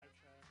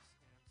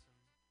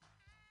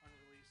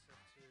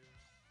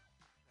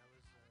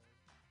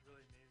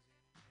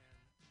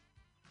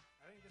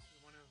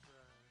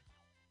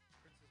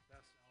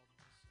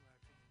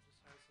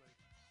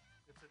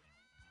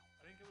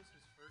was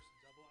his first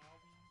double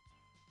album,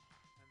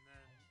 and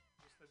then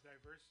just the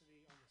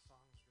diversity on the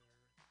songs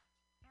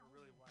there are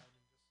really wide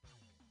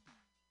and just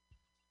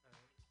uh,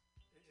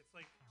 it's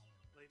like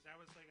that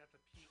was like at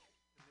the peak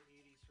in the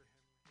 '80s for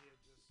him. He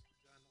had just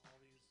done all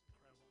these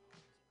incredible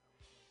albums, and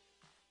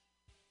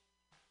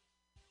that was like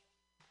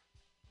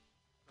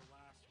the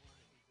last one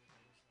that he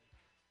did.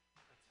 That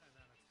was like a 10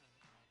 out of 10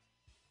 album.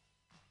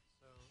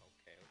 So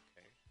Okay,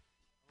 okay.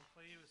 I'm gonna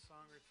play you a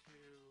song or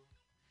two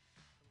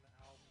from the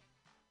album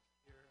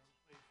here. I'm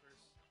gonna play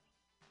first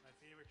my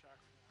favorite track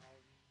from the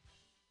album.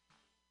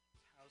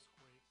 It's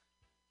Housequake.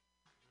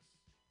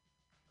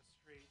 Just a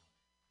straight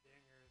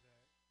banger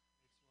that makes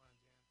you want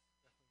to dance.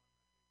 Definitely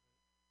one of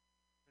my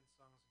favorite Prince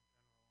songs in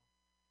general.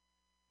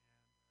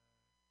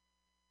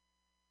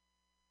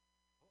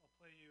 And I'll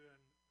play you an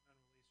unreleased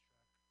track.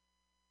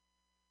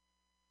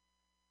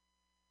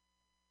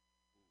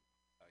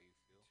 How you You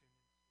feel? can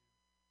tune into.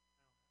 I don't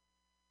have.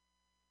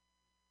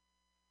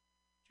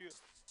 Cheers.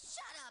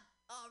 Shut up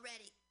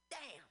already.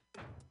 Damn.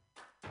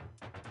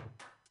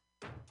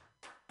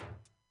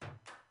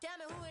 Tell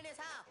me who in this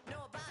house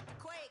know about the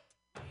quake?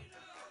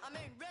 I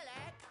mean,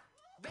 really?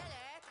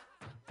 Really?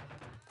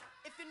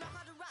 If you know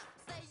how to rock,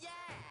 say yeah.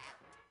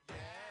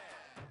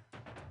 Yeah.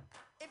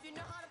 If you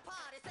know how to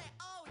party, say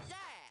oh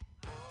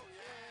yeah. Oh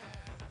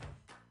yeah.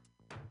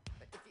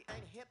 But if you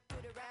ain't hip to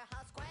the rare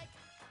housequake,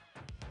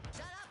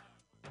 shut up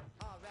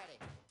already.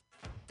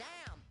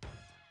 Damn.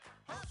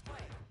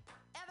 Housequake.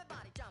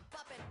 Everybody jump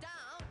up and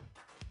down.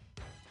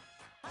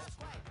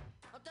 Housequake.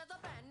 Oh, there's a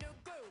brand new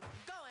groove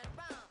going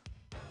round.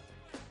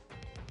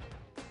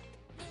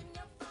 In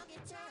your funky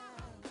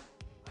town.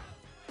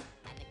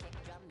 And the kick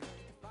drum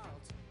is the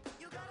fault.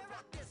 You gotta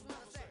rock this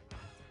mother set.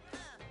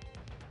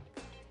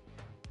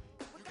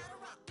 We gotta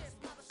rock this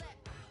mother set.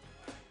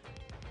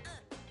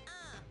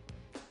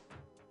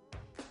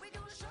 We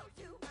gonna show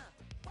you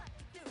what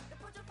to do. You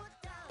put your foot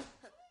down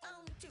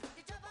on the two.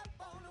 You jump up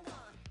on the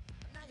one.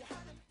 Now you're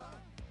having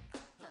fun.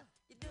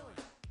 You're doing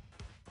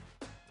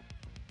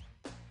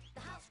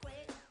the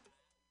housequake.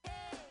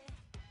 Hey,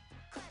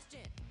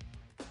 question.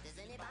 Does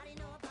anybody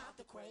know about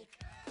the quake?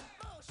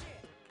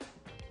 Bullshit.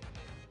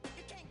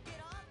 You can't get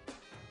off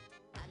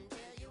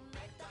until you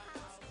make the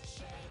house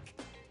shake.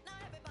 Now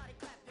everybody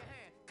clap your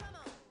hands. Come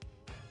on.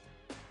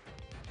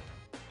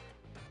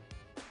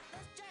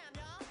 Let's jam,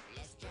 y'all.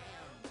 Let's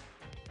jam.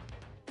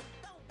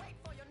 Don't wait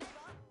for your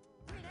neighbor.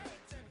 Green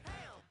eggs and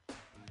ham.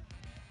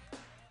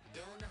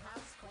 Doing the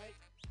housequake.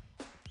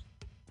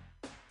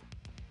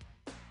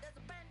 There's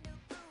a brand new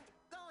groove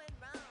going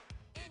round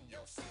in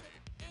your city,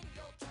 in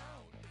your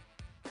town.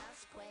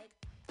 Housequake,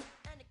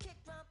 and the kick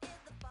drum is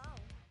the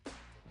phone.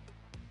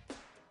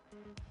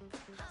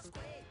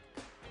 Housequake.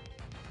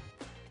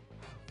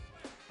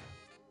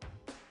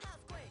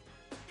 Housequake.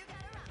 You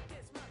gotta rock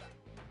this mother.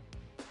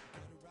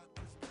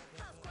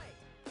 Housequake.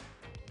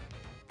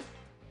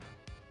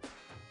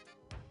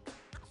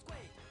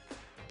 Housequake.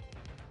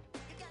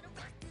 You gotta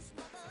rock this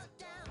mother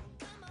down.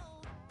 Come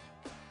on.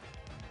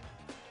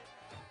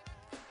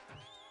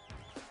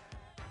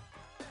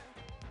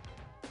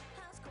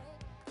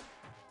 Housequake.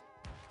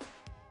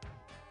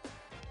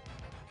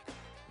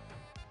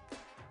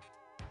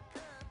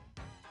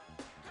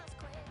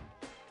 Housequake.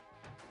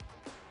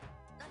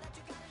 Now that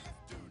you got it,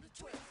 let's do the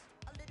twist.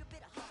 A little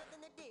bit harder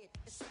than they did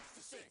in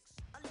 '66.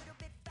 A little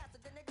bit faster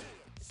than they did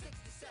in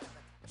 '67.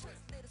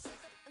 Twist, little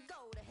sister, and go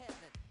to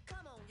heaven.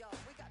 Come on, y'all,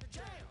 we got to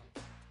jam.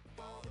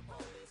 Before the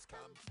police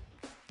come,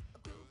 a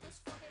groove is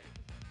funky.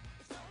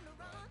 It's on the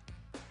run.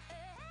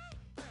 Hey, hey.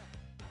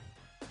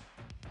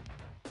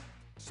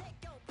 Shake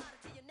your body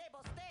till your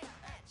neighbors stare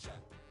at you.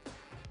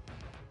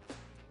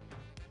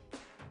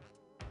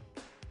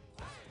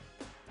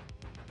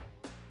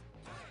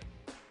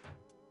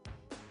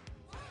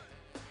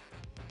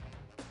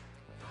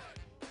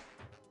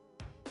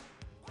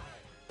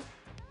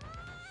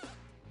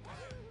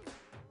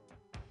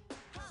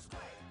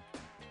 Housequake.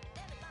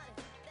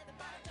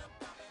 Everybody jump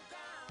up and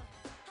down.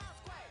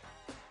 Housequake.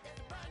 There's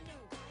a brand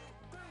new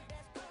groove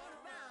that's going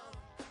around.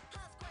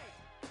 Housequake.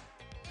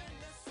 In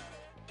the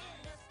city, in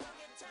this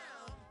funky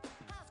town.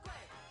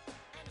 Housequake.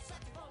 And the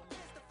saxophone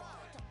is the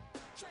fault.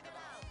 Check it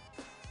out.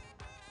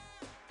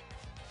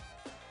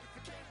 If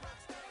you can't rock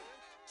steady,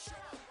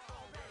 shut up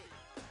already.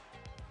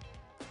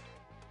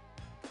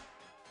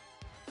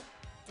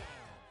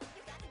 Damn,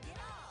 you got to get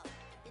off.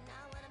 You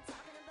know what I'm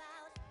talking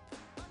about?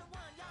 On the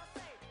one, y'all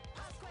say,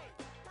 housequake.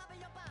 Top of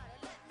your body,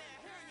 let me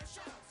hear you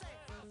shout. Say,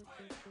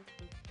 housequake.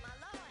 My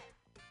lord.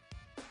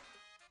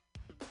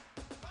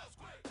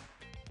 Housequake.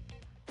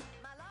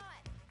 My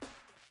lord.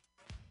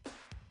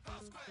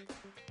 Housequake.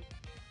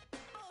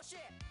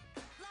 Bullshit.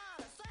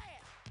 Louder, say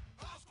it.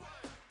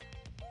 Housequake.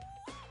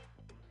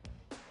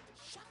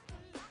 Shut the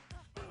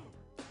locker.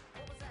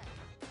 What was that?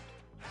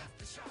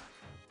 Aftershock.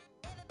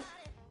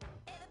 Everybody,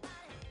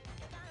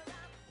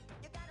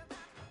 you gotta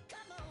rock,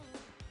 come on.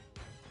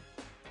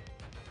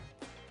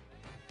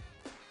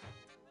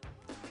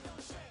 We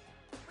gonna shake,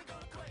 we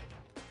gonna quake,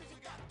 'cause you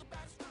got the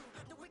best groove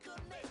that we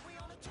could make. We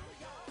on the two,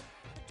 y'all.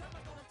 The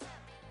drummer's gonna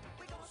tap,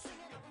 we gonna sing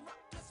it and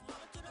rock this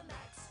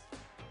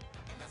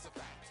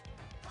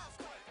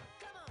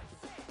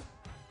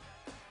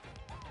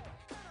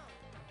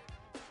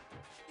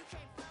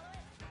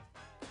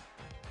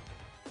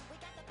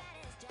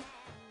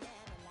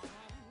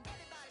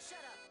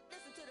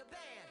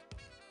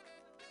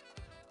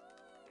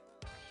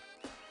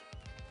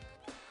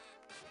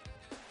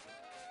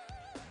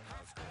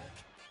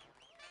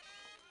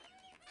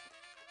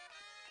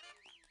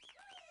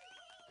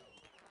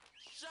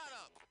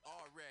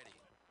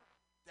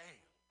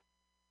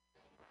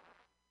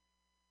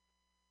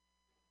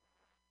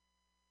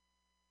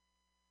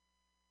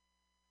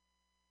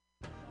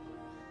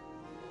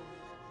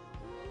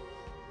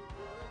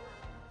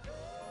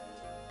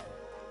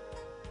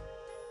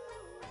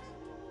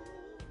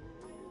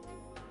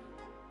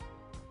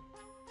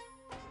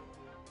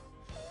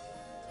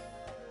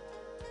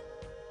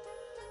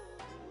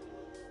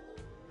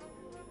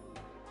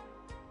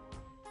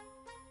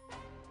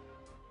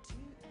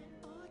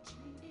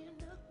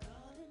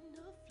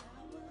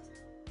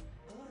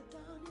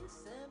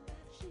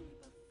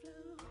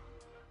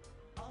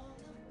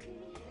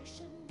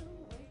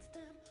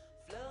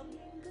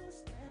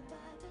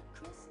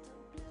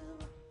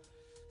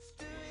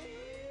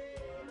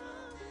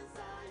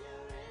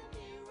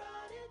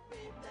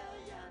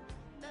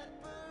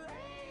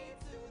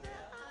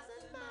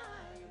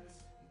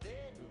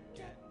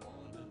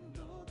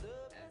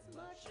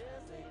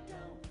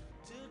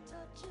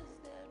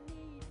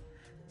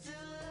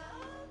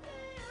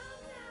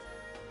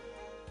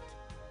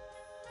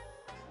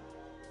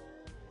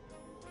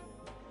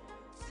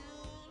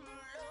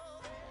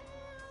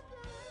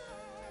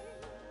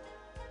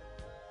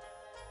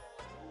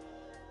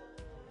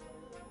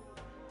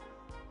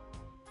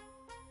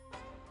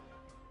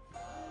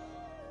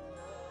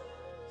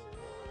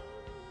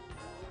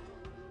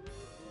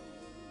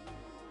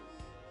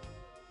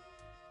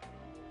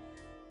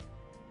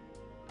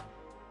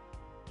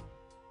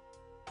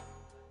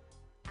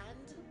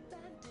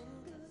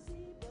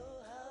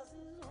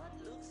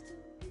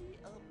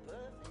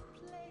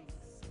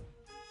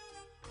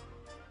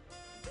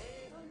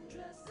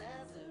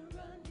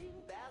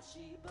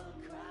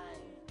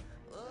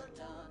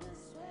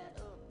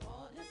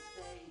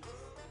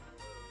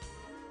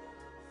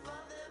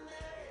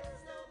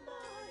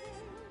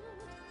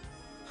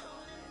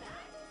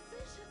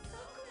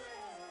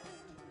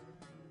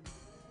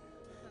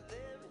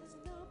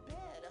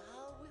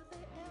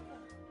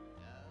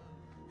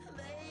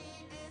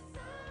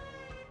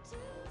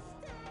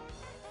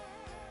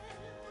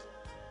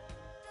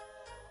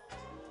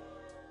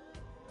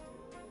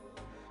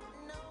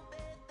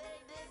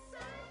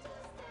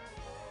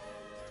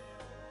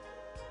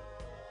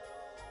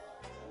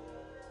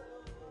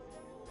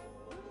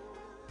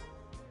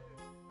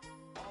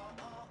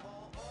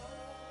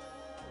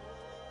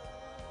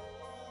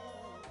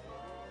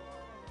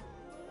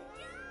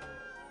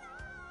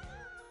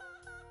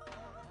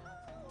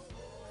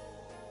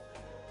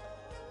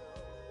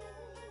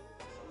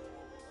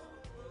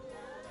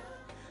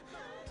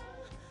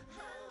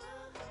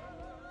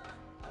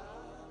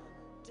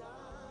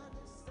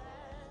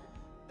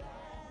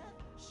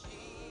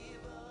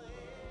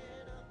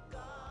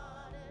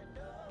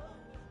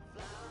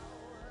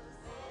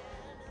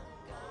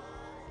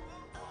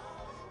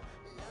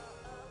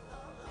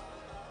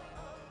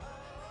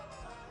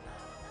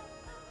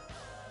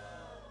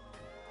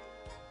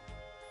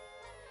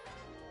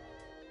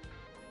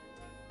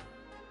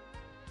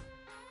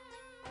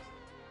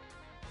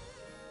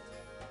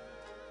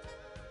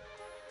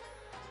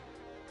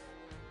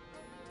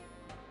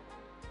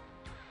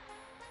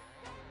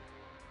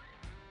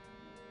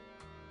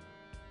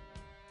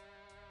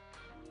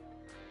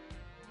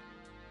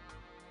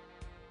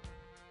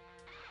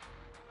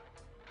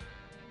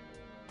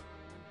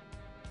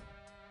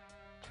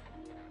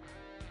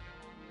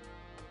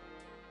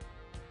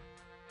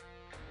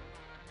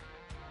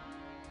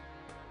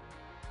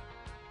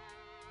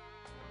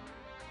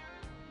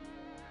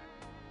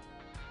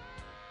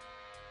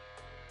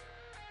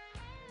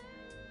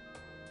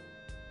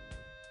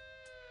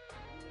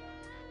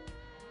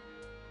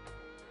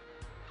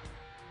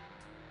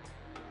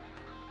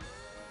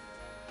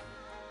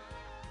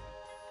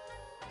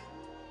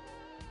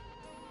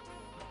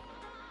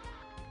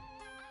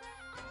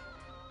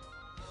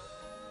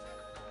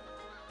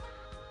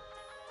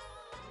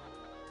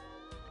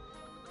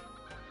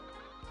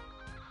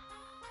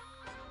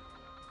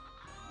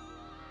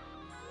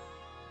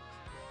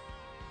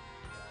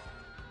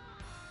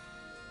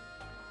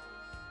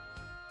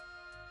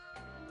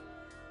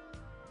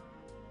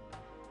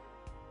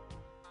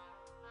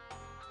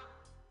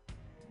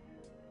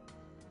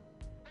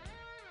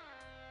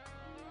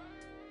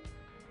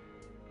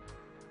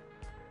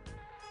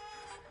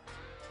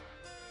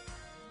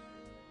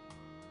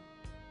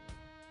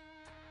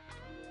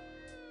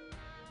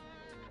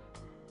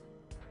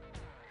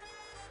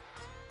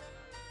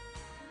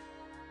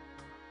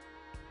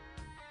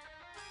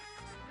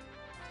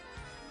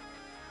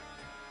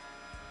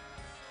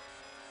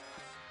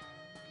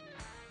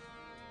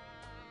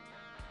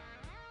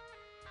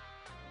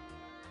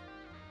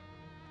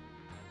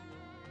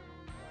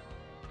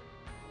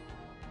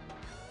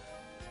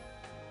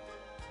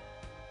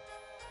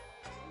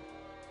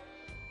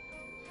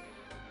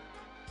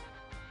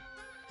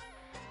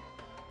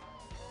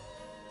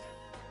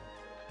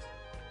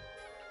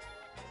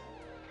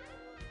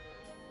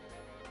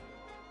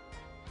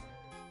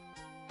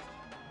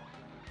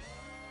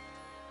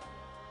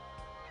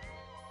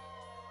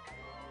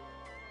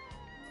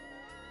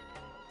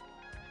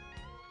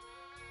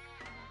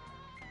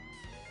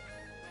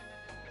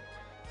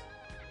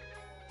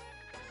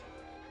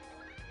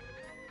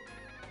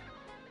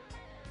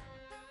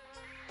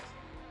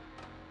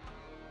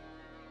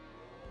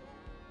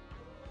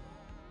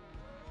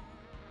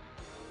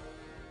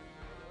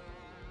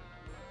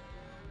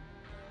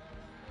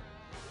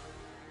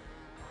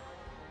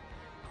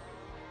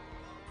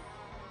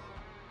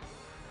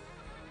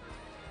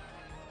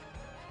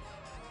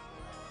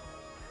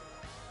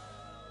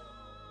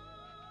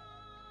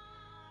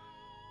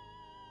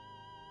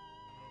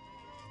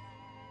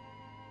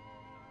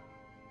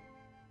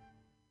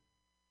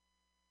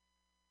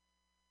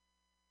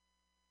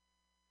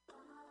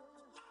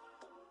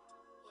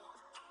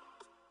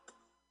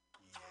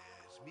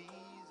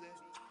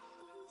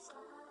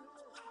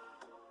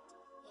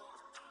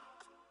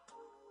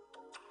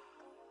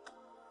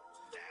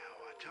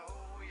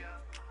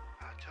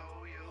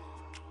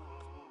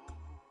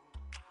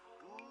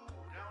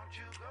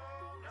you go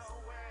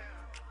nowhere.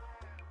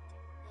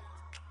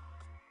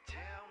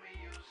 Tell me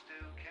you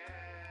still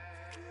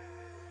care.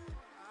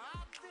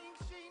 I think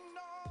she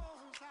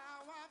knows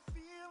how I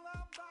feel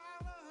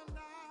about her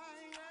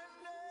night and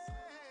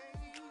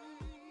day.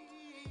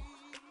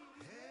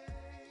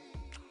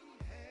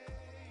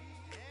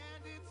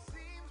 And it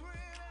seems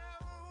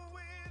whenever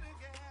we're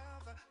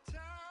together,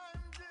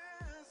 time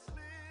just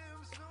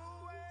slips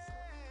away.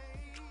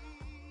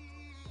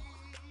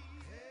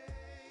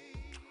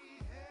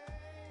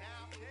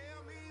 Now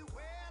tell me,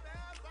 where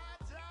does our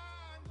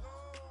time go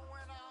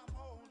when I'm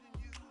holding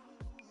you?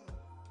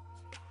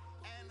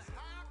 And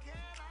how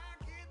can I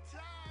get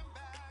time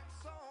back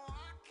so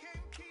I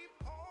can keep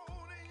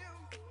holding you?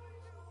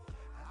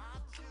 I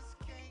just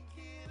can't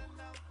get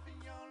enough of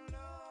your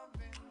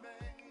loving,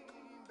 baby.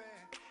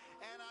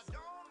 And I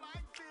don't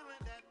like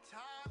feeling that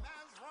time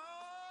has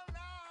run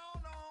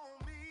out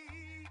on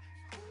me.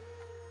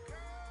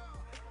 Girl,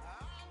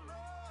 I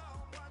love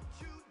what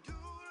you do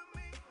to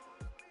me.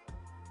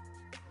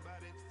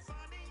 But it's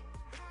funny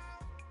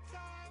how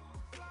time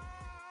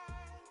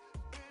flies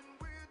when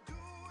we're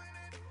doing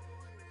it.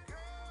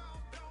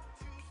 Girl, don't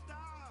you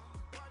stop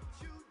what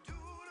you do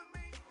to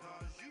me.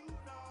 'Cause you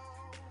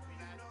know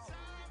that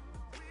time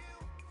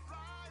will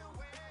fly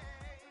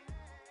away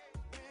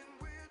when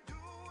we're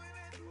doing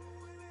it.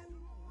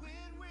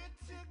 When we're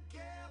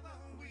together,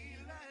 we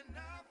let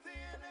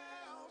nothing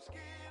else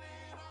get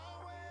in our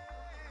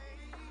way.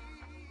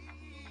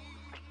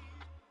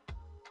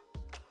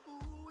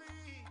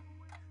 Ooh-wee.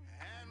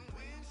 And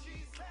when she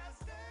says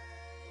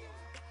stay,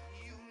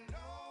 you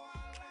know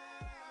I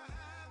let her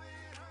have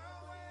it her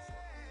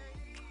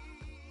way.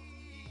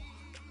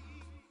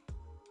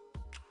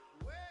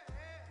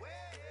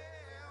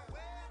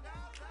 Where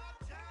does our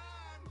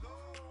time go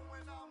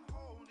when I'm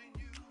holding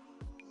you?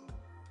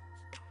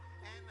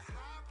 And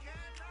how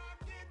can I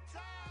get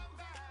time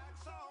back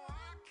so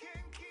I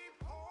can keep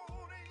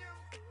holding you?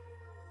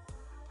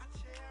 I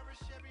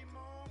cherish every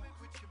moment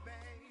with you,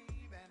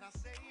 babe, and I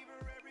savor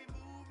every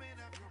movement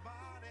of your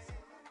body.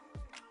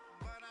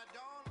 But I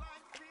don't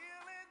like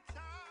feeling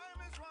time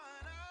is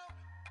run out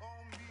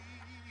on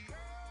me.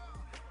 Girl,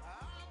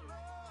 I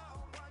love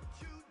what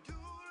you do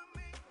to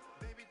me.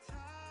 Baby,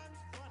 time's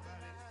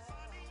running out. It's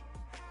funny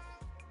how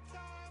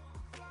time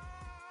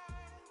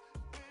flies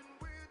when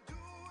we're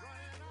doing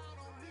it. Out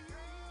on me.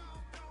 Girl,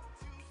 don't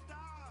you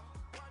stop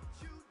what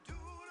you do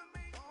to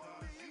me.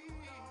 'Cause you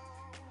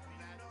know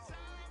that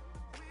time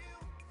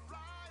will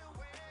fly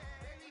away.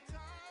 Baby,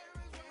 time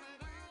is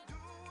running out.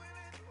 Doing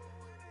it.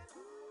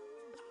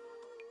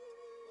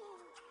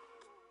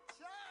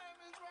 Time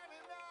is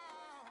running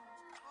out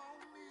on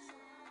me,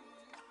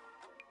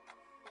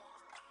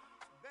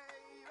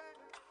 baby.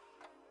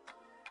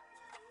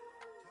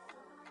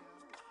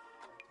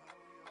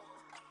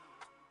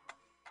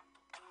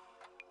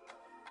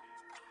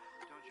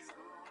 Don't you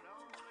go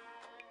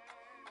nowhere.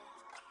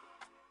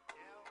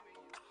 Tell me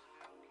you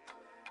still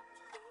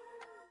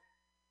care.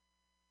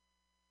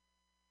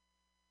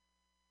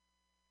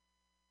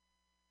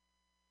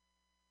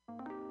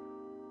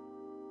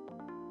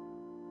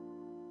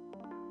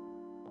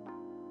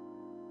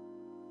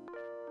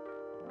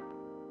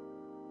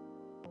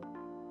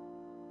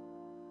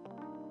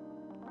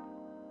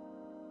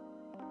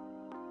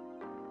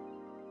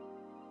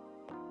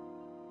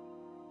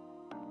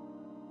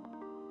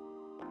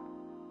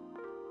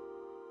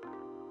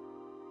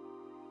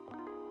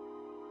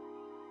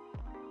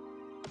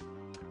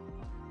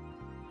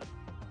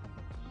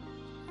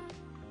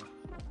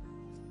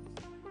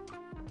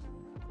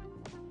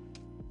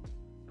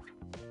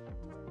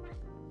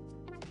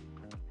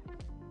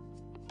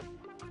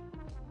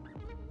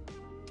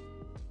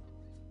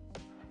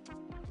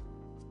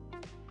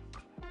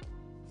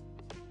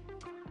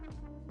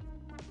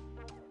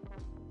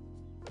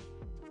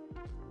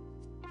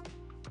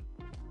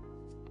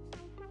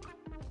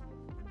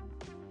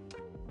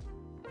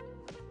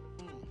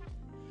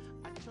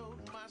 I told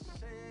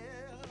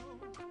myself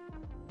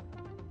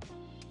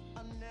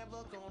I'm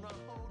never gonna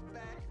hold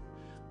back.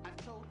 I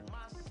told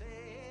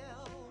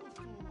myself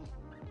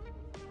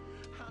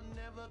I'm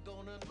never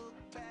gonna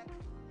look back.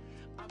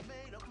 I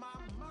made up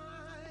my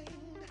mind.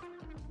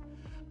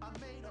 I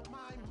made up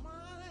my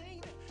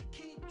mind.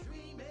 Keep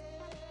dreaming.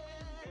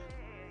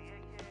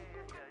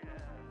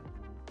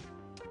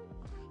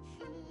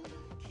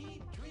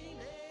 Keep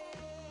dreaming.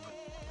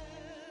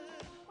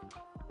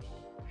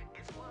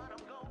 It's what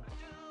I'm gonna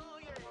do,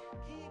 yeah.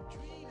 Keep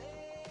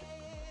dreaming.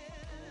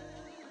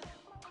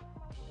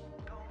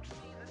 Gonna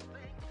see this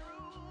thing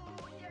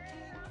through,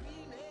 yeah. Keep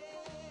dreaming.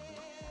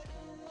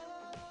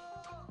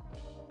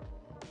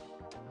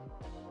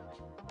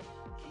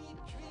 Keep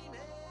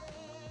dreaming.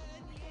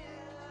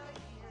 Yeah,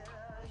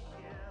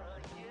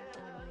 yeah,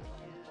 yeah.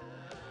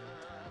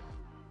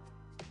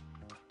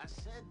 I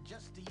said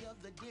just the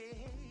other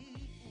day,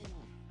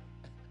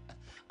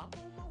 I'm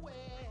on my way.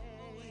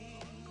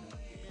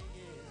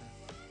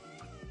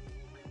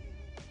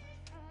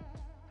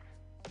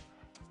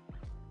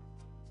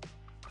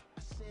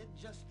 I said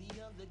just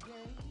the other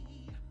day,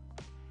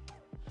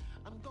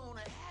 I'm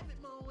gonna have it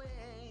my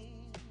way.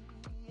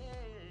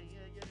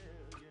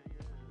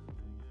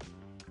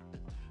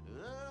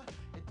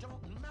 It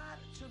don't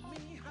matter to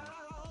me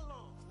how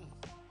long.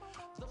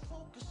 The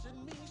focus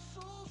in me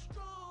so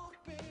strong,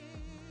 baby.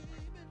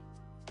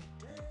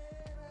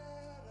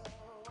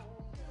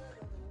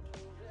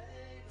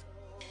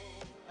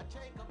 I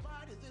take a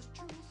bite of this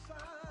truth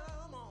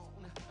I'm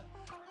on.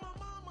 My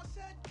mama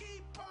said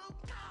keep on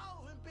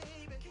going,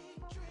 baby.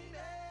 Keep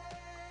dreaming.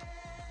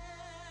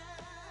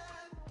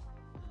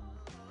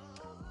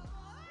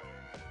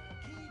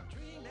 Keep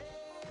dreaming.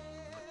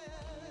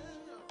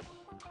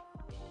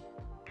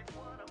 It's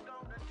what I'm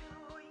gonna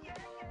do, yeah,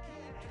 yeah.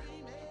 Keep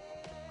dreaming.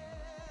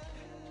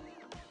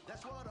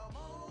 That's what I'm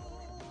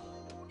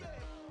on, yeah.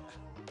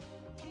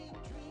 Keep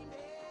dreaming,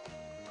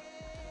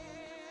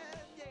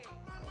 yeah.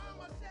 My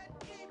mama said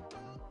keep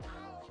on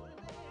going,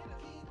 baby.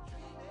 Keep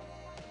dreaming.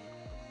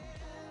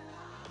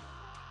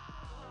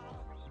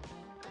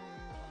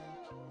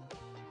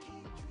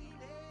 Keep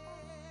dreaming,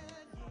 yeah,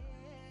 yeah,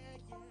 yeah.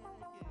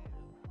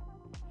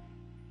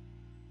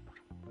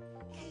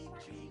 Keep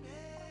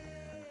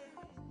dreaming.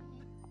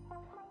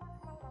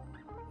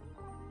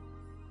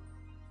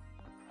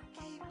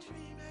 Keep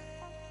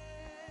dreaming.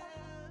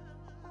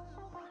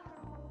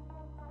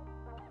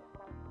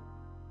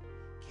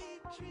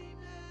 Keep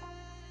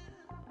dreaming.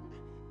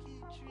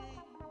 Keep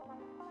dreaming.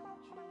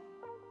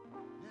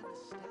 Never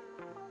stop.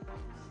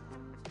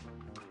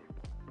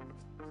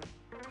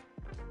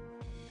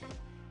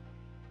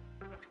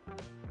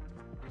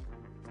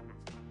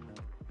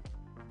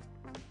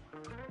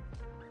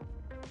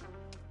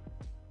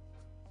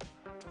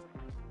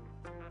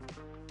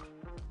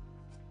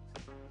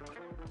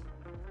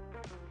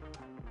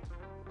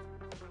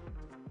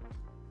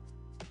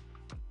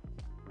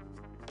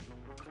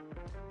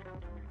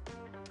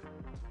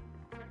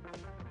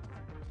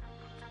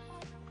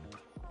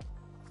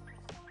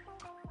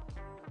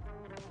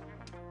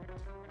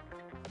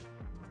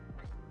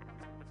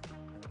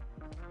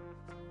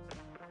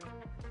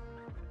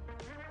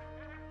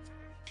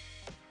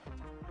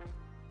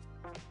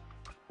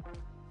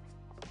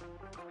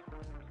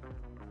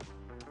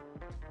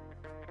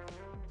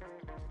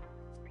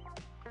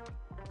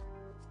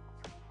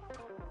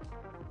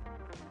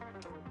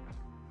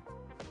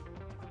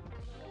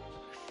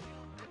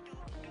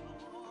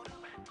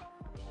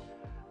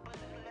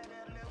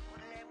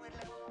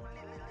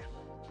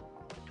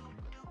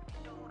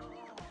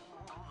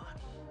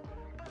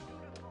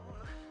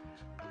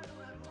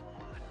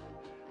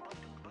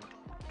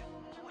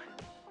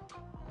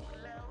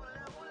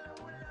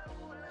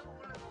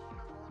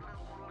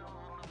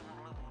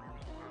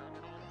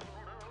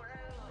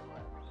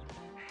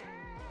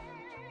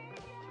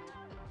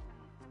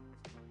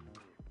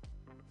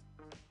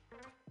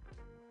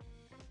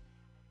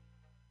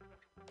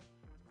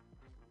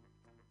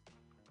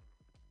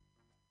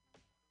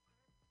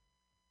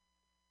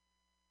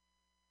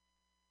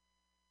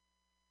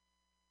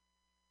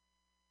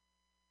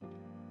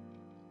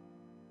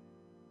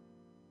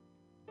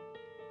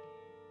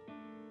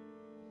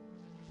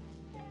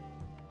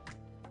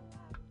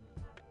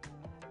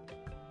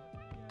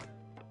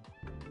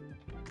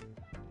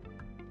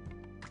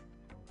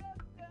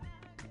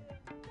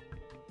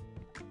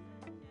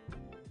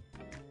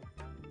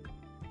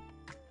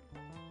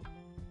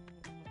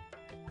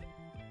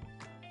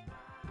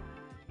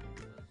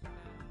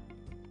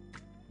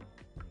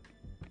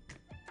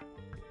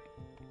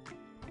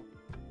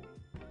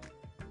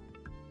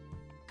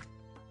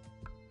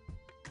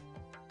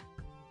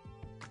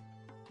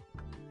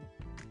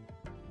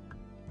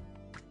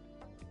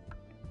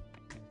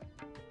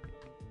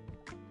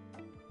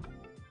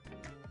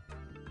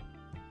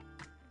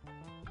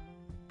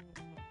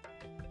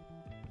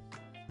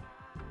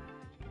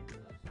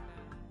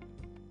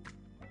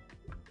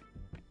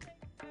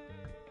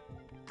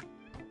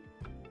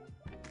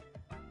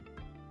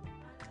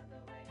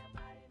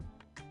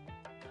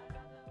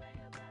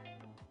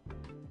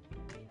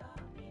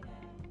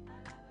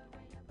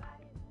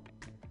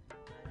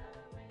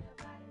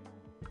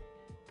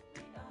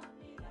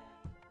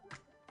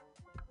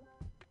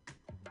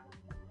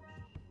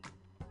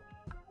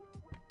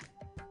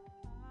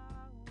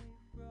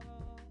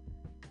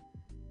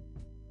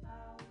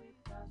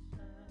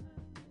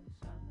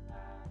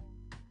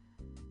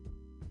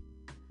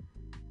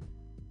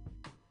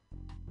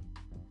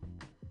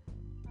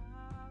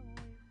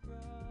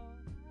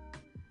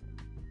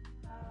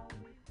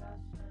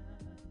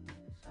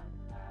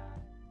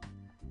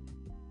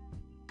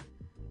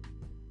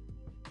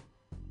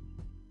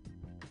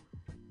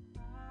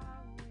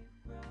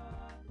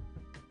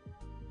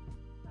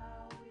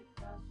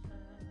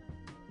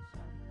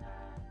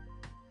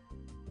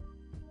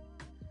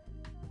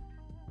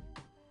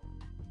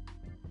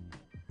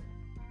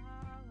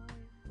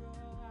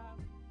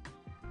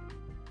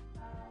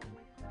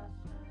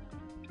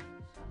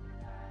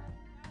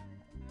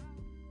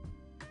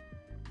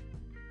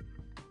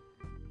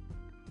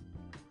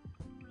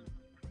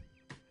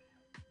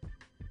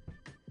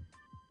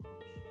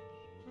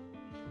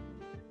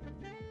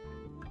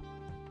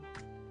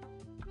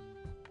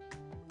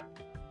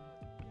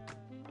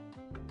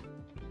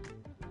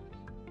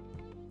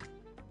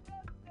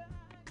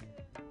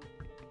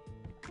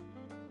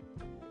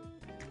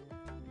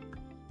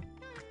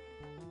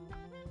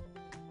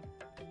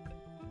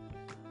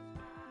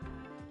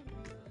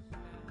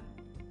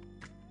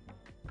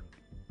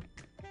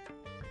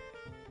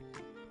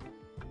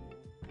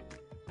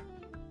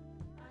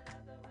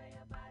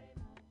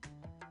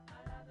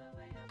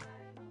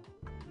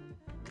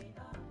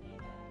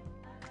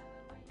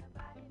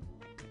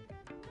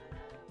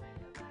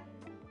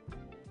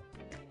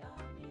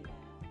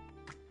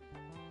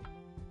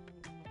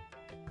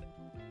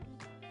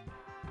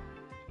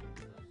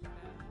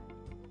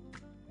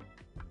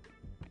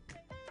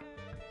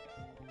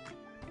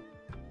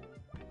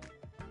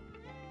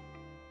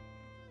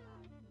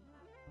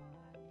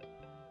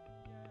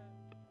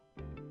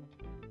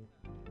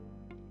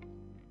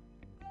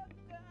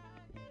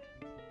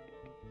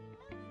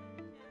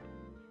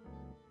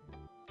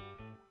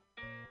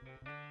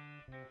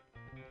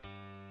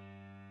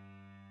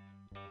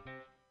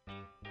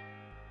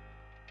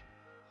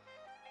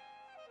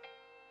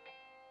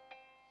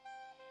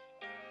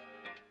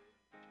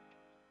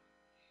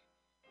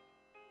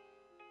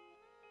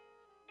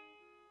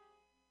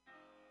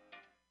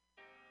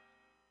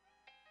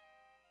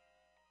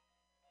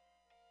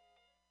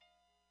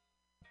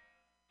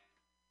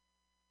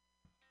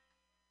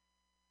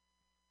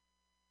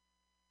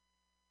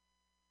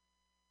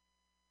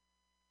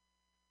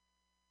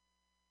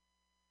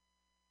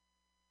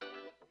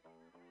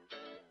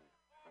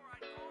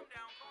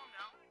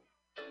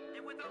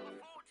 over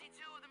 42,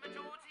 the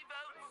majority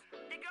votes.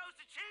 It goes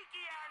to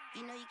Cheeky and...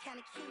 You know you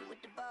kinda cute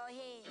with the bald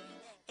head.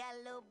 Got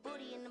a little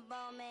booty in the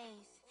ball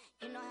maze.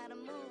 You know how to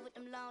move with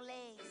them long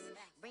legs.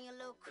 Bring a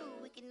little crew,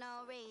 we can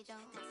all rage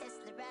on. The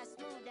Tesla ride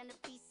smooth down the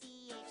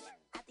PCH.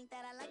 I think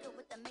that I like her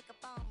with the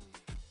makeup on.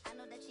 I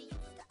know that she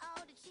used to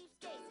all the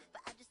cheapskates,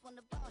 but I just want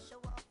the ball,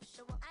 show off,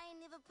 show off. I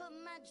ain't even put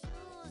my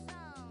jewels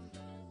on.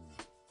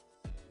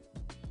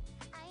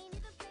 I ain't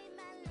even played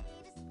my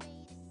latest,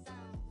 greatest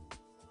song.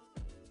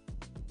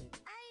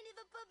 I ain't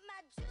even put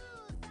my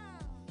jewels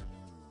on.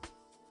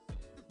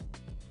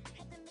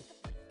 Had to make a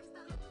break 'cause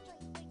the whole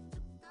joint way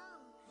too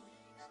long.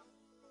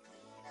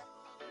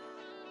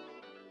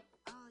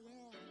 Oh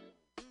yeah.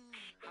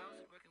 How's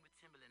it working with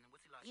Timberland and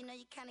what's he like? You know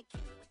you kinda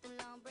cute with them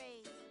long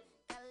braids.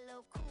 Got a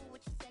little cool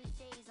with your sunny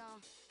shades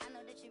on. I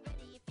know that you're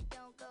ready if you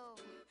don't go.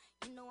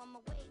 You know I'ma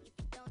wait if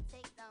you don't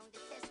take long. The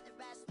test the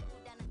ride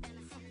smooth down the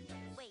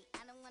wait,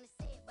 I don't wanna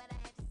say it, but I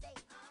had to say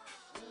it.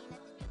 We ain't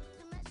have to do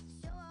too much to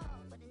show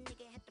off, but a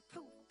nigga had to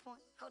prove a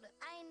point. Hold up,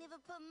 I ain't even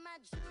put my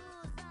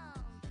jewels on.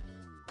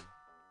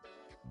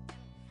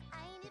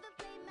 I ain't even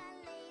played my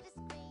latest,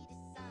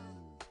 greatest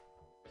song.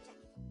 Check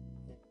it.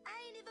 I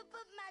ain't even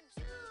put my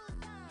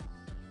jewels on.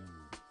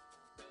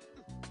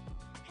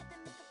 Had to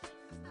make a break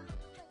 'cause the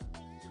whole joint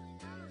way too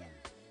long.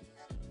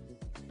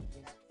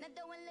 Now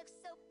don't it look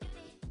so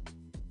beauty?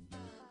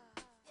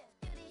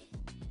 Beauty.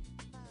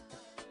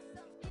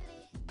 So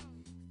beauty.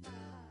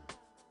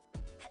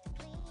 Had to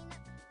clean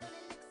up, don't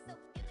it look so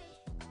beauty?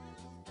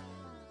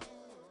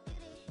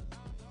 Beauty.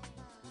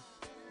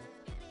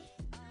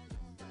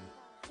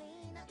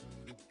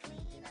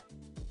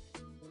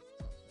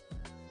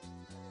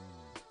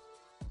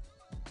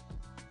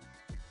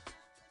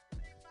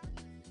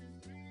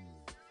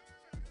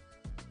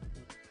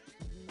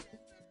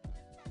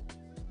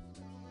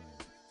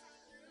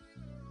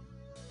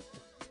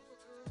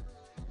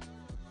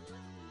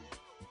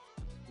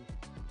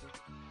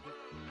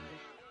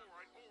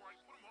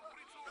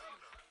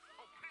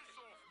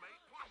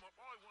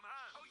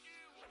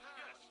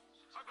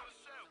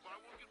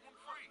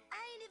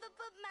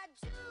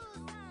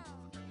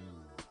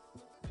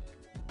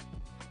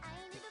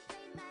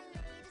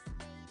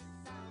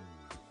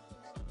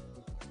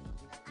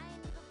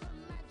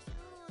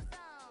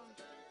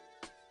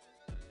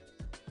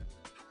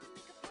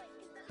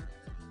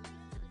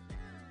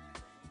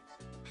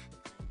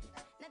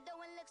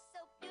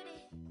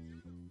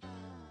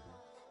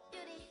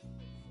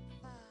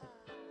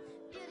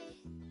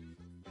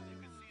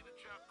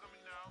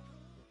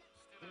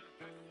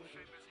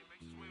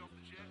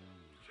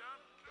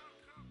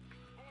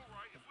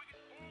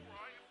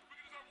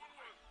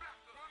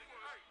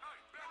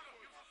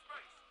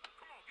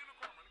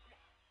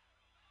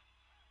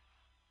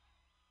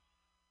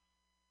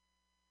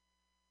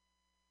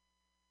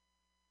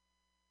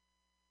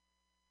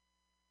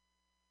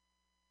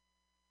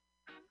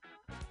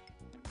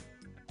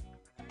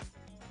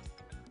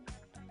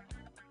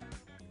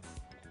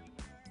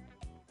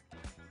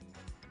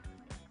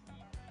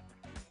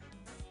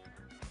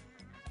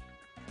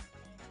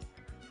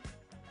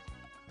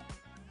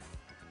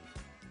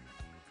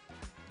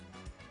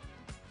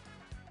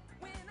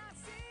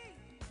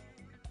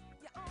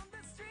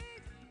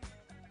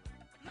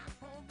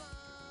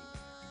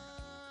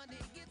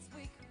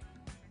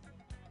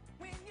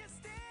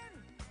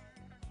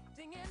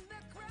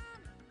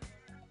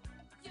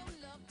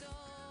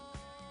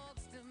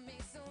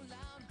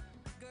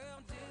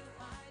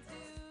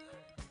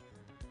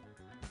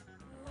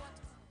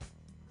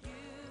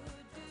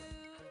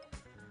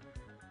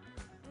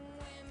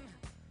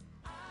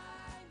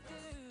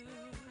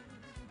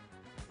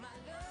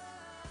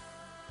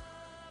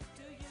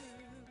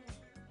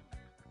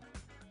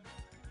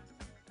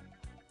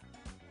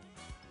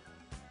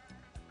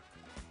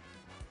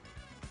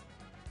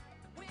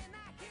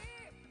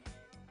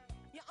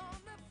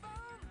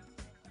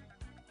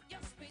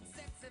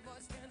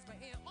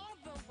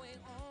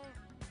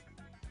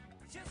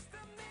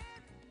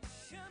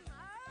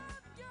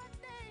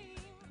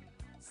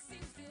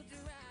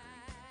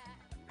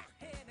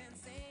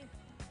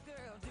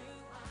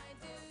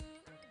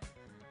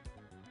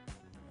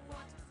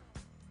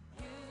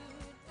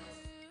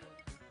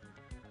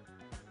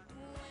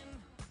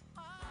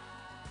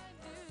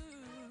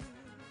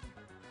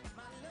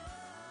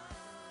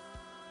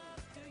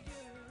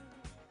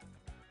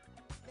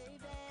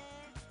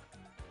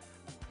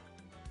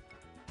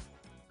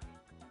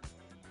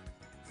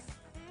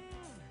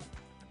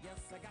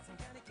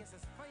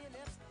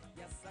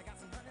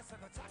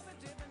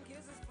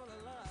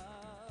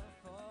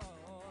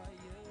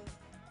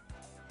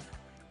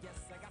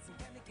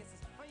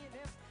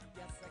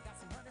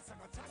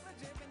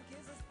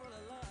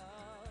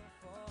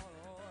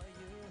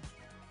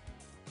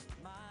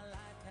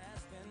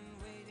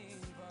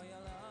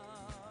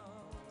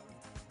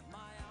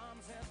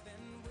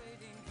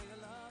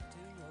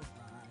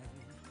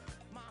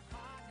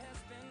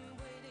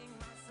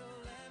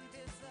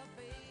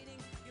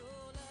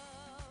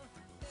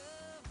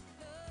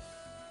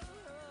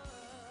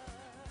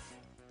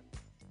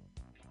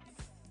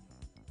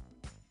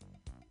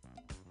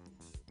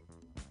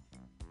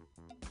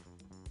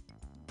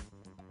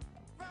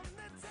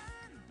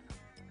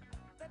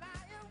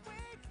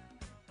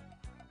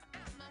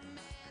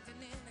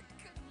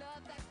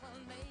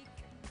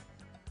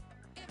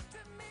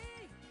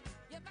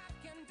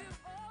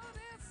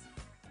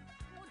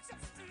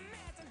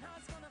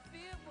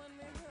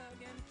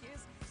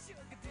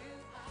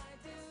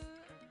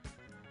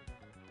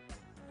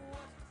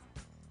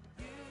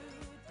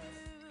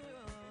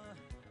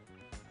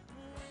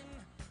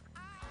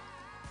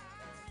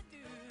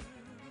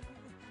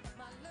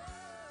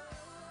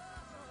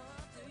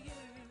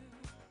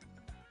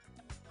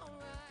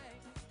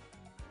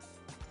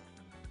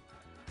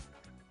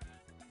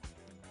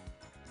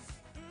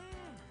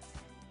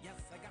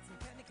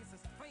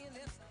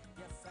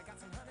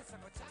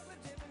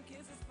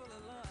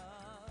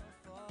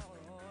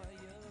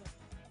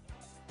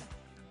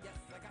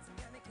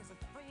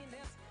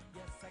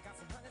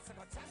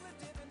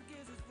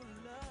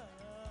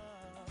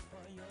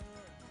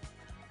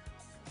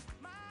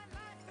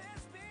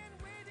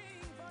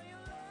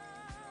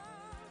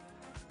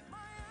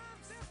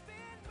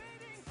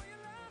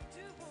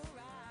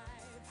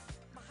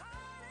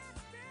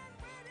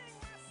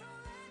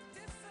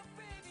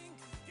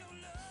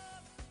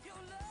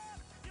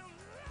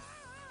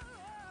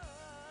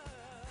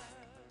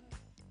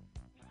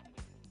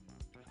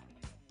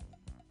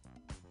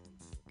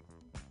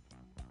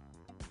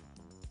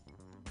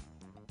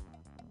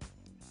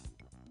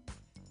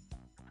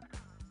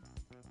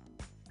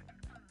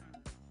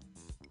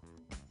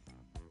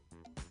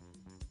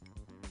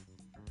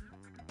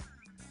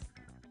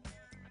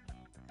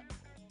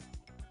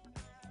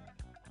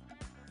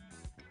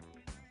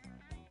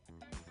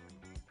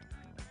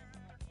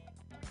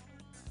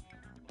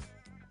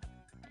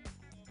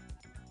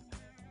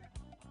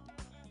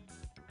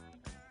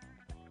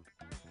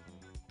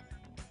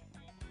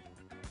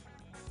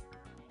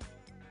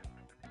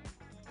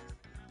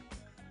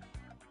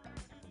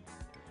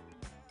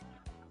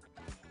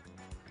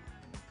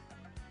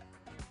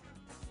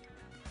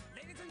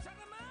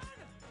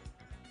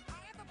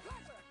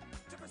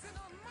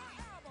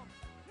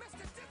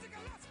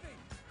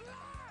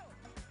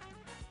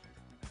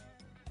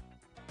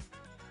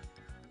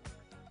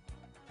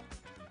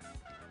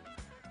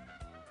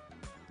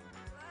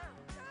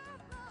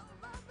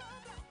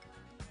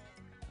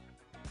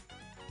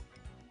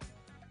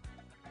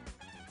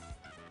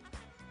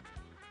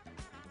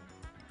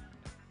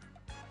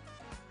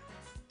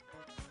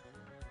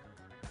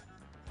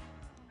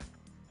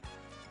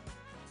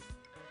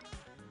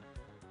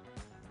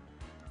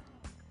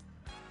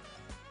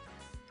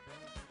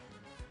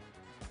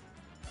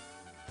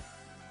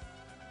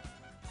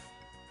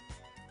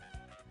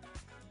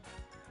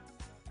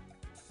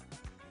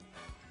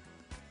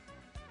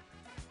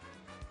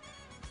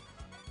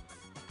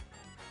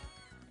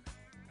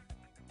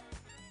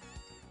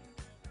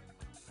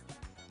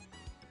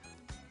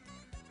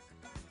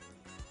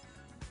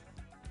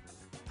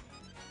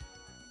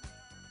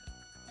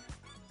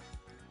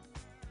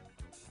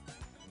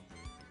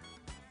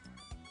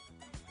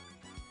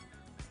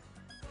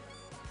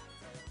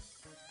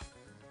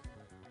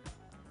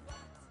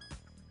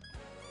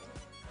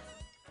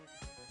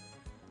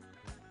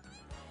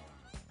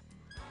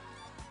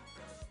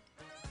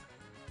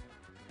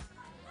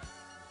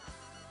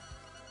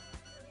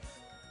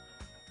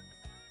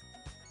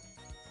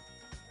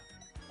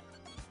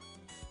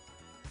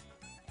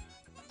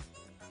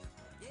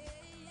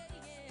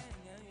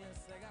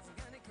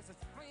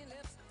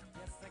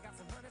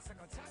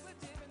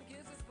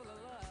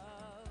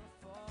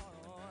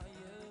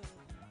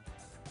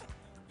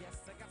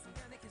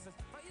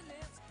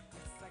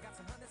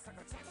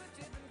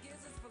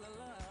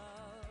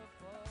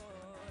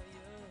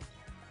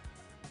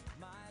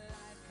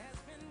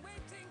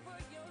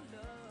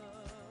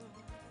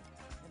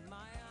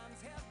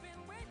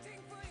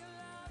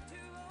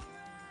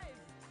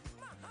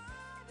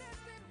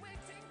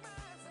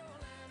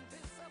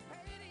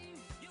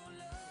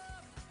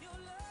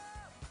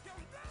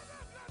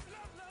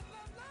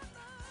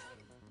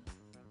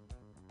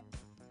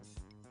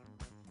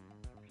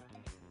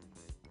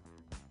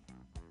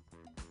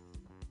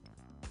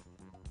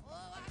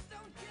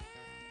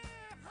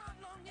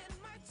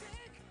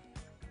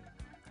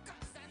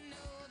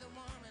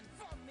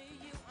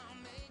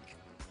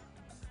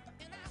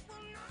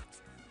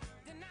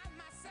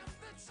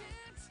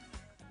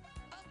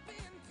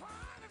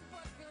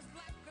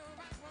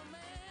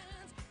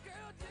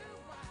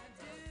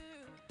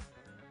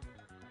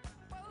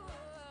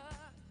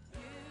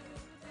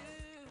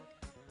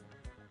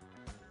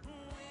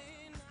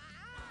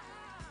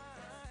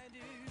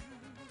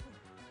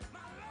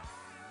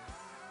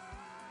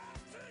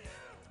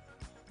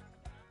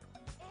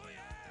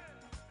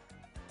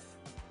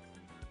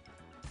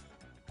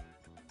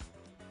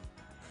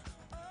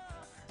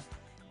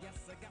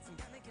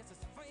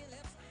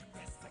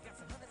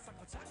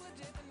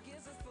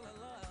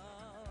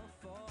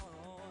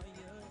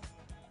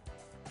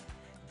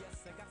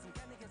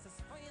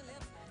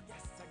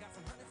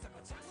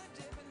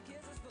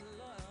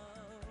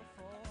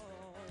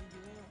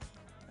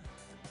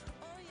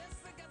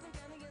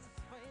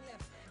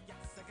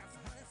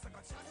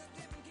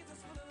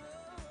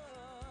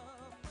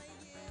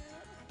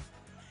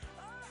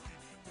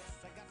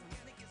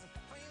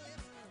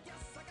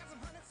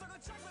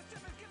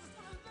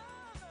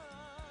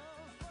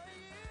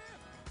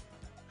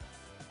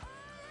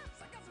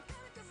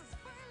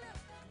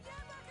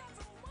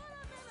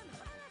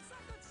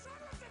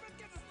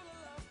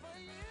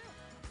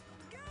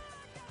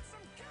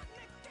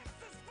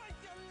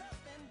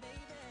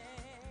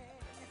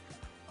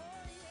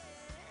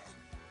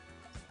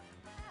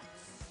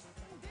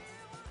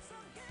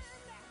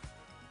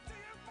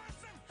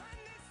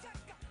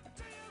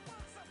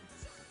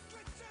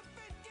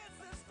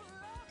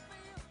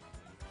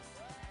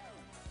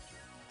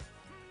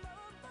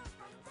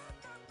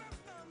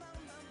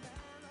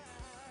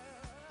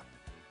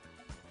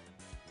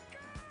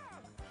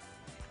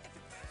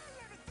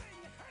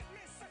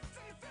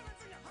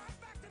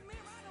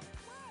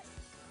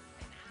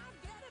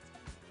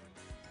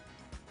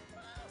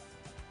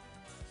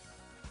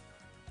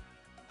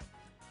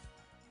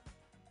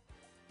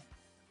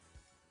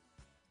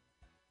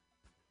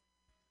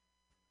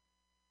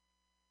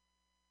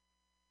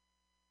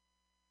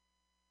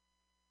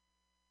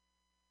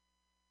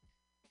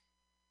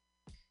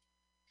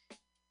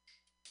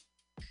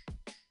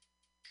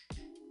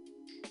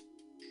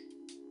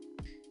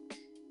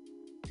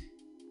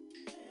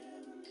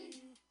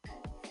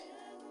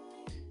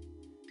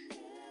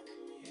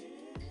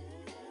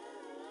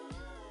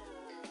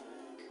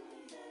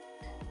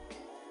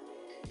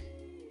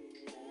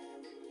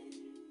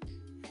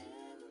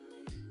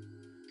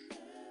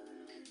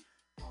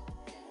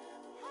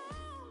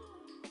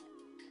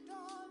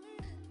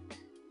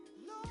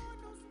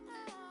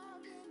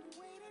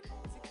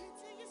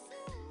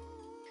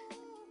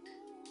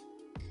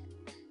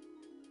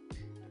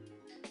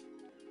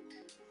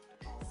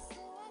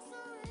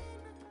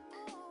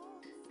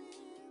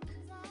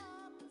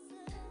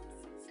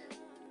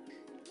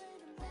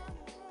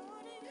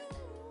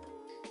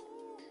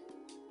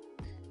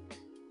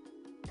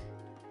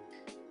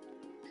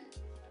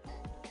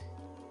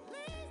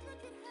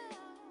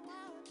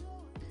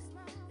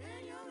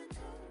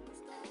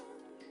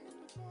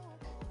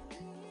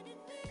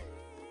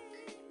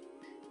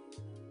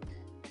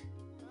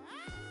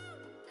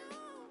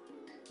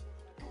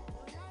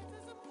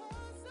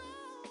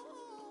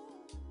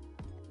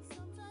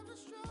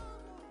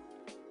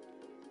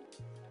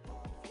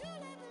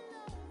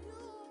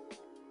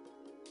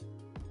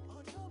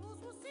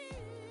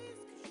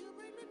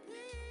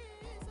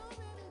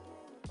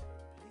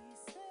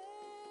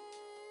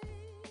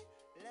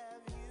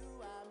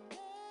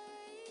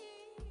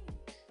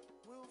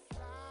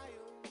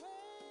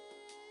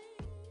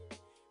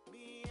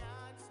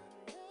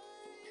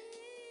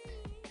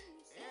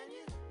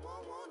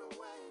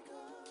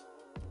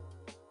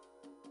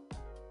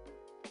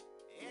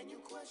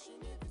 question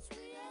if it's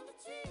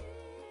reality.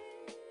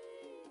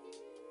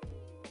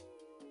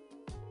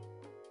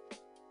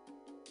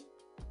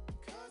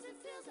 Cause it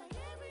feels like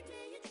every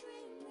day you're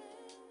dreaming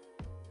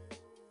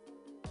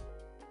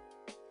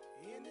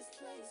in this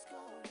place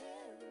called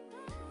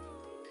HereAndMeow.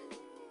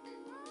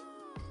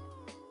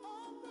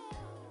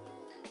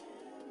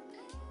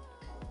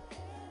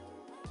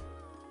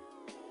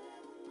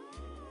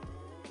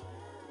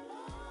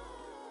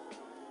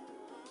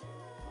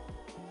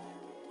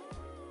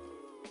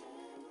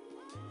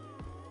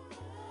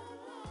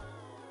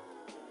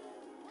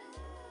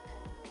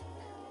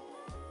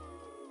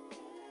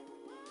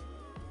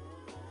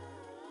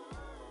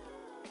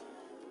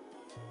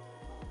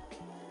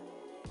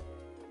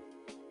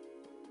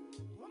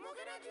 What more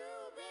can I do,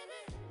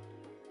 baby?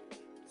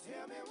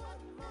 Tell me what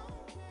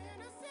more can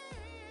I say?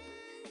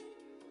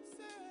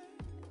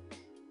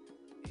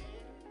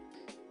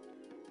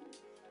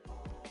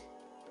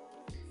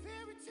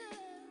 Fairy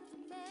tales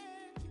and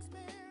magic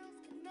spells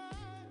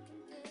cannot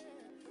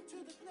compare to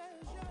the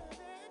pleasure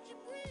that you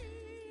bring.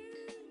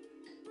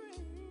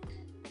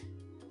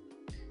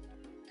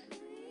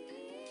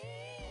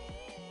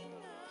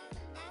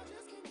 I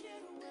just can't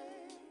get away.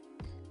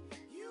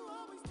 You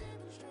always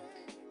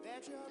demonstrate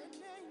that you're an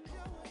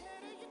angel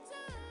ahead of your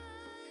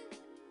time.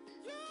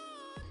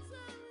 Your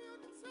time.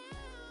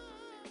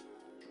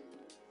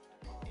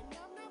 And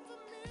I'm not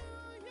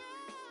familiar,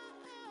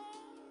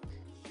 'cause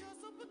you're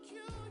so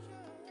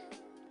peculiar.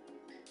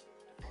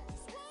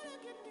 Just wanna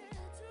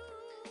connect to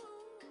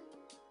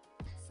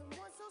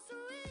someone so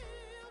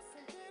surreal,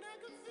 something I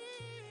could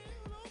feel.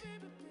 Oh,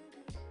 baby,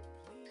 baby,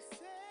 please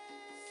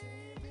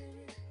say,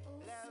 baby,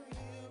 love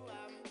you,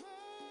 I will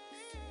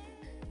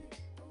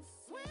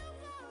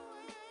go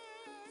away,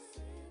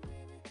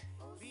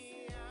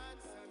 beyond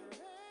sun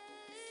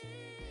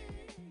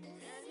rays,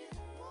 and you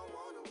won't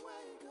wanna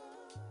wake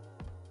up,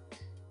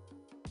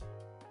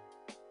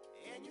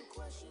 and you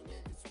question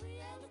if it's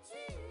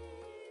reality.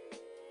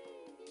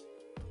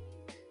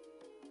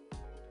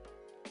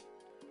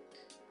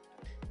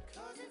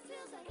 Cause it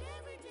feels like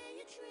every day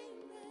you're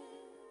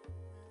dreaming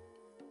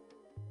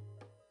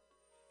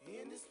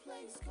in this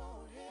place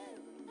called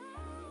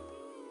HereAndMeow.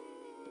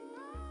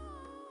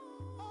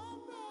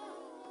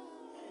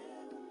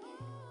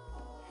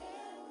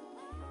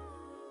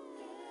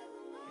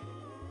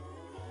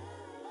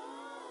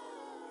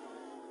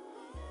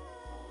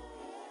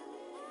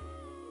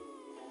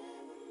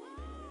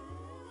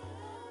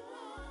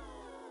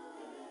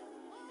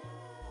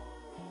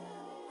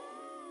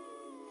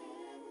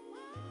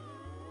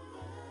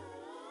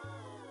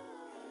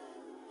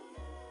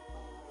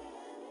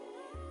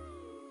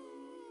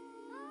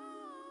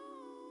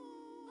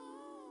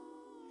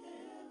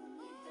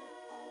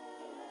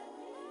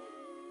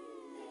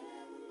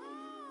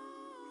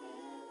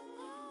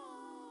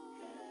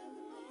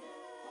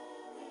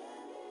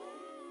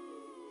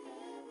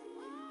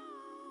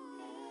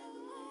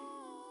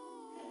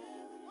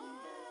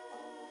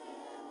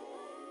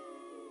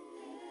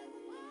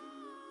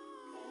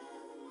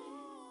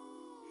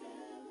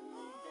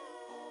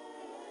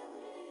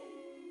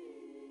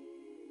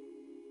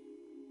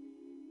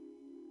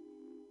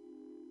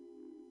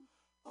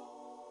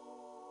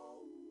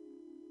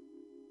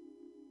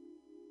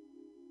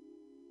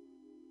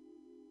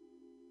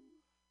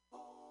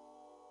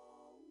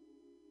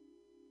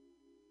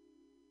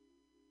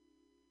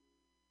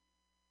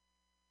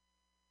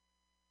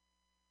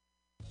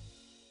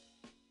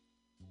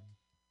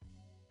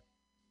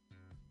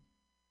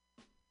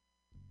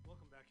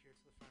 Welcome back here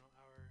to the final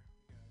hour.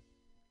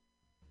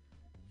 We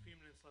got a few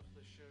minutes left of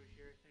the show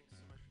here. Thanks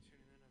so much for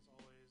tuning in, as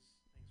always.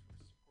 Thanks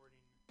for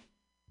supporting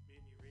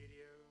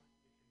MutinyRadio.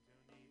 You can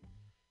donate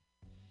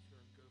to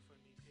our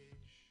GoFundMe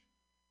page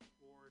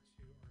or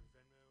to our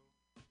Venmo.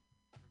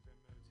 Our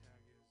Venmo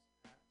tag is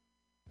at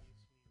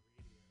MutinyRadio.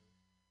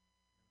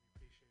 And we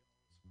appreciate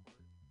all the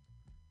support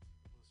of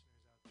the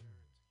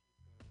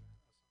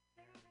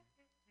listeners out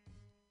there to keep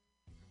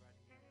us on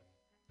the air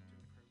and keep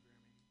providing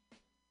you with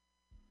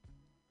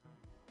doing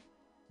programming.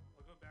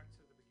 I'll go back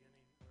to the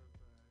beginning of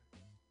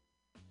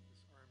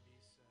this R&B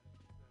set that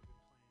I've been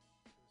playing for this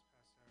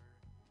past hour.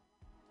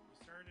 We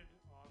started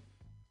off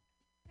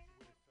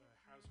with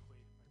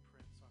Housequake by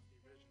Prince off the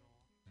original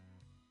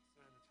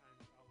Sign of the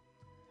Times album.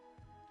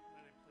 And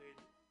then I played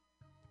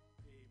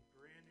a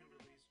brand new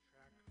release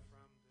track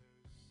from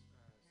those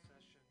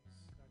sessions.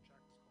 That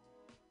track was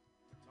called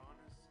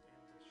Adonis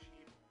and the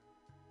Sheba.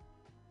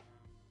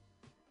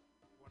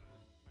 One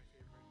of my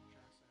favorite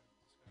tracks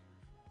I've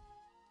discovered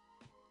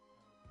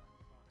from that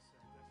box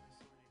set. Definitely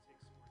still need to take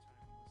some more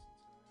time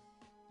to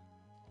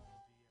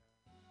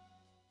listen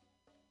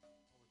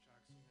to all the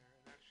tracks in there.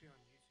 And actually on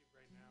YouTube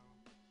right now,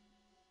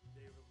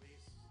 they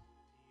released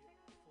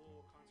the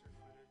full concert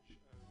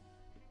footage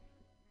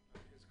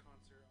of his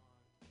concert on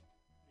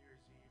New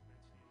Year's Eve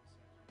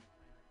 1982,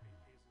 playing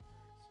at Paisley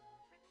Park. So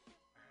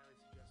I highly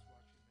suggest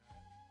watching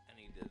that. And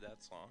he did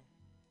that song?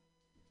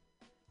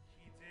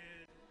 He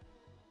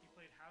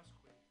played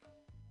Housequake.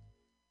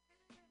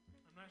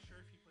 I'm not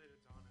sure if he played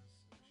Adonis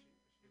and the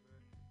Sheba.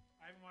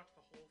 I haven't didn't watch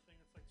the whole thing.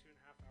 It's like 2.5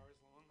 hours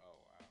long. Oh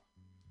wow.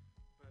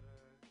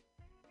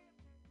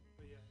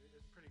 But yeah, it's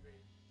a pretty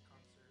great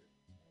concert.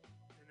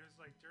 And it was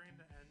like during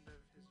the end of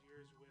his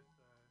years with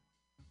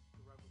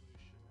the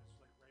Revolution. It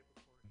was like right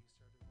before he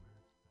started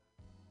with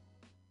New Power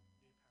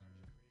Generation.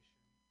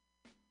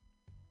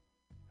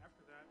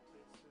 After that,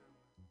 played some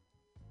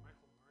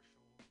Michael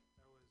Marshall.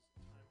 That was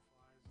Time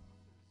Flies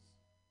off his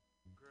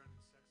Grown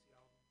and Sexy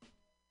album.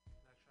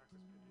 And that track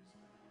was produced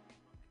by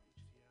Monk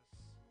HTS.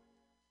 One of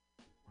my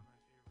favorite tracks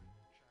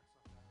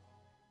off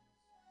that album.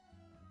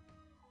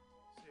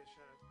 So yeah,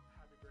 shout out,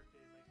 happy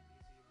birthday to Mike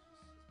Easy. It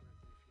was just his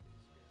birthday a few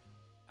days ago.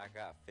 I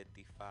got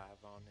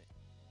 55 on it.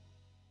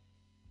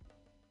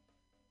 Yeah, happy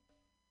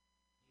birthday, man.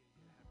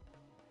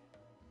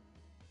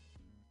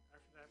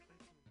 After that,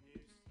 played some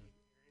new Steve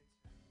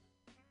Arrington.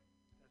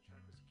 That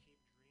track was Keep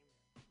Dreaming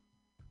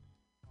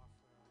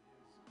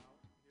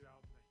off his new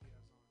album that he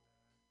has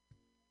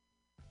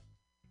on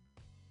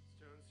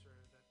Stone Sir.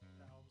 That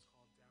album's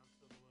called Down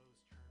to the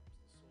Lowest Terms,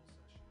 the Soul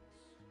Sessions.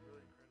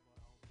 Really incredible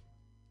album.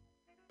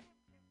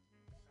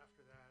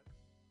 After that,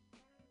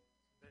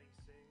 Benny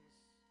Sings,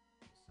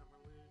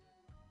 Summerlude,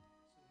 some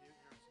new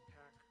Anderson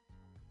 .Paak,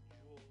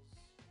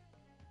 Jules,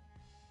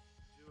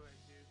 Do I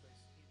Do by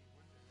Stevie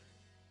Wonder,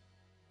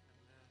 and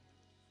then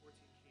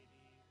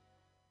 14KD,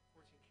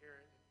 14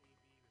 Karat and AB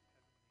with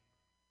Heavenly.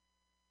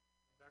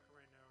 Back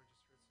right now, we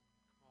just heard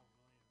some Kamal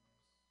Williams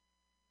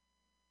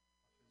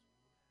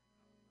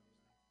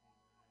off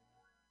his Woundhen album.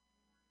 That was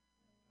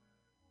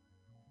 1989.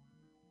 And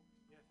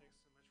yeah, thanks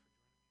so much for joining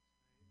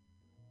me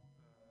tonight.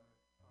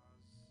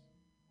 Pause.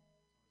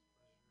 It's always a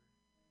pleasure.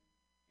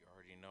 You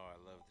already know I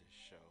love this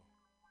show.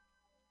 Just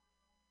got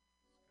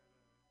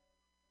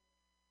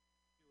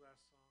a few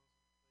last songs to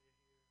play here.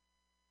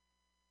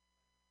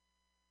 End of the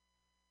evening.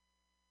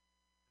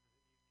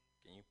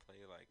 Can you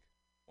play like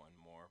one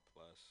more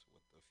plus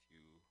with a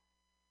few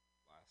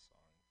last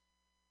songs?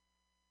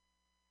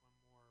 One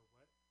more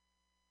what? Just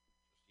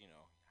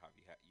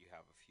you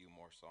have a few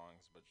more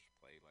songs, but just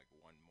play like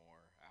one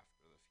more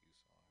after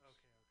the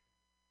few songs.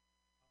 Okay.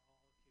 I'll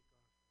keep going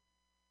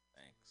for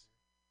Thanks.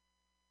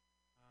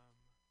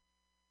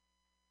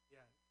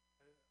 Yeah,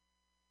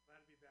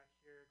 glad to be back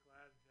here.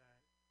 Glad that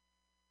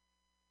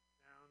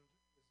sound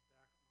is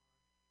back on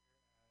here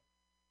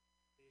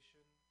at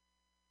Station.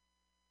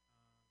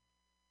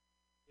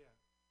 Yeah,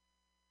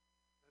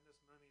 send us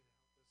money to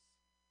help us keep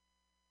doing this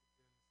thing.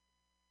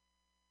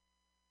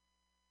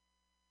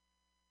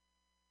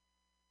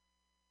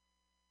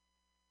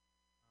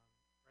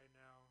 Right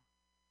now,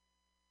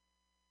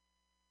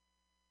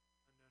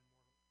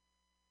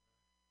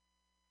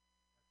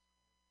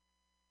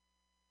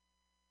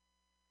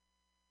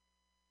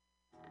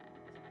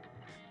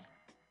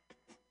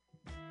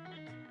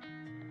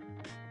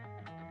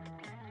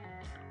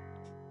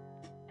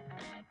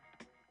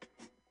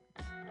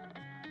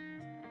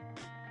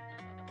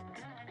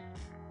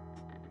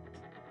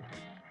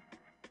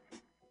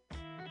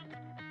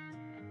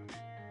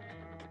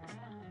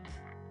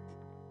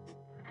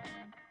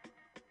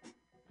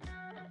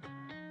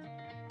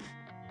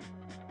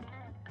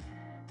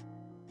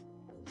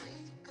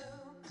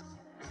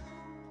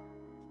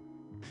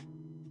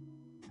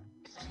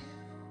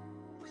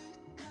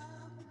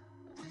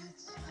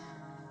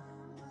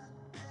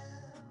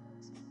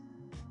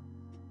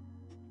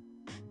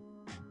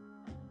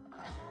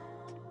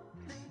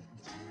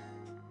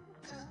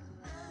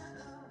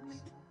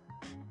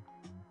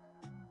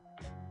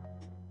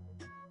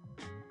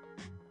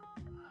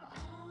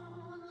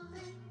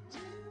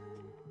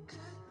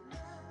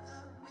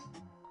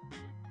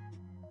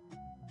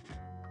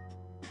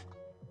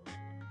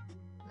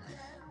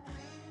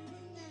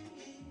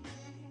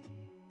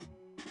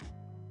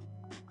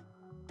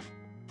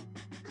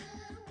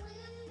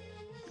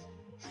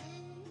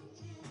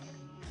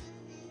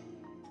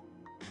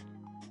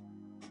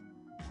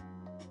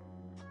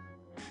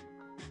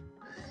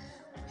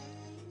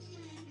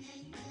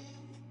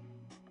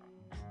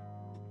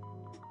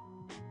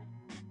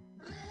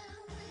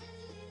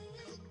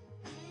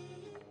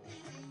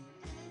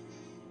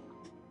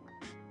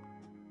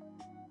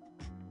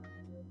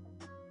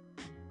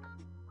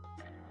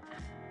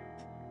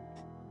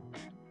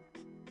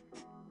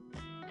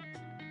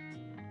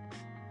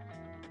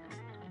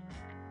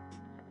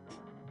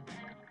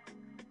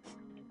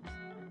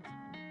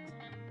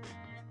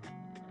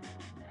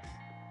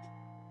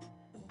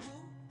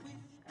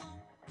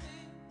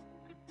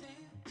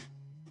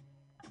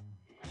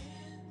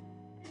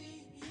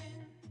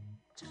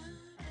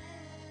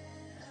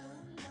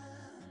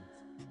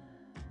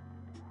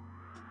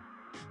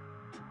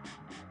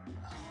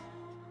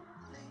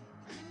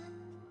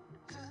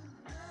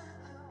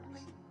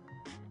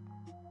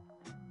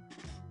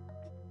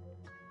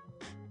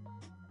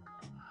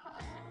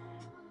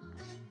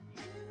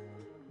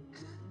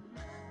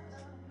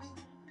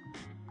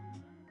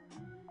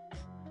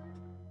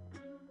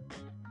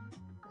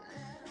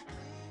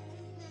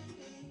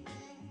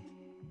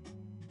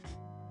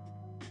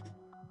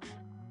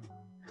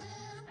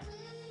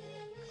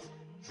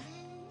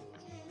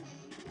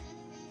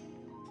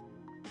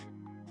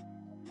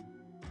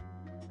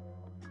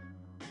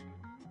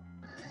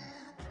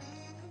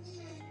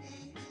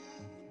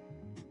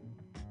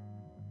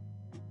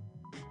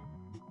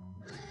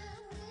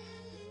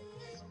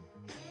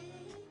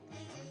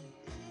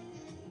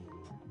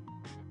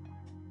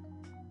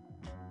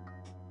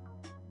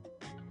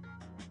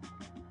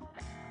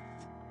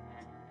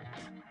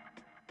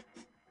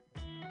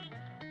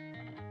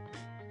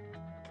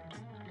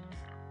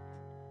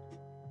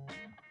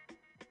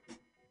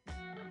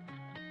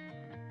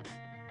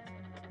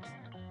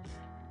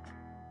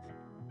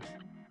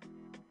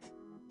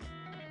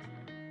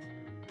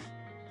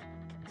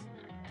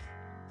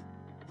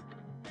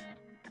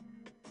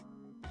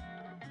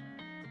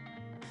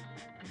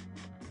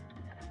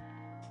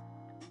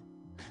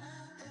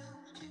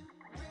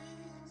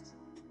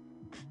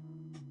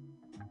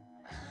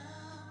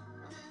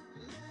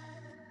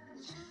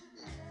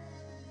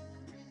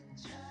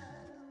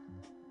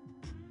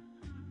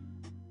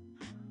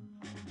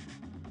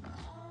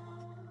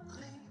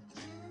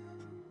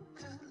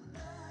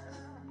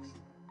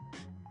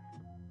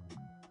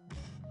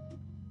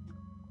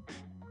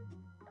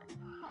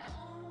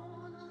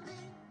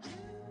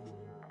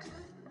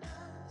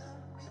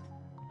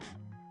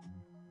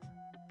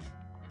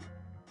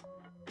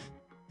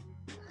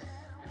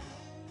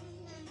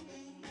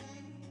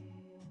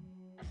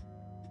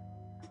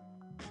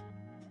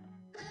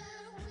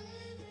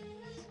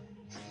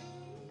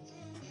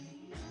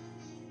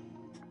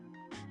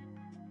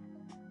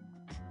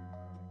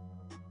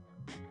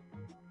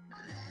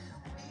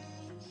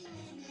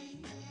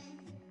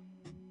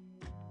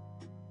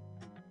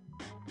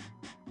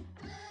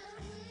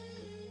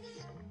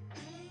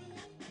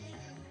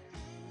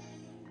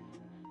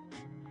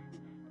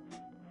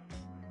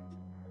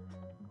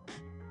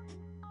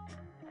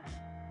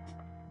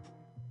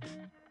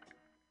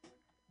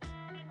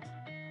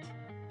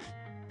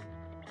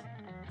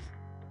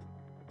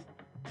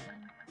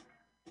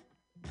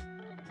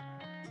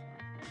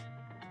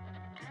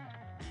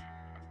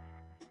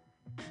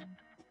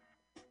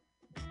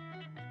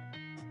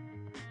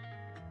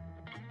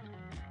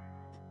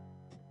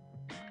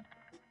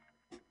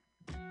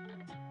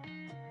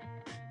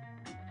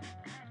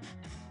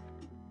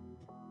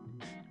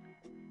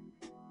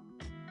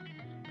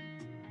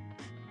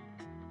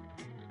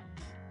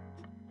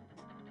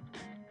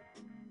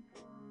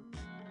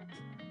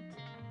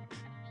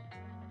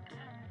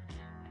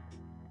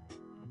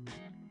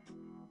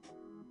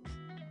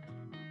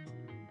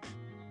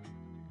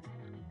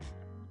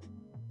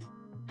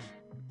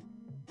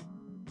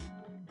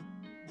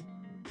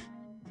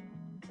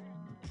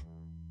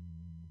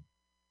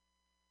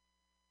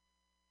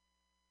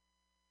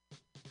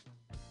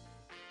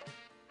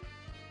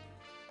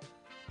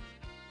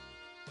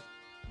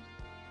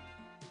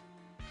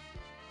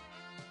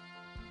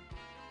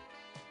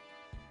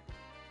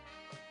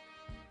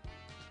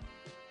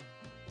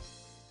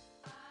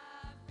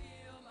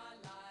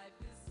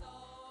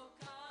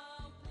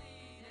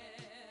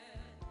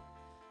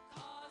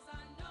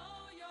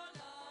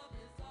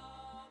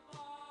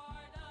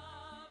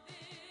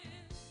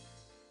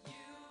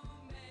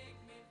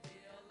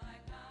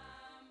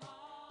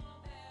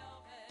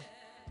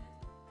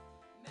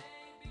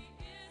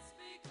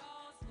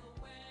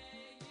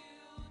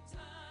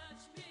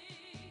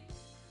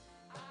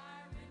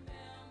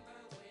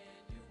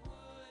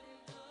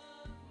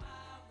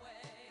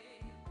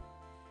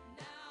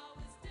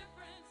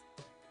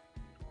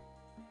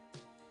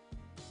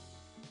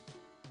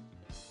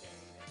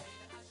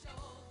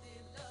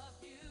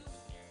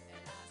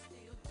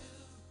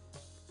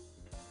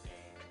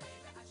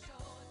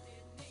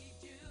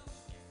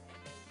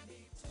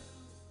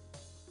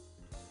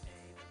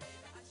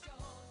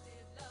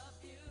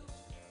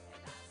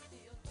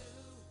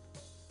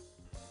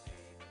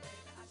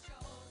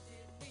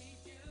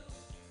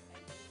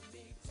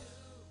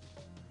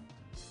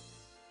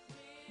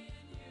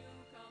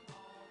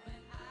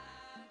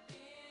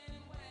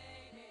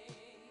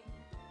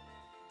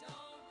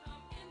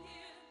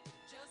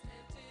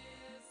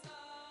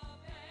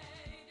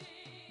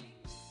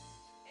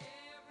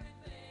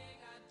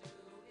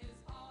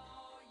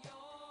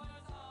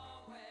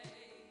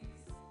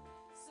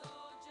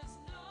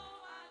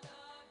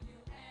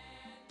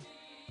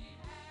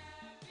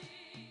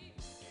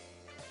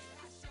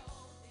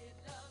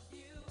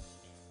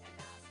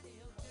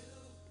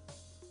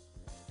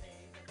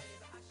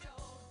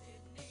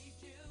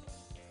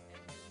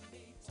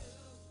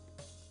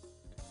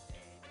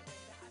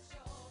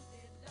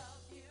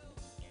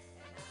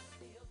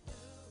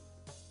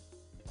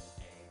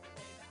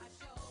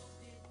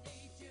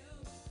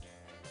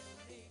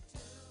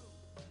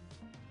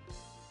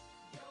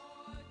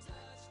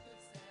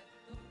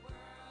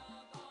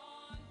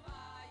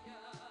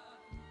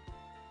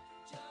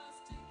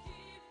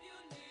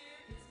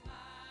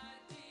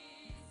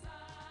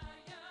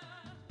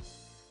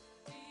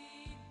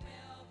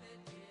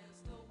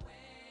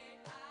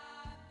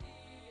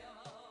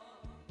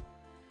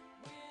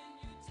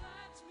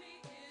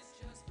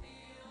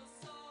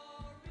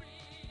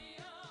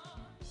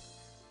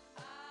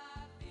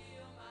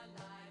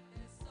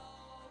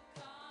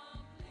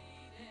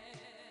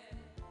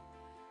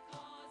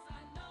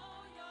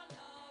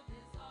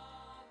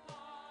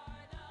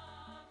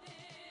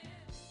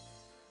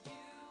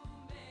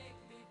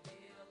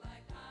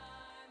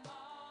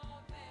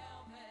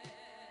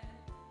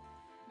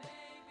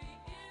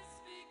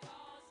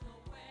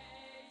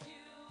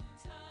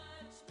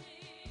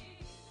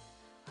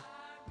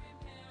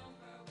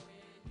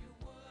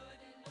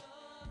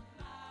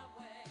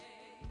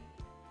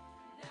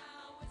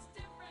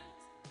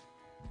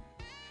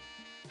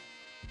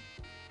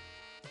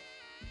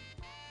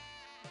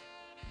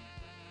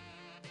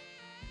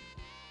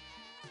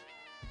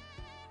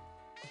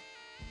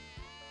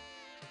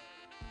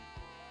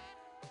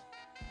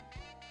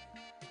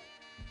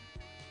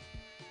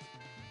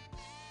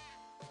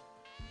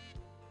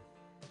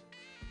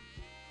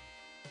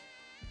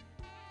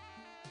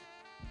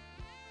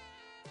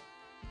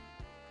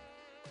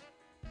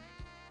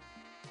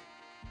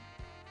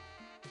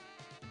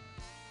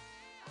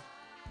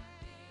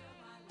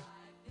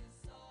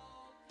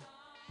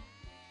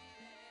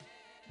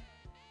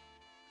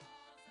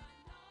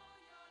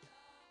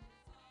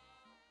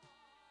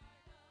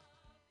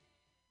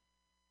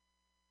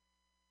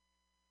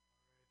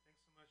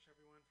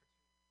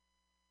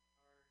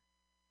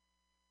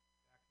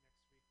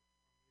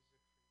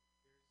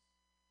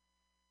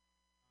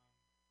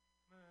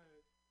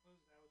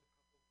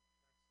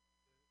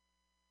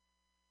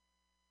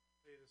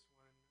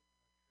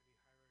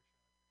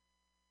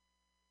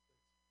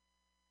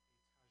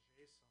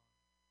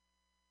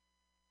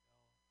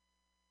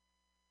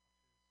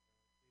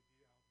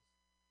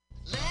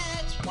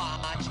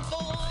 watch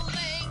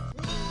full-length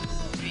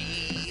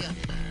movie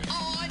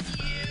on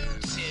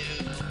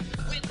YouTube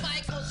with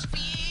Michael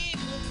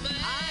Spiegelman.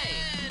 Hi.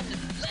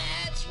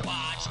 Let's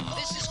watch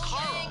this is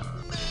Carl.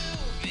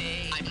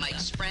 Movie. I'm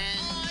Mike's friend.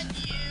 On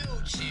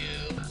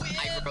YouTube with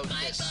I wrote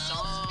this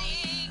song.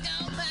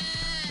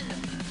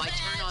 Spiegelman. My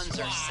turn-ons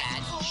are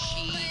sad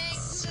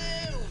sheets.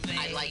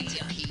 I like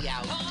to pee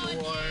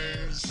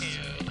outdoors.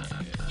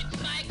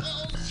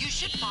 You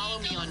should follow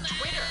me on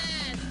Twitter.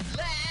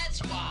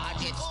 Let's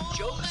watch. It's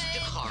Jokes de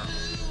Carl.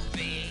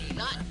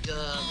 Not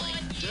duh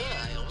like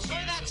duh.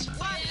 Or that's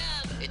funny.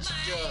 It's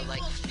duh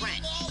like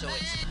French, so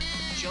it's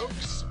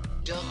Jokes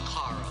de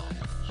Carl.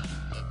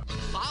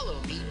 Follow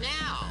me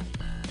now.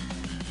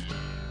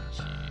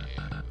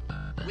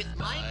 With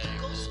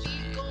Michael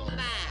Spiegelman.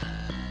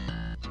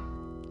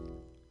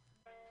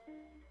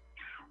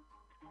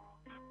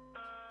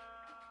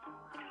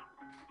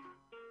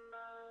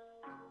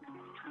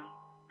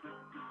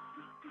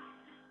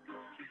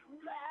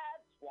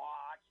 Let's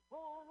watch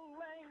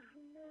full-length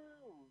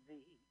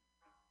movie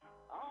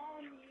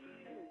on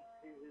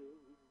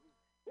YouTube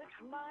with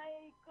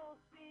Michael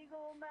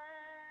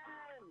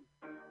Spiegelman.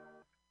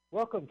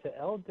 Welcome to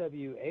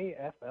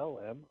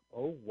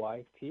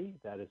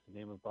LWAFLMOYT. That is the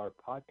name of our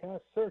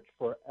podcast. Search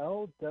for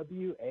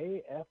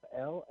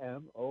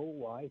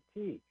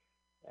LWAFLMOYT.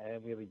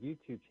 And we have a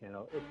YouTube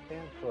channel. It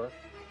stands for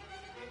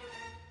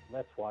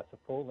Let's Watch a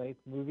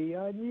Full-Length Movie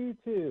on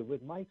YouTube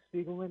with Mike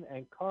Spiegelman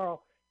and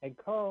Carl. And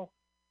Carl,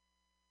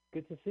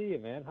 good to see you,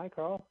 man. Hi,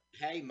 Carl.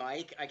 Hey,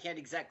 Mike. I can't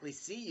exactly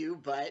see you,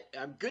 but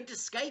good to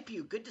Skype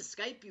you. Good to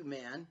Skype you,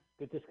 man.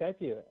 Good to Skype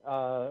you.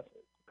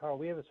 Carl,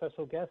 we have a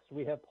special guest.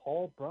 We have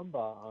Paul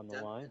Brumbaugh on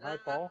the line. Hi,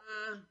 Paul.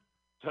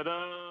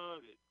 Ta-da!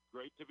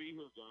 Great to be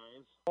here,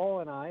 guys. Paul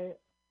and I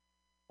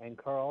and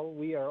Carl,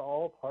 we are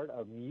all part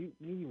of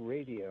Mutiny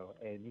Radio,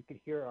 and you can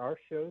hear our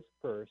shows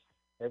first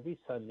every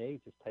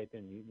Sunday. Just type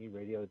in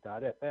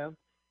mutinyradio.fm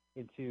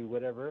into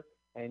whatever,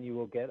 and you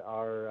will get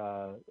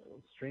our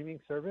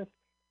streaming service.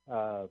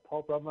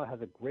 Paul Brumbaugh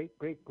has a great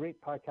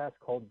podcast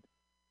called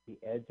The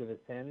Edge of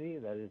Insanity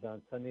that is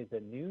on Sundays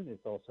at noon.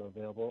 It's also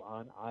available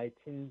on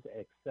iTunes,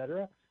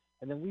 etc.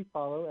 And then we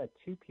follow at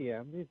 2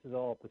 p.m. This is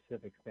all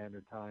Pacific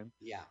Standard Time.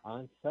 Yeah.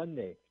 On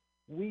Sunday.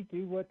 We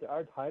do what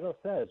our title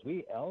says.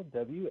 We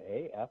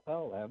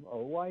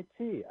LWAFLMOYT.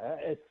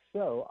 It's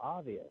so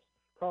obvious.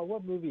 Carl,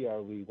 what movie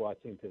are we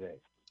watching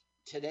today?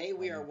 Today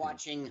we are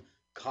watching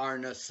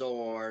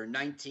Carnosaur,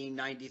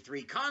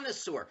 1993.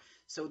 Carnosaur.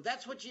 So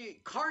that's what you,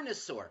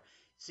 Carnosaur.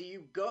 So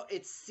you go,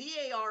 it's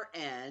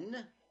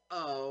CARNOSAUR.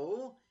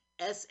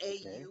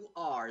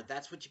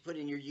 That's what you put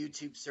in your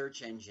YouTube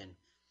search engine.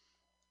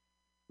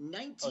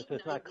 So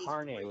it's not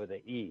carne with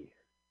an E.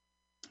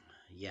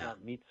 Yeah. Not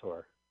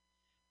meatsaur.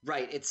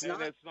 Right, it's not.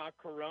 And it's not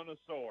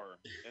Coronasaur.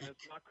 And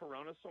it's not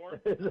Coronasaur?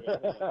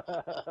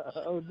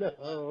 Oh,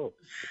 no.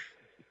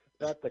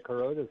 Not the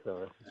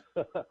Coronasaur.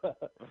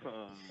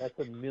 That's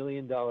 $1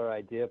 million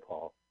idea,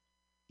 Paul.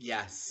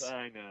 Yes.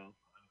 I know.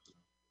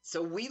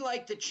 So we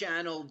like the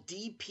channel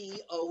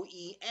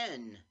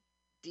DPOEN.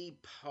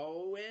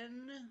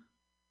 DPOEN.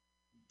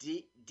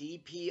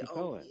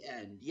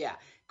 Yeah.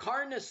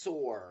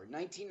 Carnosaur,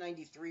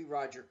 1993,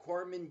 Roger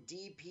Corman.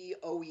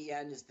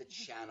 DPOEN is the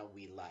channel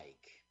we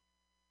like.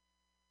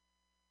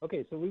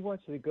 Okay, so we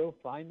want you to go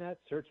find that,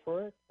 search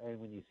for it,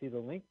 and when you see the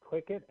link,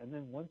 click it, and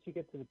then once you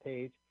get to the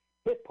page,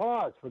 hit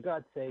pause, for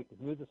God's sake,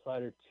 move the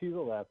slider to the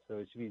left, so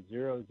it should be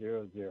 000.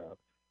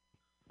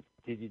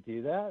 Did you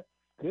do that?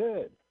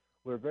 Good.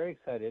 We're very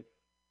excited.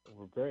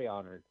 We're very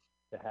honored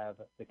to have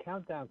the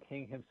Countdown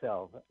King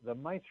himself, the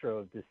maestro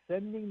of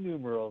descending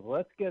numerals.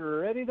 Let's get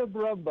ready to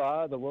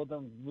brumba. The world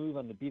don't move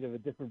on the beat of a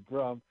different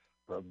drum.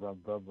 Brum,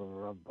 brum, brum,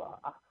 brum,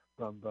 brumba.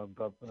 Brum, brum,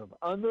 brum, brum.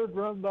 Under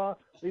brumba.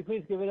 Will you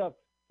please give it up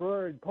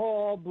for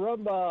Paul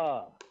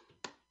Brumbaugh?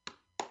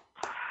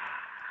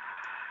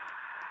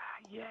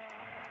 Yeah.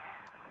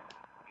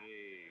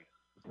 Hey.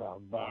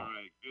 Brumbaugh. All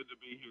right, good to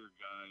be here,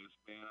 guys.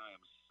 Man, I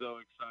am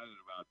so excited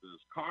about this.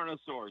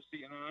 Carnosaur.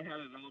 See, and I had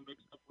it all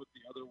mixed up with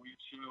the other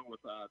week's show with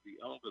the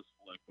Elvis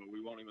flick, but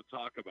we won't even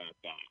talk about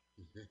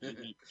that.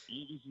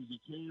 Elvis is a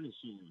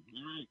Carnosaur.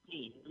 All right,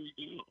 cool. Here we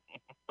go.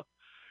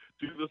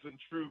 Do this in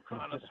true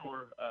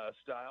Carnosaur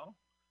style.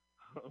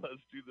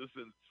 Let's do this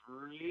in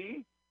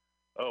 3.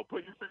 Oh,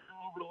 put your finger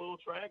over the little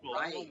triangle.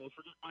 Right. I almost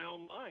forget my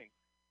own line.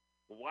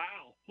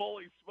 Wow.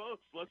 Holy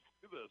smokes. Let's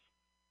do this.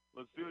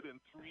 Let's do it in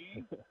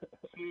 3,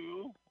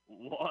 2,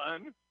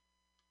 1,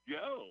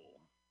 go.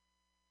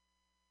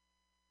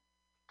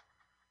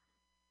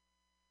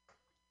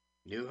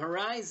 New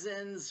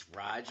Horizons,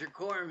 Roger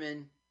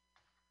Corman.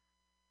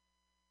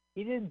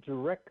 He didn't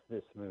direct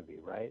this movie,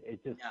 right?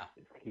 It just,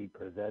 he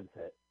presents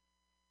it.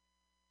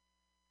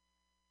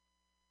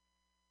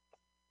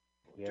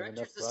 We have enough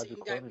Director's the Roger same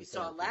guy Corman we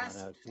saw fans last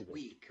to see this.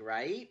 week,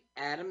 right?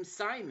 Adam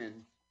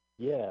Simon.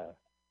 Yeah.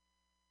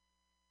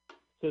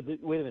 So,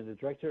 wait a minute, the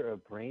director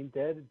of Brain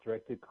Dead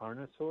directed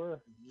Carnosaur?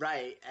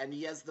 Right, and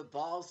he has the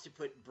balls to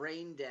put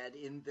Brain Dead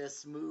in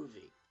this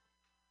movie.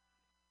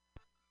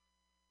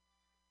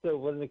 So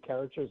one of the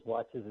characters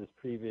watches his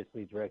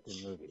previously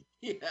directed movie.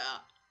 Yeah.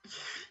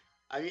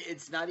 I mean,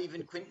 it's not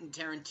even Quentin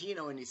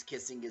Tarantino and he's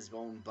kissing his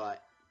own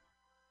butt.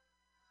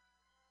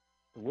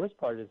 The worst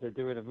part is they're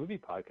doing a movie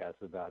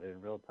podcast about it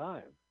in real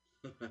time.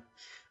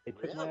 They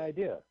took my Really?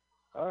 idea,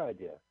 our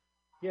idea.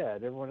 Yeah,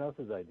 and everyone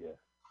else's idea.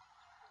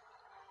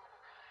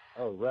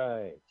 Oh,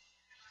 right.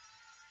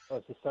 Oh,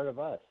 it's the start of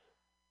us.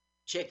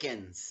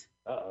 Chickens.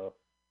 Uh-oh.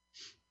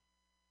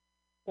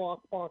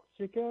 Walk, walk,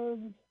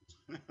 chickens.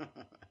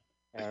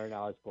 Aaron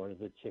Osborne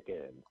is a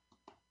chicken.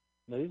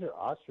 No, these are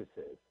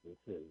ostriches. This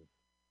is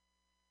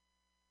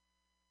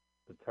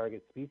the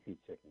target species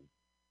chicken.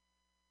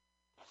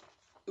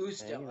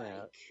 Hanging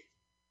out. Oosterreich.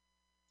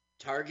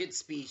 Target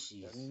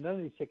species. None of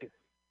these chickens.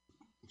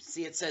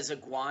 See, it says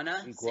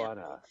iguana.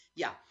 Iguana.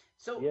 Yeah.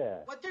 So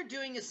Yeah. what they're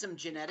doing is some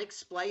genetic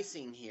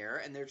splicing here,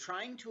 and they're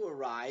trying to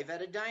arrive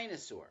at a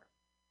dinosaur.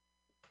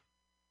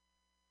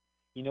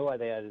 You know why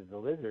they added the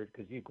lizard?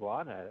 Because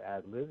iguana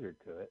add lizard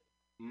to it.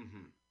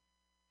 Mm-hmm.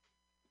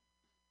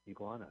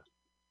 Iguana.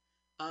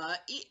 I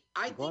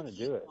Iguana think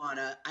do it.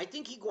 iguana. I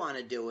think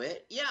iguana do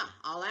it. Yeah,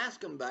 I'll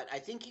ask him, but I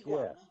think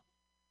iguana.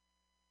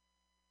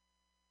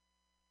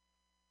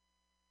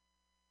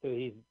 So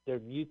they're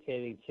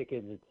mutating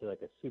chickens into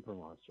like a super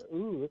monster.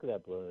 Ooh, look at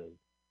that blood.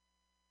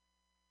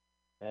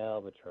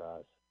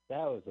 Albatross. That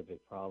was a big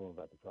problem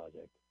about the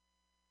project.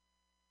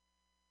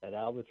 That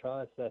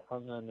albatross that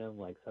hung on them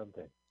like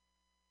something.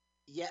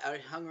 Yeah,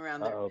 it hung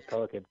around there. Uh-oh,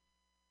 pelican.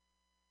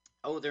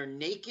 Oh, they're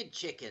naked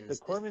chickens.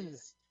 So Corman,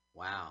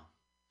 Wow.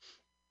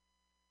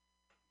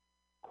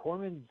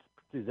 Corman's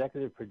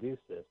executive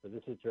produced this, but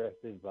this is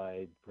directed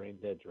by brain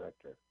dead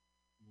director.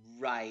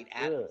 Right,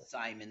 Adam Ugh.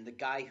 Simon, the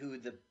guy who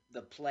the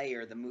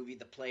movie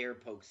The Player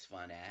pokes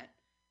fun at.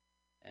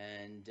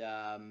 And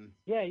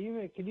Yeah,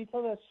 can you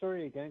tell that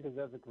story again? Because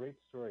that's a great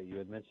story. You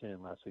had mentioned it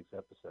in last week's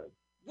episode.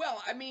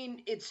 well, I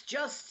mean,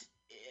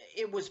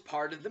 it was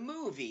part of the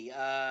movie.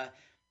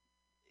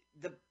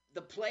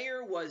 The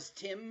player was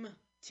Tim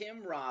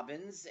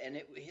Robbins,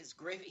 and he's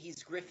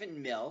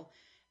Griffin Mill,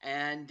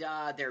 and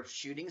they're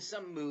shooting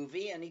some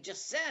movie, and he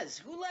just says,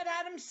 "Who let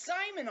Adam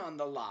Simon on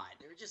the lot?"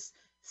 They're just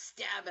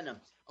stabbing him.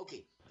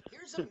 Okay,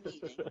 here's a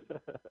meeting.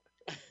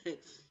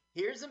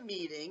 Here's a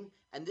meeting,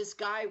 and this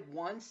guy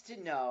wants to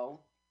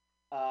know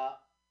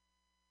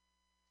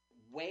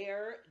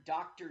where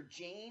Dr.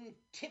 Jane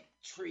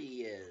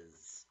Tiptree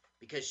is,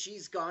 because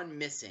she's gone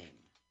missing.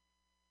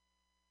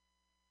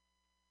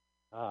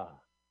 Ah.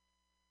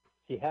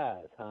 She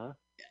has, huh?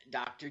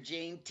 Dr.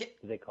 Jane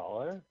Tiptree. Do they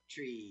call her?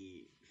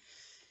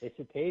 They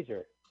should page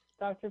her.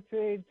 Dr.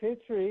 Jane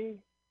Tiptree.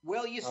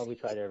 Well, you see, we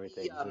tried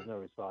everything. There's no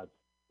response.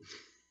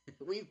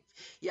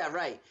 Yeah,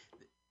 right.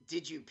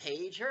 Did you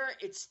page her?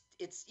 It's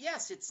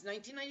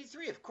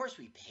 1993. Of course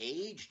we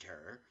paged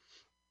her.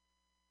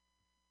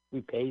 We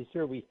paged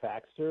her, we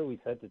faxed her, we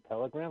sent a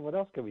telegram. What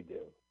else can we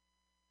do?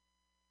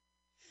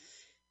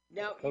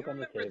 Now, Coke you on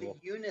the remember the table.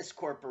 Eunice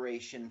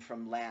Corporation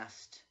from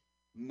last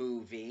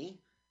movie.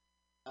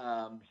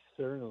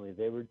 Certainly.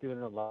 They were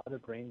doing a lot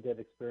of brain dead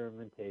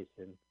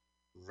experimentation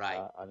Right.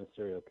 on a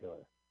serial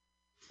killer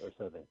or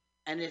something.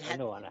 And it had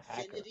on an a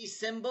hacker. infinity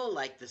symbol,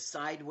 like the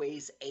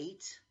sideways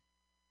 8.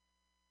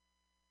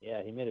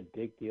 Yeah, he made a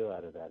big deal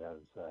out of that,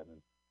 Adam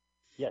Simon.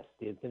 Yes,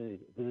 the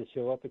infinity. Does it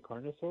show up at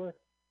Carnosaur?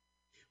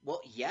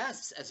 Well,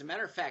 yes. As a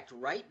matter of fact,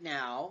 right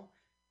now,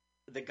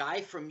 the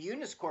guy from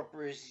Eunice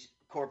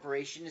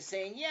Corporation is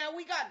saying, "Yeah,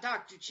 we got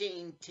Dr.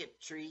 Jane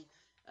Tiptree.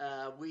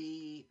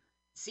 We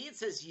see it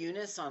says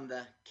Eunice on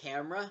the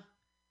camera.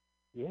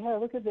 Yeah,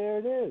 look at there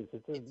it is.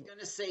 It's going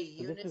to say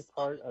so Eunice this is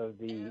part of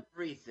the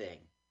everything.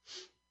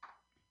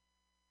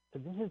 So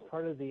this is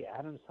part of the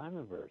Adam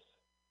Simon verse.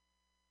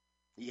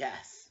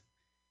 Yes.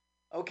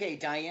 Okay,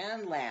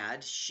 Diane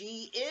Ladd,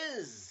 she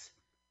is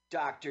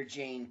Dr.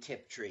 Jane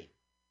Tiptree.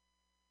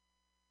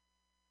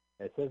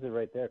 It says it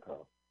right there,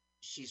 Carl.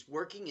 She's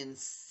working in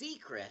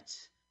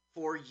secret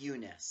for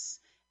Eunice,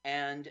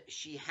 and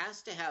she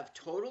has to have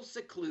total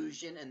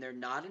seclusion, and they're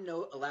not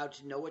allowed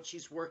to know what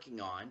she's working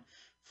on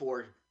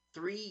for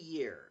 3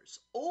 years,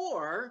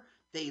 or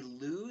they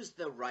lose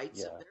the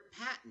rights of their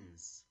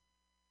patents.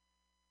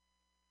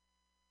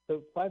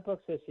 So $5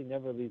 says she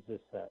never leaves this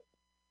set.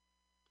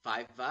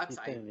 $5? She's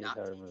I'm in the not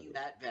entire taking movie.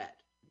 that bet.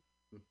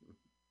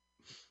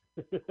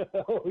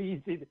 Oh,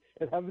 you see,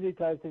 and how many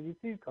times have you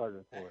seen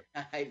Carter for?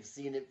 I've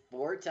seen it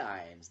 4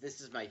 times.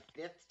 This is my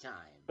 5th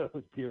time.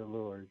 Oh, dear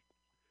Lord.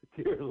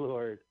 Dear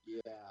Lord.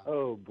 Yeah.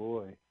 Oh,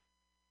 boy.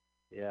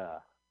 Yeah.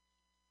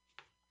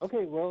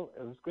 Okay, well,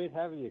 it was great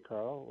having you,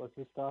 Carl. Let's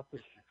just stop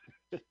this.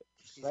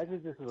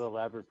 Imagine this was an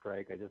elaborate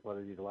prank. I just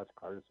wanted you to watch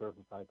Carter for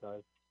 5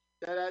 times.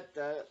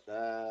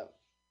 Da-da-da-da.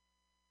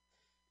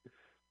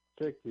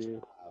 Tricked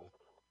you.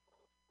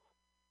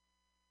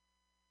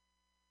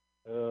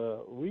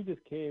 We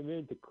just came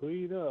in to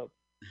clean up.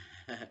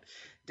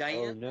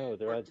 Diane Oh, no,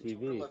 they're on worked a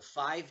total TV. of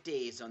 5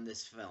 days on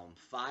this film.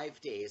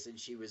 5 days, and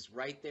she was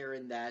right there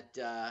in that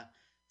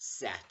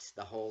set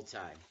the whole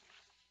time.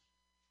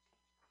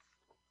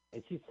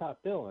 and she's top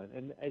billing.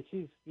 And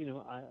she's,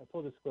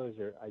 full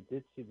disclosure, I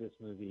did see this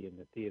movie in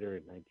the theater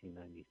in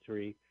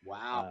 1993.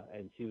 Wow.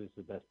 And she was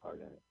the best part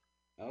in it.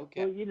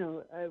 Okay.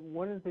 Well,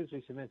 one of the things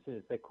we should mention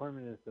is that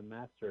Corman is the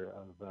master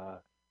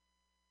of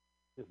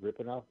just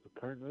ripping off the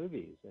current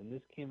movies. And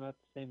this came out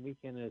the same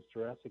weekend as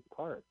Jurassic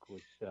Park,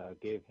 which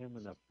gave him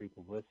enough free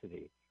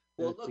publicity.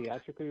 It was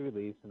theatrically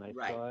released, and I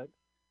saw it.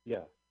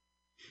 Yeah.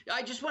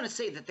 I just want to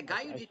say that the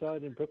guy who I saw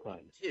it in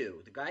Brookline.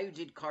 The guy who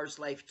did Cars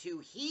Life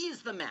 2,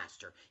 he's the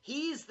master.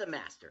 He's the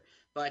master.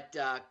 But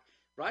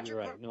Roger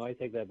You're right. No, I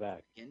take that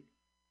back.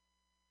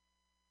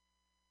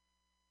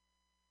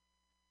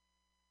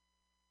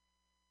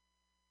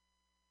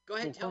 Go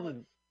ahead,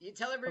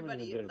 tell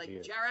everybody,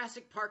 like,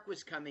 Jurassic Park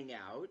was coming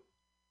out.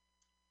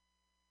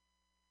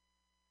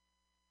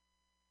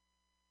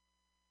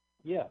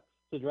 Yeah,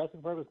 so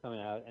Jurassic Park was coming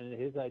out, and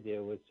his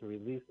idea was to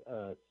release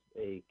a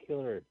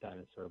killer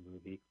dinosaur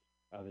movie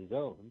of his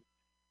own,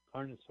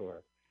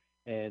 Carnosaur,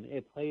 and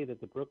it played at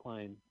the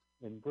Brookline,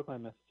 in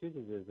Brookline,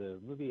 Massachusetts. There's a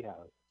movie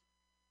house,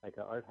 like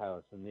an art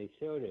house, and they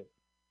showed it.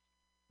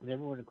 And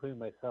everyone, including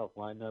myself,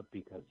 lined up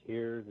because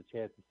here's a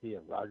chance to see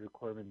a Roger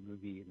Corman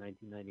movie in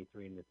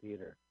 1993 in the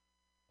theater,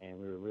 and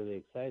we were really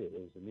excited. It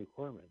was a new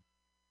Corman.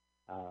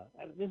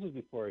 This was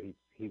before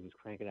he was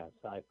cranking out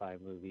sci-fi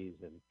movies,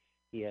 and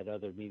he had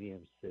other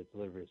mediums to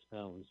deliver his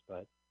films,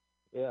 but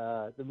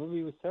the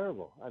movie was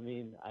terrible. I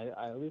mean,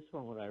 I at least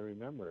from what I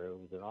remember, it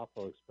was an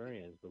awful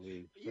experience, but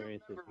we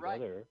experienced it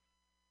together. Right.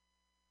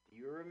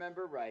 You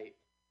remember right.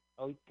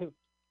 Oh,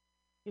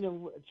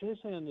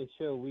 traditionally on this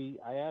show,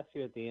 I ask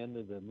you at the end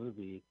of the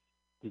movie,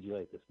 did you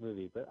like this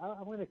movie? But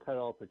I'm going to cut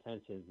all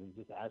pretensions and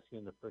just ask you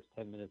in the first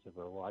 10 minutes of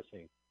our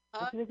watching,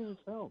 what do you think of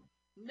this film?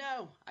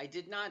 No, I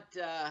did not.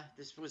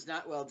 This was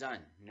not well done.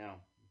 No.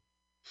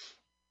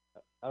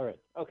 All right.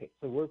 Okay.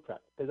 So we're prepped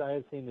because I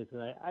have seen this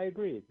and I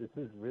agree. This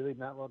is really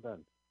not well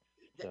done.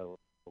 So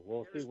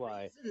we'll see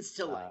why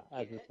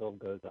as this film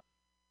goes on.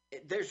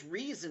 There's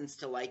reasons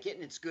to like it,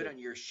 and it's good on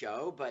your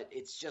show, but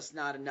it's just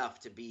not enough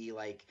to be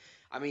like.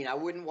 I mean, I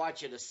wouldn't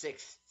watch it a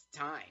sixth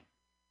time.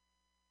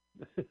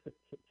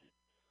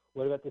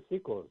 What about the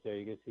sequels? Are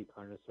you going to see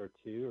Carnosaur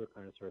 2 or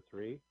Carnosaur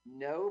 3?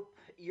 Nope.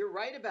 You're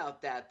right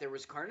about that. There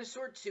was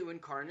Carnosaur 2 and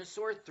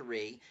Carnosaur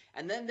 3,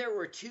 and then there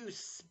were 2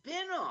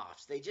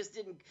 spin-offs. They just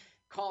didn't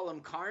call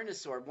them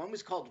Carnosaur. One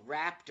was called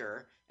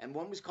Raptor, and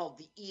one was called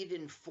the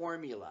Eden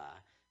Formula.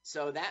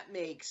 So that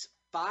makes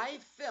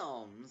 5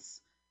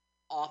 films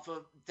off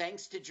of,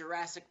 thanks to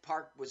Jurassic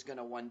Park was going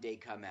to one day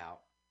come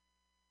out.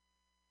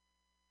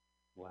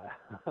 Wow,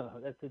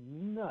 that's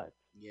nuts.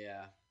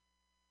 Yeah.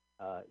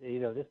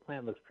 This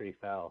plant looks pretty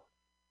foul.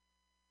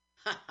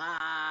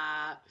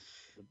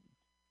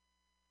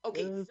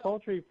 Okay, so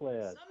poultry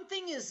plant.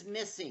 Something is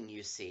missing,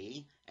 you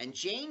see, and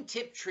Jane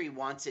Tiptree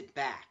wants it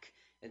back.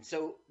 And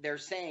so they're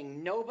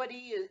saying nobody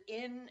is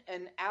in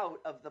and out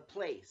of the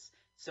place.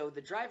 So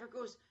the driver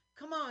goes,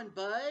 come on,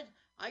 bud.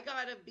 I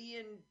got to be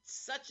in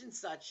such and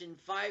such in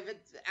 5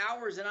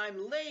 hours and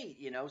I'm late,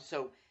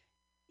 So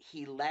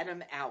he let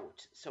him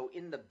out. So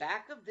in the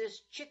back of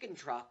this chicken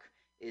truck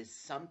is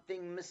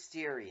something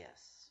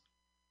mysterious.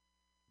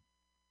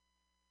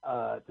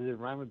 Does it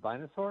rhyme with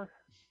Binosaur?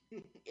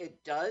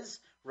 It does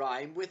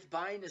rhyme with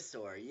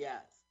Binosaur,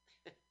 yes.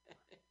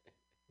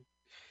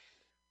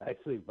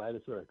 Actually,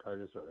 Binosaur and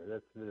Carnosaur.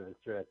 That's a bit of a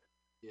stretch.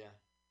 Yeah.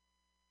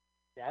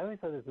 I always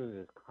thought this movie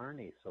was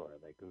Carnosaur,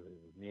 like it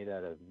was made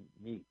out of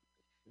meat.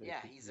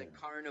 Yeah, he's a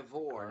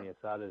carnivore.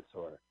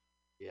 Carniasaur.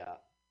 Yeah.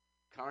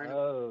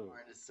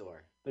 Carnosaur.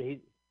 But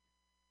he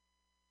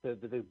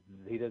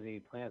doesn't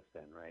eat plants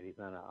then, right? He's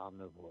not an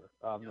omnivore.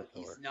 No,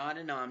 he's not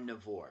an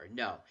omnivore.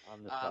 No.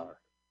 Omnisaur.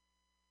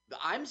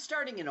 I'm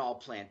starting an all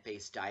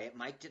plant-based diet.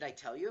 Mike, did I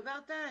tell you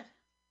about that?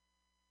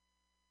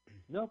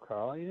 No,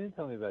 Carl, you didn't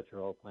tell me about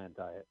your all plant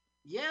diet.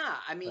 Yeah,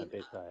 I mean,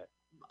 plant-based diet.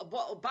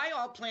 Well, by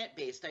all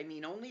plant-based, I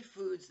mean only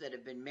foods that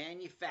have been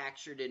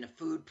manufactured in a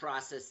food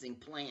processing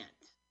plant.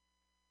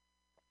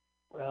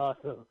 Well,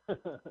 awesome.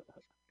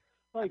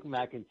 Like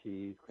mac and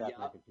cheese, Kraft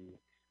mac and cheese.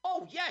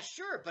 Oh yeah,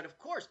 sure, but of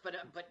course, but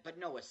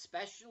no,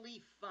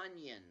 especially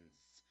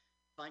Funyuns.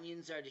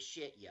 Funyuns are the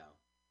shit, yo.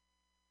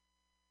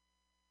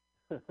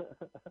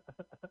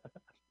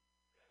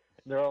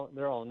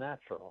 They're all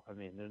natural. I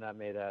mean, they're not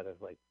made out of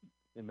like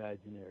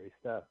imaginary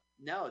stuff.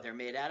 No, they're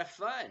made out of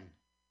fun.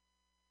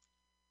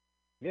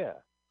 Yeah.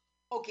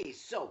 Okay,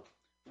 so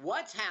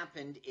what's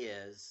happened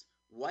is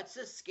what's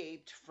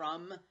escaped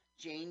from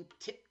Jane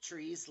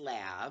Tiptree's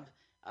lab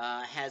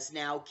has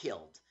now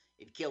killed.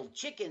 It killed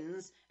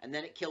chickens, and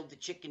then it killed the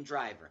chicken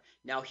driver.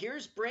 Now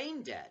here's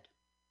Brain Dead.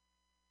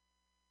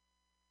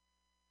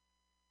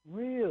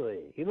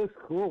 Really? He looks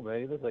cool, man.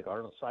 He looks like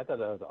Arnold. I thought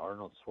that was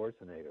Arnold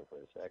Schwarzenegger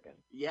for a second.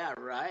 Yeah,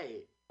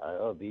 right.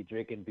 Be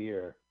drinking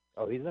beer.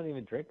 Oh, he's not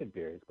even drinking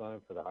beer. He's going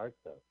for the heart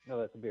stuff. No,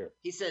 that's a beer.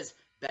 He says,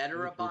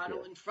 better a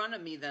bottle in front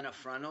of me than a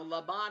frontal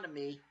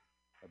lobotomy.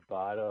 A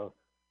bottle.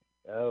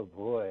 Oh,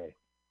 boy.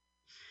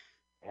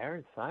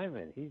 Aaron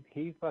Simon,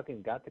 he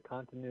fucking got the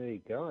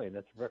continuity going.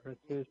 That's a reference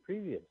to his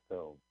previous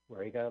film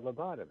where he got a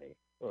lobotomy,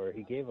 or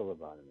he gave a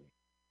lobotomy.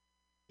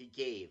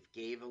 He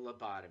gave a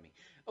lobotomy.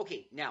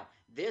 Okay, now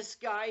this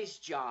guy's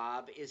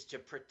job is to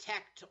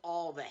protect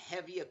all the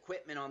heavy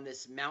equipment on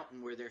this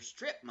mountain where they're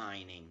strip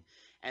mining,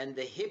 and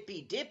the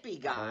hippy dippy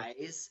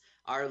guys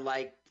are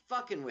like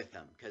fucking with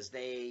them because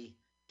they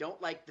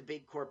don't like the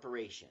big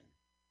corporation.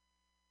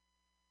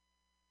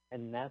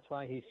 And that's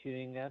why he's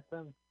shooting at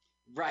them?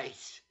 Right.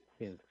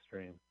 Seems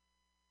extreme.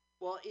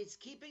 Well, it's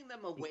keeping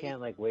them away You can't,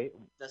 from like, wait.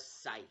 the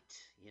sight,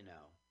 you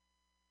know.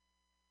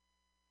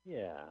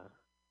 Yeah.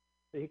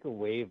 So he could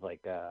wave,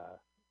 like, a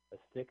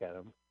stick at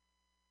him.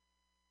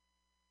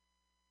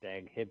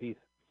 Dang hippies.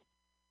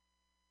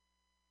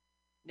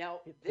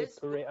 Now, It's this...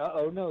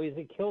 oh, no, he's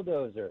a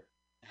killdozer.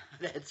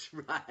 That's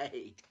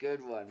right.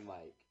 Good one,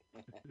 Mike.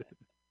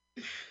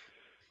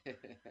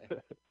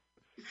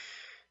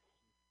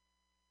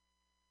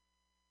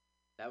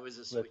 That was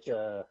a switch.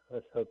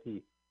 Let's hope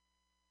he...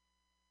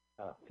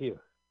 phew.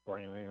 Oh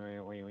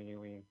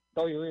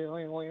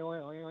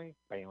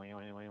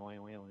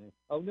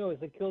no,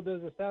 it's a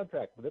killdozer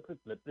soundtrack. Blip,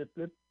 blip, blip, blip,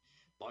 blip.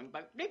 Oh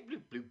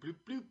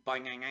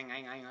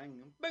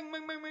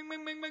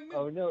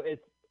no,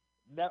 it's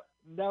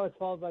now it's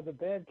followed by the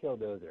band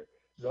Killdozer.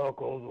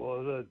 Knuckles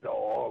was a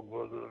dog,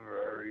 was a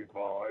very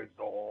fine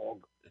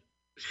dog.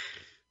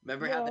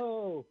 Remember how they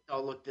all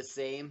look the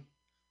same?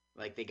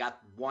 Like they got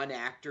one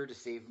actor to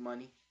save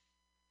money?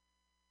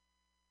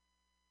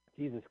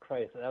 Jesus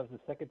Christ, that was the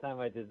second time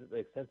I did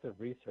extensive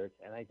research,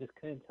 and I just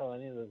couldn't tell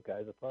any of those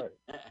guys apart.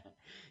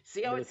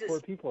 See how it's four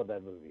people in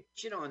that movie.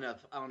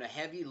 On a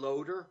heavy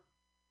loader?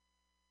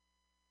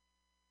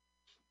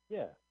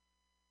 Yeah.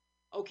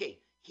 Okay,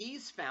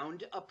 he's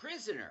found a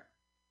prisoner.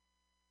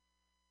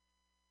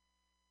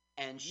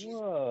 And she's...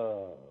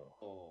 Whoa.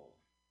 Oh.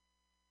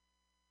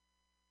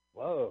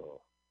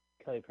 Whoa.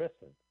 Kelly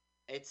Preston.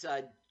 It's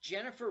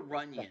Jennifer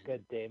Runyon. Becca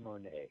De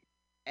Monet.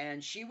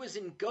 And she was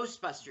in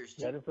Ghostbusters.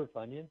 Jennifer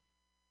Funyon?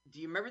 Do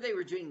you remember they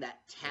were doing that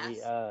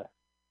test?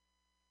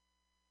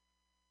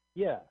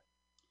 Yeah.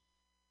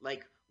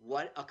 Like,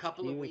 what? A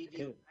couple of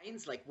wavy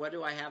lines? Like, what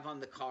do I have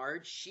on the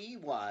card? She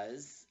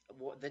was...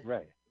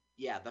 right.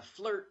 Yeah, the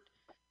flirt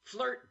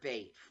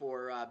bait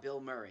for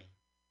Bill Murray.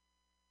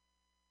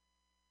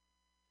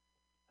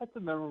 That's a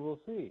memorable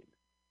scene.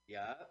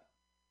 Yeah.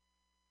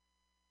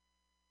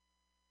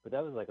 But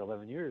that was like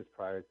 11 years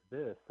prior to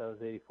this. That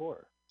was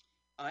 84.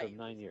 So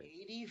 9 years.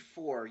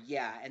 84,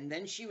 yeah. And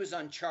then she was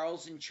on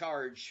Charles in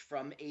Charge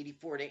from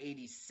 84 to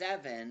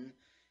 87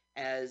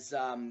 as...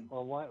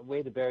 Well,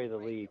 way to bury the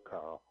lead,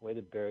 Carl. Way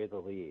to bury the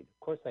lead. Of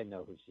course I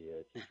know who she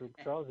is. She's from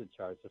Charles in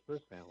Charge, the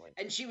first family.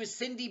 And she was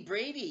Cindy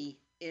Brady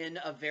in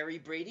A Very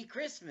Brady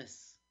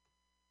Christmas,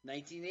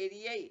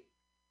 1988.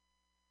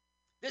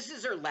 This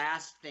is her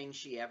last thing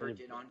she ever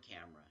did on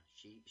camera.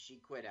 She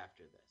quit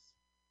after this.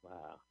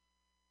 Wow.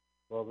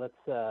 Well,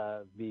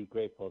 let's be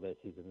grateful that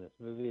she's in this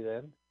movie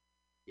then.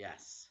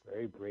 Yes.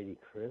 Very Brady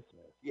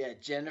Christmas. Yeah,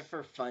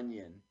 Jennifer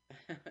Funyon.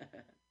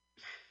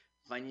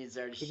 Funyon's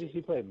already... Did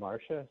she play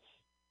Marsha?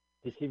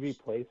 Did she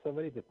replace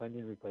somebody? Did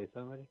Funyon replace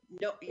somebody?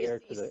 No.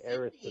 Heiress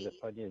to the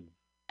Funyons.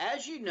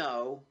 As you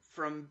know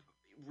from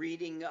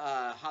reading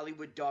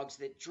Hollywood Dogs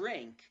That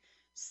Drink,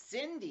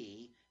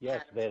 Cindy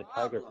Yes, they had a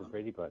tiger problem. for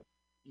Brady Bunch.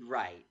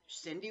 Right.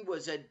 Cindy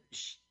was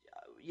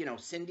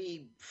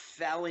Cindy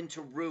fell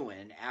into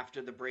ruin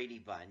after the Brady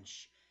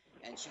Bunch,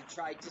 and she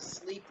tried to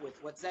sleep with,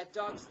 what's that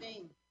dog's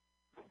name?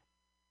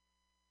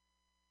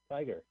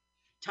 Tiger.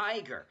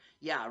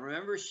 Yeah,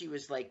 remember she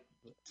was like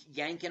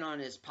yanking on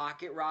his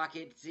pocket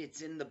rocket.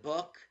 It's in the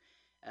book.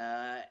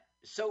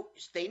 So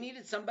they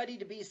needed somebody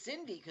to be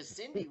Cindy because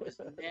Cindy was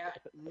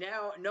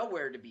now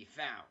nowhere to be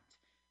found.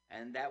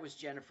 And that was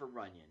Jennifer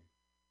Runyon.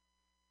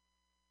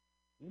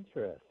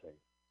 Interesting.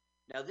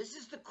 Now, this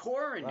is the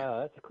coroner. Wow,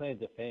 that's a claim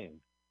to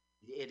fame.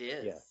 It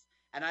is. Yeah.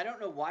 And I don't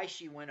know why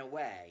she went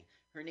away.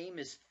 Her name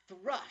is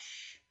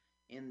Thrush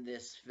in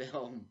this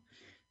film.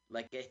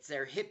 Like, it's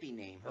their hippie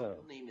name. Her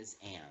real name is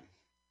Anne.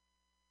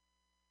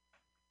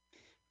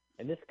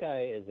 And this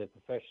guy is a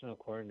professional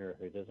coroner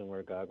who doesn't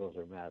wear goggles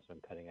or masks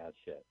when cutting out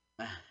shit.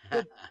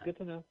 Good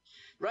to know.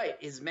 Right.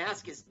 His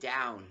mask is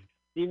down.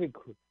 Even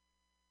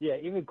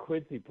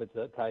Quincy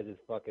ties his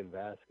fucking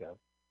mask up.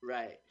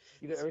 Right.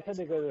 You know, every time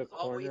they go to a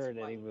coroner in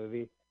any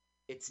movie,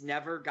 it's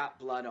never got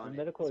blood on it.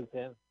 Medical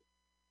exam,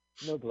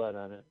 no blood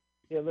on it.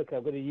 Yeah, look,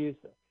 I'm going to use.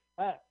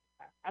 I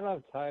don't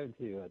have time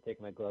to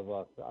take my glove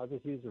off, so I'll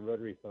just use the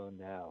rotary phone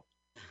now.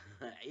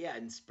 Yeah,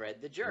 and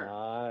spread the germ.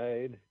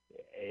 9,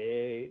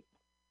 8.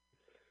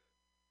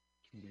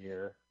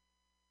 Here.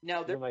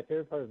 Now, my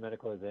favorite part of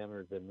medical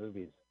examiners in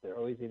movies, they're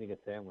always eating a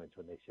sandwich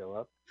when they show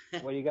up.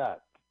 What do you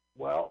got?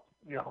 Well,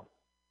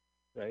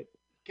 right?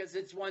 Because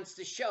it wants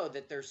to show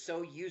that they're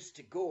so used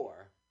to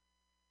gore.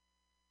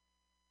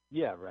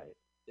 Yeah, right.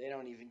 They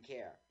don't even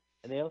care.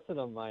 And they also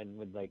don't mind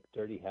when, like,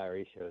 Dirty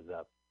Harry shows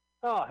up.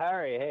 Oh,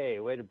 Harry, hey,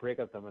 way to break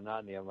up the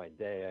monotony of my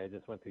day. I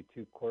just went through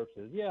 2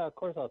 corpses. Yeah, of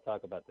course I'll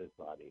talk about this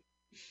body.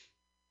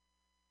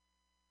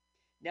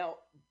 Now,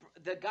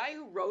 the guy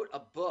who wrote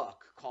a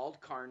book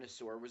called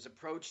Carnosaur was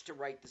approached to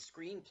write the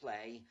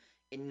screenplay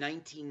in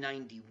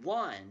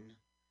 1991.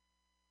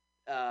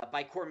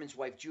 by Corman's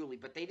wife Julie,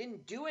 but they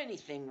didn't do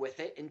anything with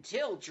it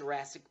until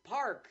Jurassic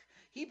Park.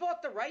 He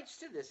bought the rights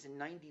to this in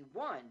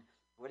 '91,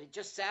 but it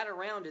just sat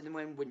around. And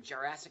then when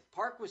Jurassic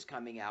Park was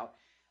coming out,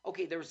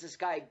 okay, there was this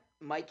guy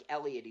Mike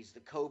Elliott. He's the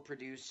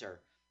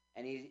co-producer,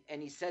 and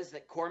he says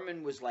that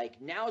Corman was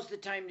like, "Now's the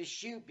time to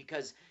shoot,"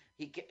 because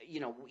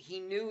he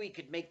knew he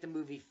could make the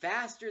movie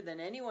faster than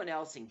anyone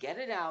else and get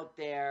it out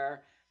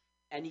there,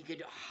 and he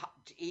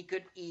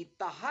could eat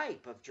the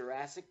hype of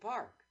Jurassic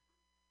Park.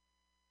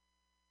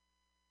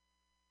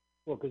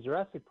 Well, because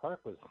Jurassic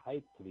Park was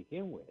hyped to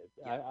begin with.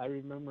 Yeah. I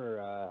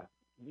remember,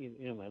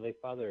 my late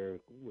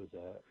father was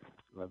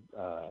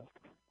a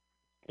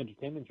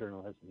entertainment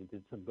journalist, and he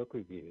did some book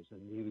reviews,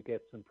 and he would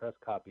get some press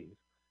copies.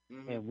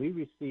 Mm-hmm. And we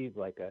received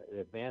like an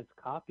advanced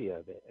copy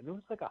of it, and it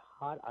was like a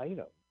hot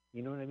item.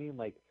 You know what I mean?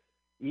 Like,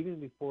 even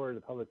before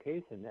the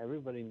publication,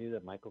 everybody knew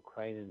that Michael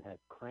Crichton had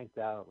cranked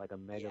out like a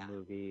mega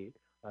movie,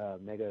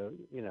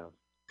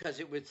 because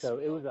it was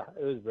it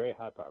was very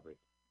hot property.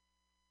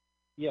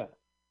 Yeah,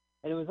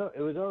 and it was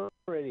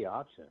already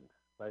optioned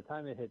by the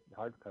time it hit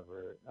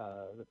hardcover.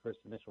 The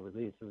first initial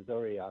release, it was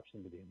already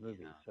optioned to be a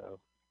movie. Yeah. So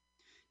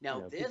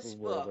now this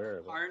book,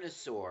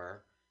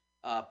 Carnosaur,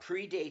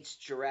 predates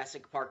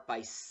Jurassic Park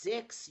by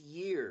 6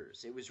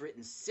 years. It was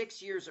written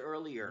 6 years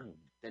earlier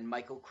than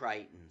Michael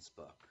Crichton's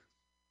book.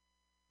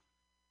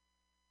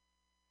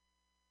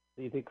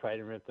 Do you think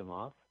Crichton ripped him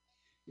off?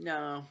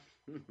 No.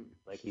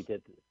 like he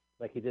did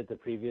the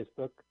previous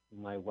book,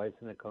 My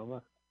Wife's in a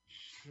Coma?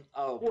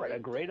 Oh, what a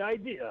great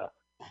idea.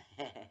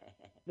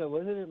 No,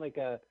 wasn't it like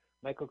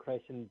Michael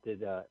Crichton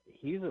did,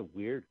 he's a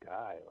weird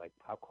guy, like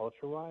pop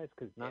culture-wise,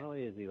 because not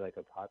only is he like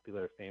a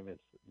popular, famous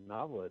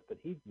novelist, but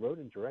he wrote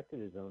and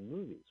directed his own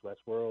movies,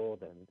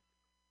 Westworld and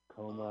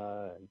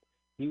Coma, and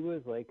he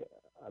was like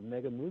a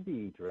mega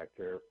movie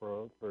director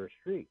for a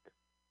streak.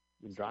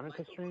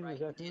 Andronica Stream, is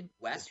that him?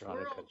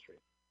 Westworld?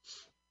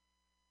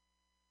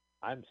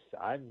 I'm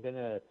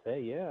gonna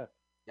say yeah.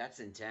 That's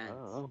intense. I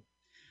don't know.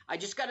 I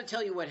just got to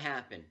tell you what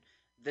happened.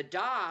 The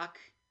doc,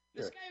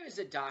 this guy was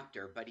a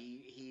doctor, but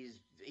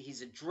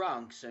he's a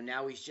drunk, so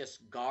now he's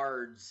just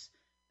guards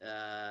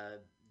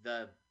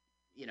the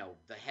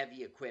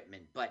heavy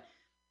equipment. But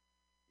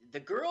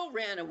the girl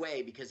ran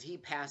away because he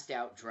passed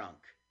out drunk,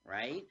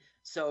 right?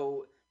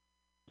 So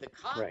the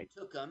cop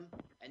took him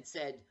and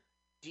said,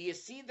 "Do you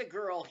see the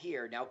girl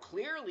here?" Now,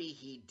 clearly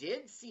he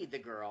did see the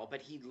girl,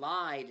 but he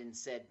lied and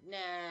said,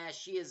 "Nah,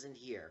 she isn't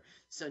here."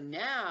 So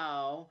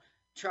now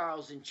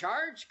Charles in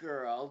Charge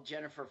girl,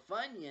 Jennifer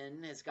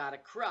Funyan, has got a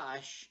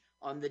crush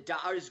on the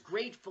doc, or is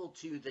grateful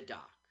to the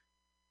doc.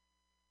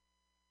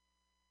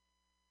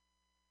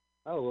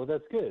 Oh, well,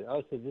 that's good.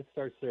 Oh, so this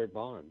starts their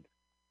bond.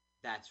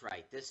 That's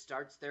right. This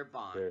starts their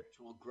bond, Sure. which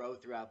will grow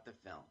throughout the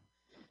film.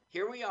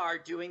 Here we are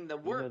doing the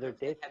work of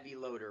the heavy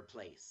loader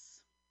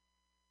place.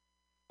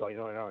 They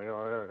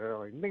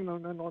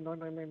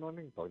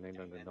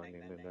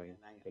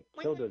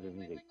killed the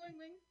music.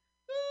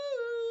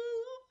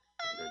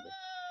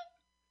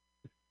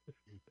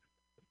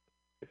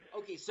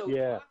 Okay, so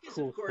Yeah, Doc is,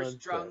 cool of course,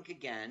 sunset. drunk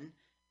again,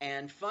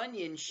 and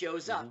Funyan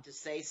shows up to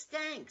say,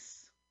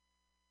 "Stanks."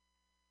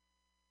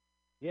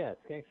 Yeah,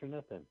 thanks for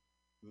nothing.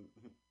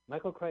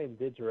 Michael Crichton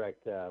did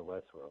direct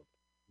Westworld.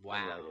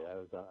 Wow. I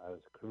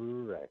was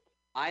correct.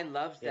 I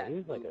loved that he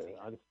was like movie. an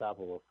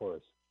unstoppable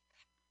force.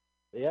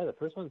 Yeah, the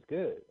first one's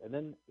good. And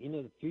then,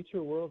 the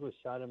Future World was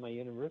shot in my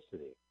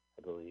university,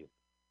 I believe.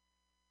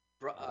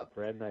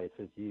 Brad Nice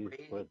is used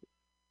for...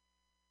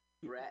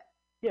 Brett.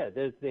 Yeah,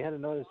 they had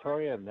an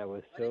auditorium that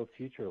was so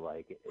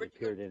future-like. It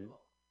appeared in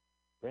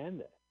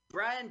Brandeis.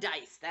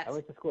 Brandeis, that's... I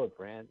went to school at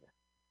Brandeis.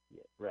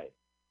 Yeah, right.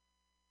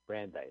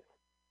 Brandeis.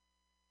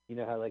 You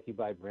know how, like, you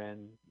buy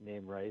brand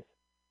name rice?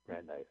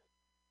 Brandeis.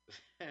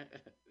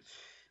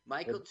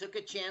 Michael took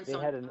a chance they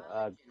on had an,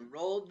 college and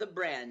rolled the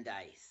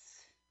Brandeis.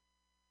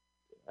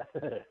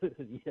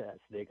 Yeah,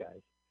 Snake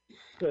Eyes.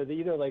 So,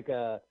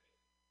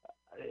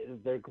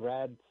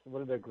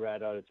 one of their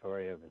grad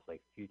auditorium is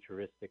like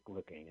futuristic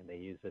looking, and they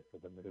use it for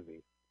the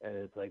movie. And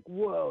it's like,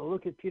 whoa,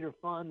 look at Peter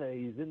Fonda,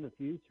 he's in the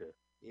future.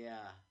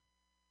 Yeah.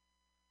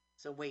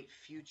 So wait,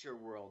 Future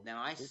World.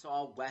 Now I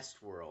saw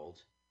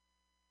Westworld.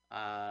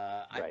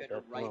 I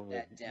better write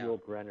that down. Yul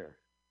Brynner.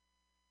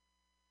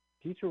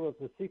 Future World's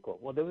the sequel.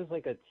 Well, there was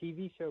like a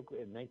TV show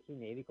in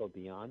 1980 called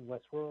Beyond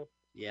Westworld.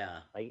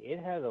 Yeah. Like, it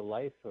had a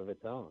life of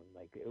its own.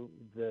 Like,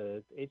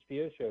 the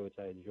HBO show, which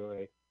I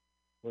enjoy,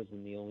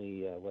 wasn't the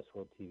only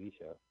Westworld TV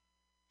show.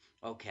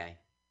 Okay.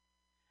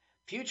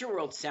 Future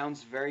World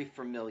sounds very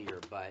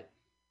familiar, but...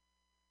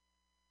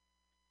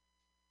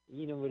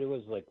 You know what it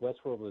was like?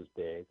 Westworld was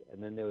big,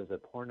 and then there was a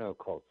porno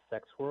called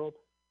Sex World.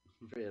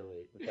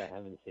 Really? Which I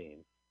haven't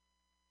seen.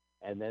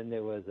 And then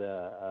there was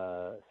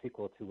a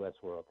sequel to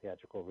Westworld,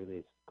 theatrical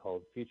release,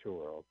 called Future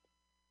World.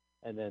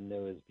 And then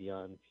there was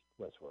Beyond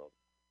Westworld.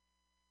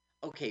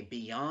 Okay,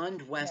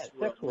 Beyond Westworld,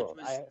 Sex World.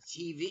 which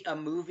was a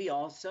movie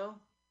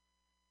also?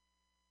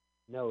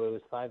 No, it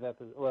was 5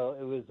 episodes. Well,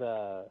 it was,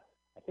 I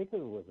think it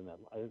was a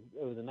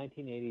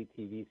 1980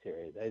 TV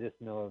series. I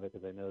just know of it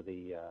because I know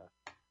the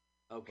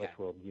Okay.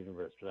 Westworld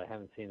universe, but I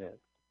haven't seen it.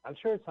 I'm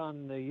sure it's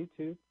on the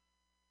YouTube.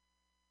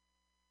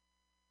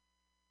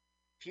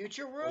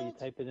 Future Or you World?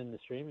 type it in the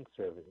streaming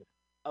services.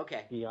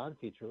 Okay. Beyond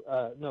Future.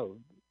 No,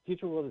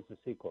 Future World is the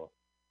sequel.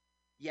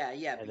 Yeah,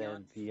 And Beyond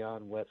then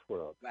Beyond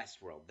Westworld.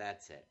 Westworld,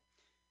 that's it.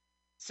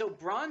 So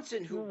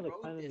Bronson, who Remember the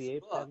wrote Planet of this the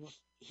Apes book, had one?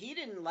 he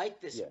didn't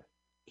like this. Yeah.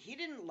 He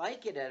didn't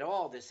like it at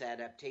all, this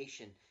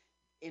adaptation.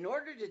 In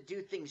order to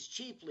do things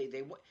cheaply,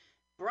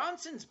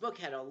 Bronson's book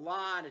had a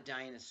lot of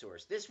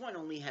dinosaurs. This one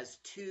only has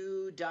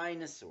 2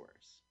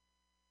 dinosaurs.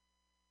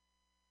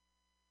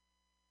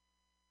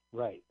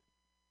 Right.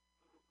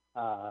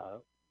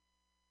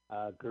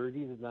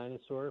 Gertie the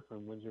dinosaur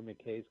from Winsor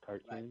McKay's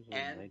cartoons in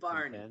And 1910,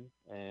 Barney.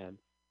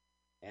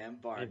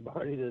 and Barney. And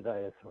Barney the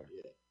dinosaur.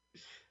 Yeah.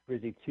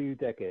 Bridging 2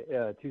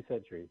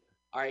 centuries.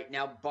 All right,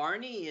 now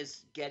Barney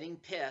is getting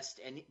pissed,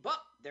 and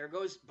there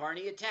goes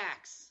Barney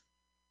attacks.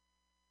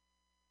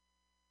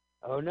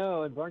 Oh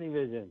no, and Barney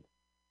Vision.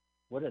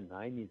 What a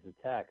 90s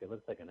attack. It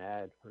looks like an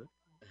ad for...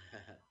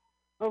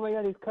 Oh my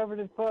god, he's covered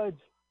in fudge.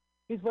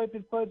 He's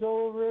wiping fudge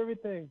all over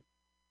everything.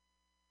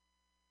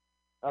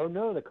 Oh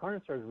no, the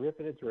Carnosaur's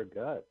ripping into her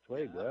guts.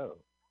 Way to go.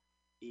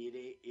 Eat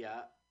it,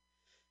 yeah.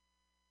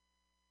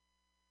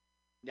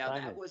 Now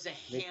Simon, that was a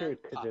make hand sure,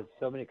 'cause puppet. there's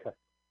so many...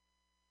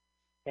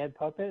 Hand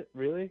puppet?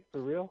 Really?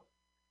 For real?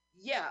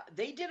 Yeah,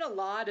 they did a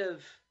lot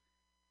of...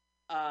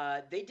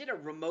 they did a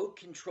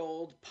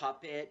remote-controlled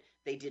puppet.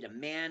 They did a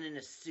man in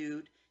a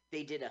suit.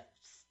 They did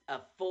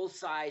a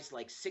full-size,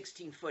 like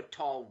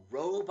 16-foot-tall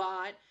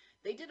robot.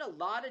 They did a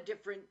lot of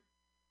different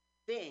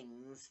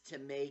things to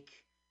make...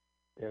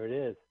 There it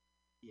is.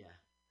 Yeah.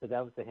 So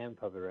that was the hand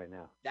puppet right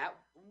now.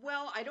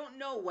 Well, I don't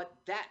know what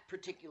that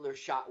particular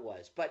shot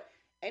was, but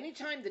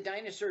anytime the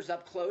dinosaur's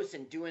up close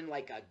and doing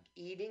like a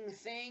eating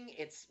thing,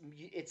 it's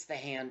the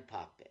hand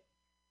puppet.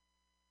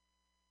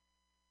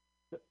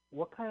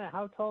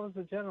 How tall is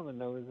the gentleman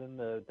that was in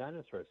the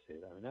dinosaur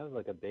suit? I mean, that was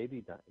like a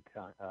baby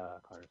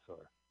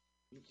Carnosaur.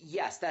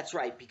 Yes, that's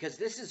right, because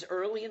this is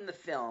early in the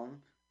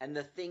film, and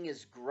the thing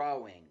is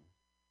growing.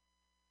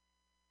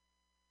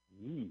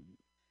 Yee.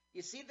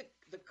 You see,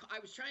 I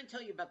was trying to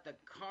tell you about the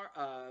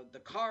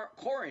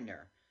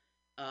coroner.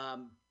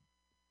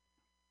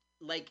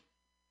 Like,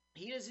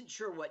 he isn't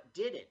sure what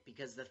did it,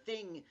 because the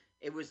thing,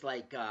 it was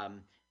like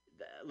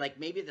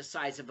maybe the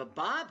size of a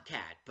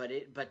bobcat, but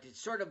it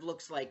sort of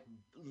looks like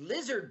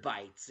lizard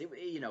bites.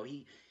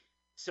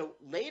 So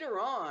later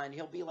on,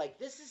 he'll be like,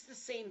 this is the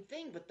same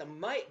thing, but the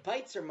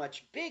bites are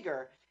much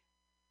bigger.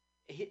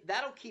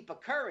 That'll keep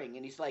occurring.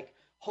 And he's like,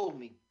 hold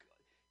me,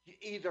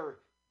 either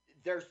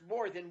there's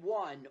more than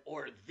one,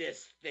 or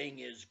this thing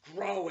is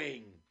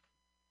growing.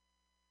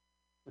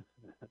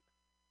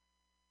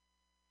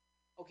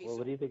 Okay. Well,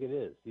 what do you think it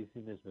is? You've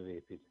seen this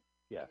movie.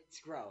 Yeah. It's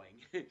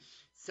growing.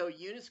 So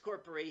Unis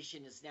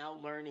Corporation is now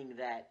learning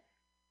that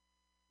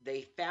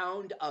they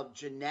found a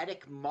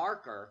genetic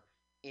marker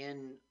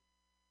in,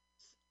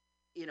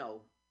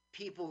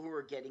 people who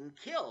are getting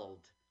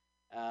killed.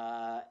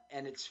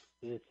 And it's...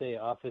 Did it say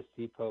Office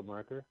Depot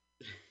marker?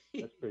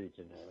 That's pretty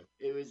generic.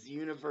 It was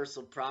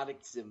universal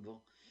product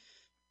symbol.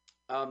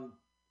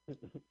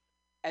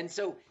 And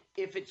so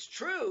if it's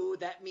true,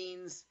 that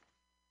means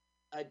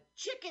a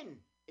chicken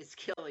is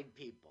killing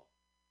people.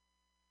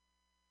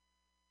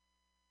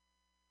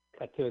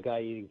 Cut to a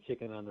guy eating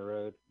chicken on the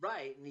road.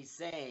 Right, and he's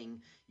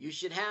saying, you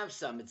should have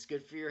some. It's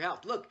good for your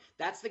health. Look,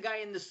 that's the guy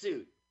in the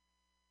suit.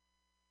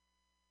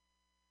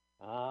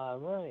 Ah,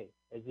 right.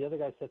 Is the other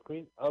guy Seth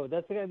Green? Oh,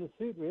 that's the guy in the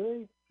suit,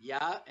 really?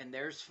 Yeah, and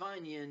there's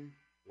Funyun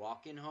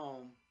walking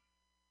home.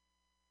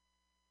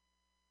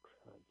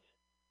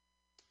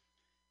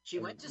 She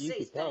went to you say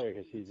could tell her thank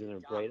because you she's to in a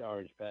Doc. bright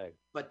orange bag.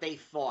 But they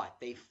fought.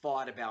 They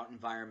fought about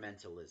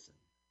environmentalism.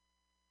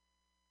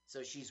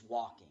 So she's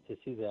walking. So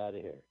she's out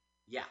of here.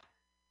 Yeah.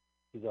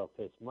 She's all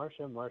pissed.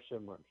 Marsha.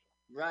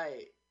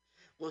 Right.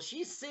 Well,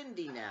 she's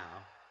Cindy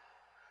now,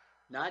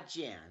 not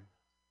Jan.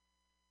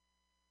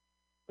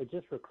 But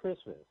just for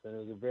Christmas, and it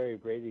was a very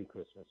Brady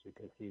Christmas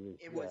because he was...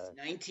 It was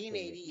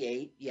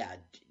 1988, yeah,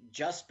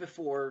 just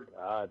before...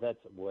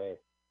 That's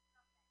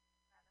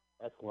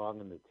long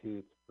in the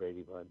tooth,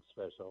 Brady Bunch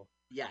special.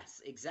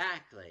 Yes,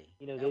 exactly.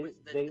 That was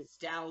the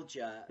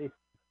nostalgia.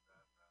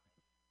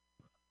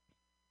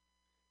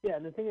 Yeah,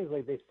 and the thing is,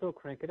 like, they still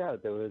crank it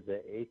out. There was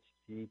a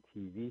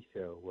HGTV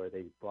show where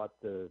they bought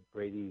the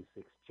Brady's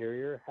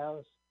exterior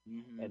house,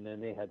 and then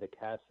they had the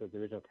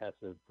original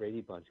cast of Brady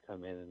Bunch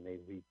come in, and they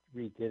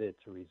redid it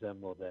to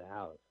resemble the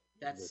house.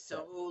 That's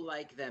so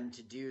like them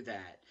to do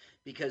that,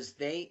 because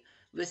that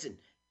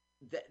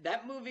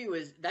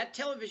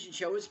television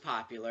show was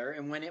popular,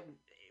 and when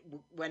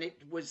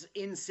it was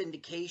in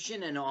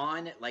syndication and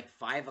on at like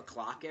 5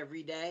 o'clock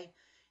every day,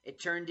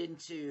 it turned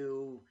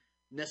into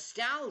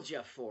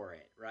nostalgia for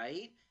it,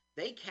 right?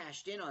 They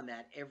cashed in on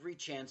that every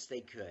chance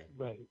they could.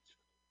 Right.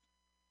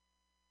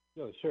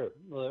 No, sure.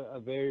 Well,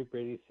 a very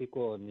Brady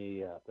sequel and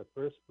the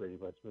first Brady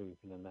Bunch movie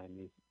from the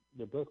 90s.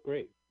 They're both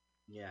great.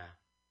 Yeah.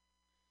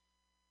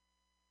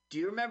 Do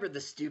you remember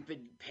the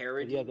stupid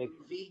parody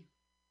movie?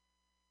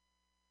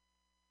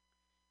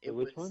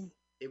 Which one?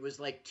 It was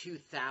like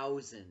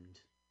 2000.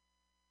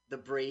 The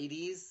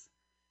Brady's.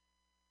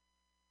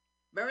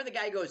 Remember the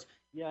guy goes,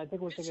 Yeah, I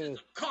think we're "This thinking is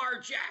of a car,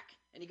 Jack."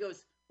 And he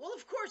goes, "Well,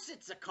 of course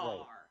it's a car.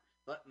 Right.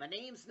 But my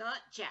name's not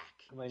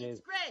Jack. My it's name's-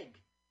 Greg.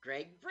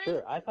 Greg Brady."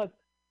 Sure, I thought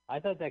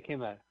that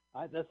came out.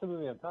 That's the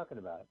movie I'm talking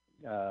about.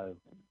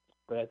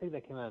 But I think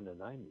that came out in the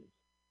 90s.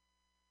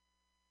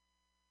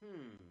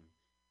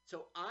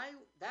 So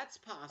that's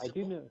possible. I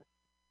do know.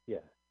 Yeah.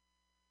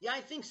 Yeah,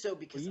 I think so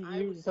because Well, I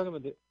you was were talking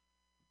about the.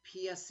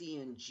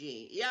 PSE and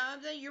G. Yeah,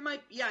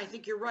 I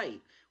think you're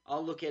right.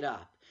 I'll look it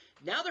up.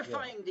 Now they're Yeah.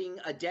 finding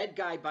a dead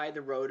guy by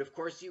the road. Of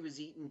course, he was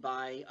eaten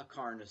by a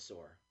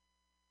carnosaur.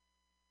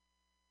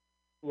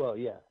 Well,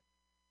 yeah.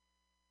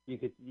 You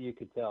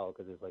could tell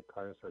because there's like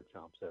carnosaur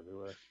chomps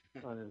everywhere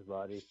on his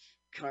body.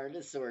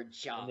 Carnosaur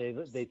chomp.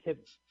 And they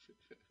tip.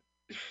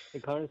 The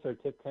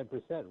carnosaur tip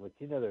 10%, which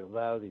they're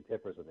lousy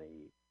tippers when they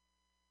eat.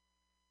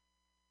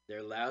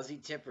 They're lousy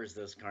tippers,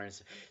 those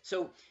carnosaurs.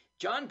 So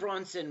John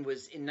Bronson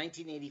was in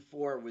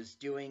 1984 was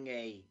doing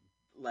a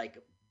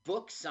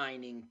book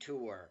signing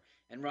tour,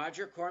 and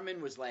Roger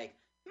Corman was like,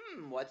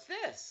 what's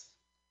this?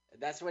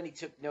 That's when he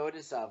took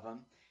notice of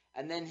him.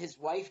 And then his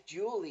wife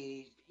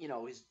Julie,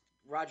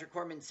 Roger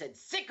Corman said,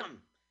 "Sick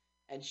him,"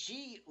 and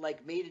she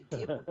made a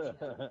deal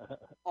with him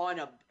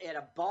at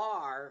a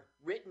bar,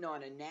 written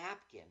on a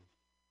napkin.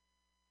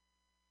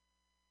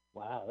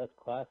 Wow, that's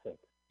classic.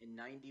 In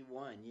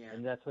 91, yeah.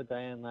 And that's what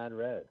Diane Ladd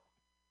read.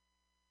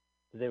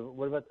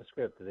 What about the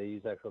script? Did they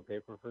use actual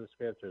paper for the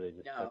script, or they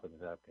just type on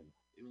the napkin?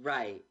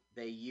 Right,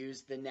 they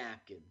used the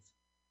napkins.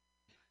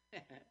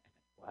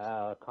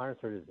 Wow, a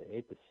carnosaur just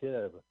ate the shit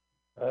out of it.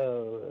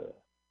 Oh,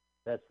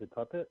 that's the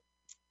puppet?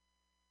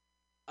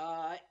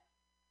 I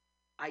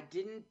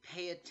didn't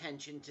pay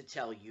attention to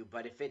tell you,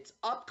 but if it's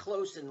up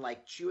close and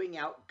chewing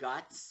out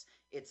guts,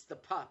 it's the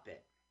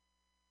puppet.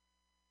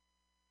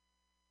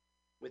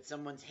 With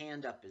someone's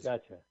hand up his.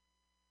 Gotcha.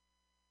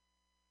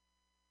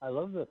 I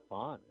love the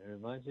font. It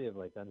reminds me of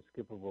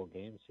unskippable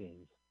game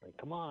scenes.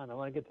 Come on, I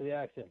want to get to the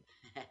action.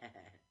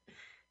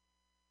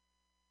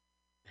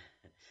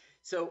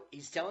 So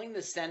he's telling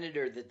the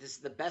senator that this is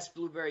the best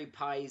blueberry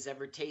pie he's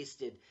ever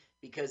tasted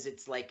because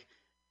it's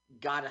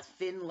got a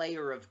thin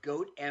layer of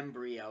goat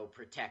embryo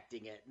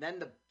protecting it. And then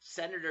the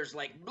senator's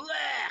like,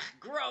 "Blech,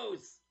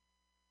 gross."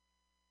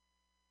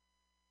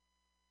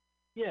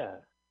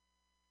 Yeah.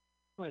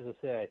 Might as well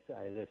say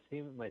there's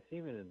my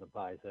semen in the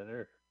pie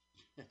center.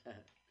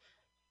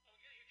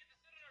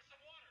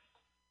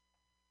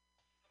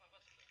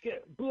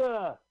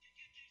 Blah.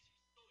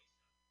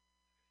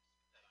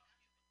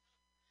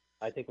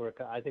 I think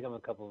I'm a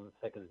couple of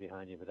seconds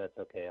behind you, but that's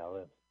okay. I'll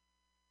live.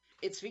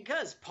 It's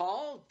because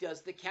Paul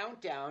does the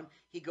countdown.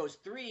 He goes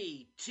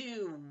 3,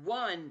 2,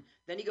 1.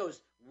 Then he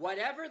goes,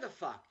 "Whatever the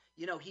fuck."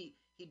 He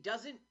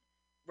doesn't,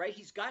 right?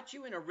 He's got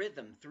you in a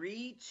rhythm.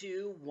 3,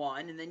 2,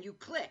 1, and then you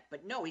click.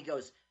 But no, he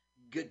goes,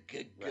 "Good,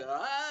 Right.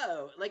 go."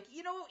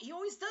 He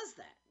always does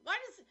that.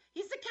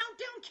 He's the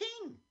countdown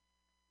king.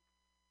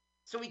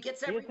 So he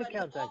gets everybody He is the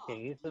countdown off,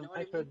 king. He's the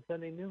maestro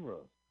descending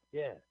numerals.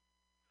 Yeah.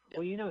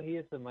 Well, he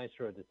is the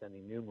maestro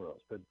descending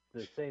numerals, but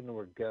saying the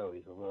word "go,"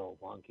 he's a little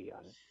wonky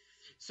on it.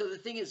 So the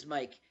thing is,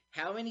 Mike,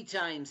 how many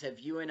times have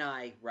you and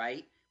I,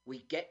 right? We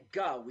get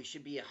go. We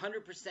should be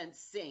 100%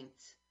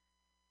 synced,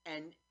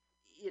 and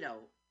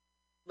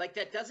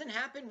that doesn't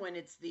happen when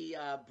it's the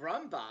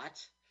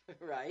Brumbot,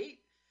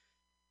 right?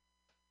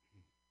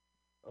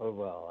 Oh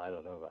well, I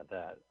don't know about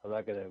that. I'm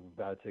not gonna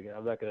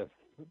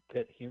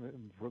pit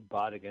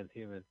bot against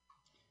human.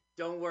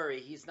 Don't worry,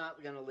 he's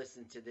not going to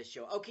listen to this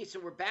show. Okay, so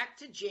we're back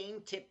to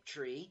Jane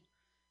Tiptree,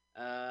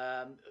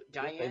 Diane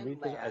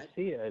Ladd. I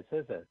see it. It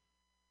says that.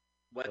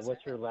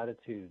 What's her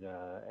latitude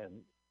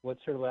and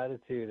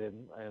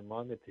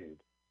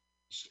longitude?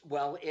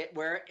 Well,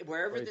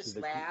 wherever this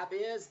lab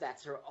is,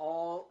 that's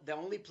the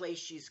only place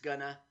she's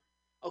gonna.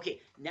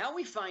 Okay, now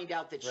we find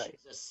out that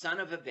she's a son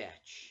of a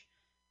bitch.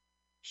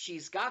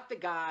 She's got the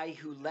guy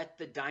who let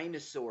the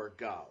dinosaur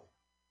go,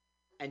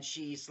 and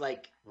she's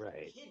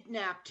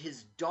kidnapped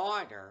his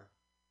daughter,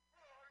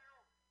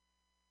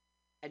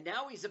 and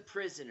now he's a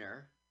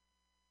prisoner.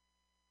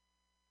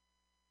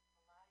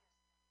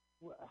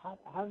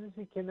 How does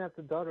he kidnap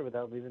the daughter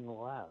without leaving the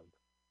lab?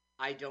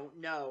 I don't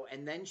know.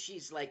 And then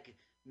she's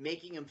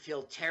making him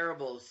feel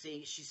terrible.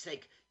 She's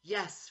like,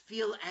 "Yes,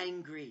 feel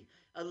angry.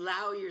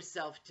 Allow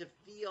yourself to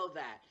feel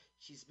that."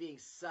 She's being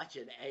such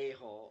an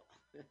a-hole.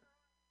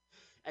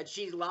 And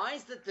she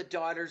lies that the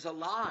daughter's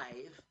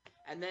alive,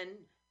 and then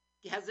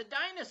has a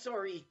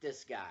dinosaur eat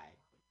this guy.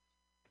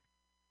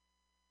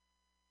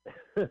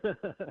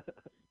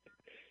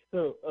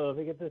 So let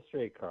me get this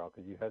straight, Carl,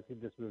 because you have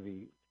seen this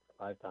movie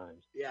 5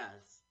 times.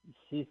 Yes.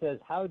 She says,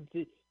 "How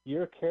did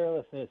your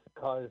carelessness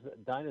cause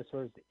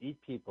dinosaurs to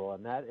eat people?"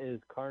 And that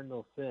is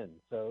cardinal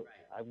sin. So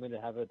I'm going to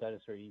have a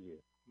dinosaur eat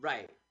you.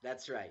 Right.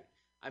 That's right.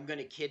 I'm going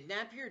to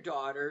kidnap your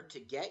daughter to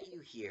get you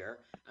here.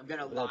 I'm going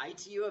to lie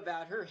to you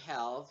about her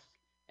health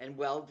and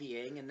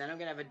well-being, and then I'm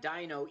going to have a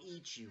dino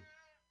eat you.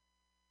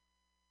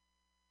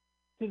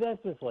 See,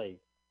 that's just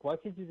why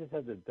can't you just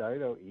have the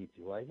dino eat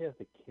you? Why do you have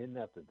to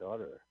kidnap the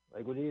daughter?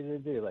 Like, what are you gonna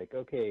do? Like,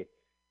 okay,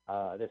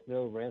 there's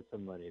no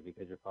ransom money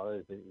because your father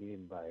has been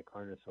eaten by a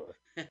carnosaur.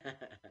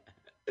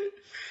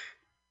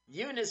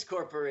 Eunice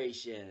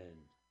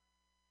Corporation.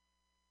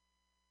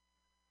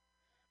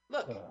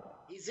 Look,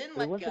 he's in Wait,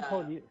 like what's it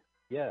called?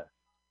 Yeah.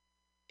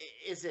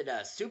 Is it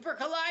a super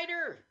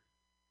collider?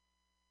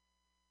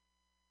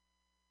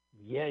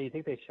 Yeah, you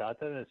think they shot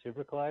that in a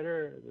super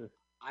collider?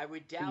 I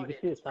would You doubt can it.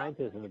 see a It's probably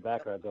scientist in the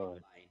background going.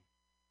 pipeline.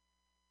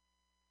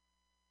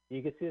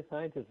 You can see a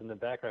scientist in the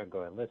background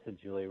going, listen,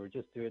 Julie, we're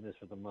just doing this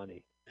for the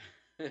money.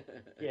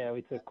 Yeah,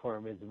 we took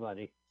Corman's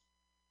money.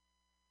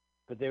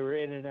 But they were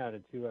in and out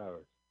in 2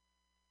 hours.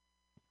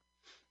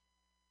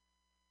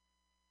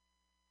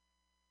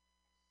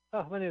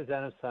 Oh, my name is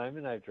Adam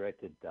Simon. I've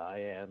directed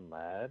Diane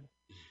Ladd.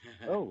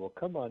 Oh, well,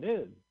 come on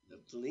in.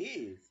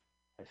 Please.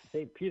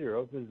 St. Peter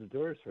opens the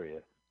doors for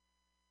you.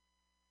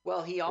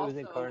 Well, he It also was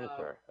in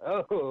Carnosaur.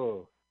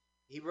 Oh.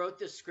 he wrote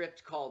the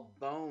script called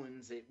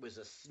Bones. It was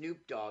a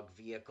Snoop Dogg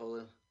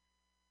vehicle.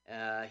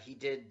 He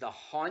did The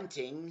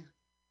Haunting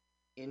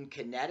in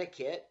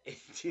Connecticut in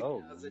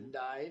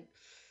 2009.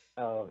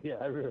 Oh, yeah,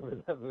 I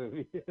remember that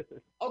movie.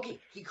 Okay,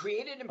 he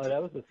created and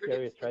that was the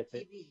scariest produced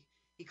tri-state.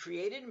 He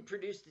created and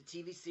produced the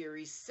TV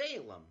series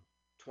Salem,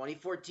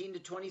 2014 to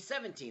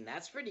 2017.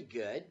 That's pretty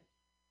good.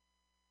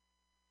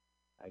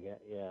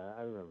 Yeah,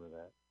 I remember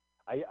that.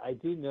 I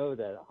do know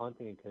that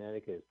Haunting in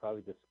Connecticut is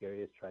probably the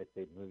scariest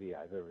tri-state movie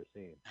I've ever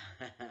seen.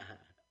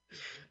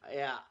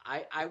 Yeah,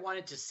 I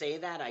wanted to say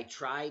that. I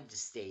tried to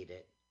state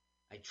it.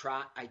 I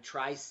tried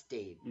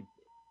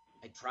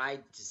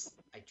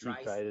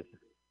it.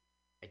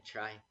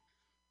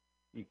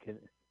 You can.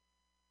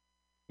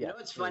 You know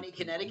what's funny?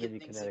 Connecticut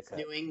thinks it's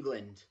New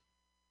England.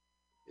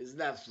 Isn't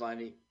that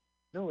funny?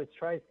 No, it's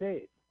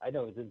tri-state. I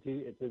know it's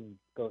in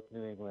both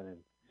New England and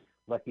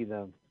lucky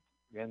them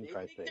and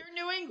tri-state. They're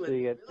New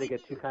England. So they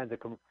get two kinds of.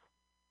 Well,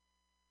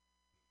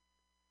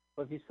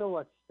 if you still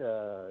watch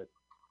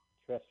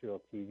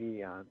terrestrial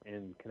TV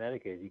in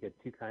Connecticut, you get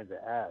two kinds of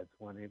ads: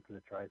 one aimed for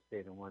the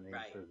tri-state and one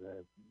aimed for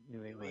the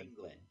New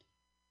England.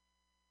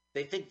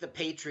 They think the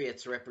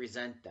Patriots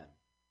represent them.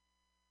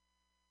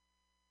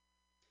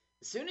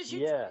 As soon as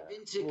you drive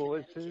into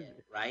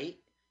Connecticut, right?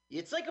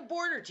 It's like a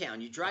border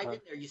town. You drive in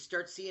there, you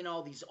start seeing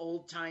all these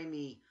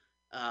old-timey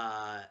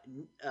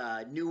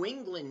New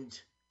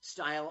England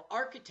style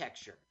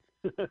architecture.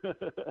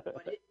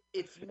 But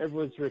it's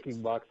everyone's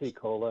drinking Moxie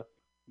Cola.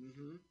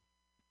 Mm-hmm.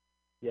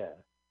 Yeah.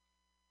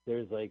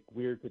 There's like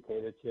weird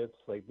potato chips.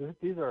 Like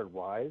these aren't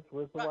wise.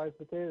 Where's the wise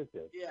potato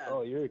chips? Yeah.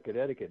 Oh, you're in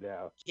Connecticut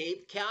now.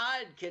 Cape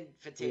Cod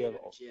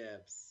potato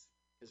chips.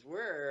 Because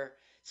we're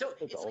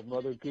it's like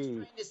Mother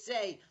Goose trying to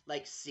say,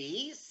 like,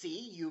 see,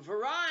 you've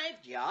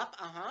arrived. Yup,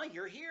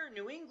 you're here,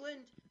 New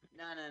England.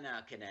 No,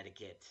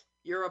 Connecticut.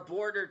 You're a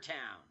border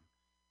town.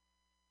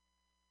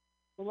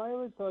 Well, I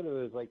always thought it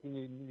was like in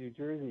New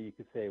Jersey. You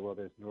could say, well,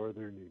 there's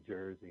northern New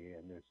Jersey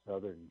and there's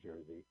southern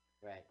Jersey.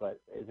 Right. But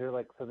is there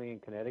like something in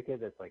Connecticut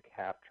that's like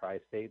half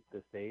tri-state,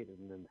 the state,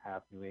 and then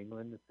half New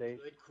England, the state?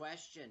 Good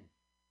question.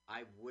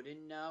 I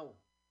wouldn't know.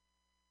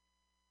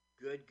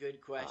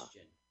 Good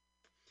question.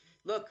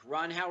 Look,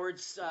 Ron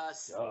Howard's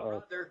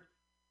brother,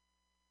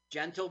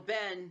 Gentle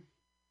Ben.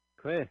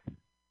 Great.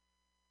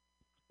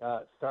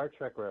 Star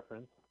Trek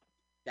reference.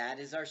 That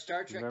is our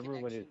Star Trek Remember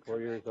when he was 4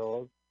 years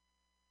old?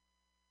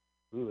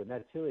 Ooh, and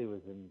that chili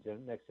was in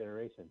Next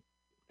Generation.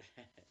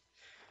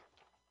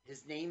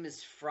 His name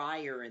is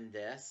Fryer in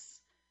this.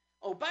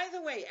 Oh, by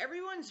the way,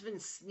 everyone's been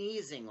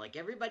sneezing. Like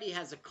everybody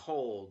has a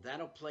cold.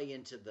 That'll play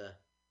into the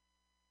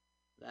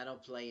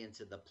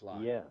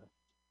plot. Yeah.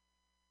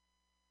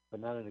 But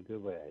not in a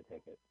good way, I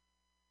take it.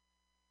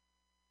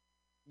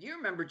 You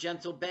remember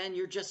Gentle Ben?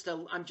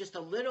 I'm just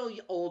a little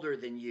older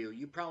than you.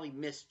 You probably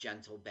missed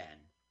Gentle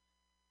Ben.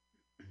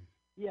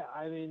 Yeah,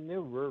 I mean,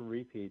 there were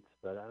repeats,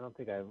 but I don't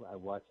think I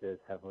watched it as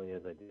heavily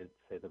as I did,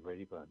 say, the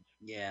Brady Bunch.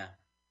 Yeah.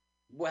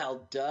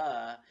 Well,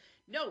 duh.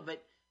 No,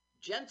 but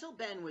Gentle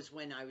Ben was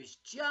when I was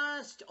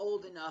just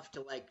old enough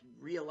to, like,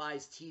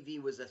 realize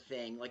TV was a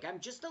thing. Like,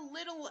 I'm just a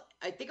little...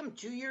 I think I'm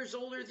 2 years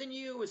older than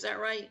you. Is that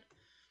right?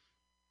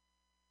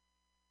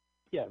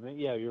 Yeah,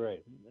 you're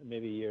right.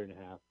 Maybe a year and a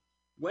half.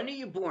 When are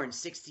you born?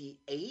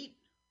 68?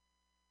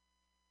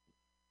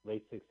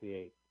 Late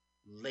 68.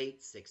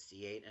 Late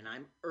 68, and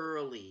I'm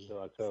early so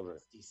October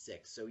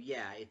 66. So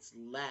yeah, it's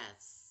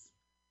less.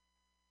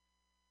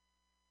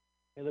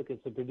 Hey, look,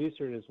 it's the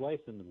producer and his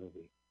wife in the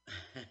movie.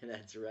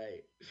 That's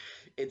right.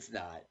 It's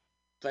not,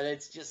 but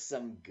it's just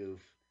some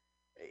goof.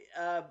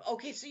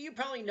 Okay, so you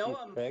probably know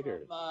him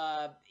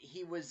from,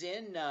 he was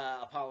in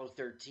Apollo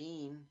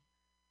 13.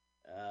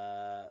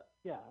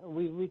 Yeah,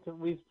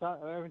 we've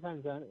talked every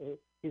time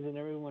he's in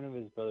every one of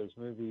his brother's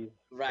movies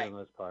for the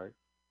most part.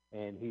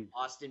 And he's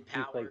Austin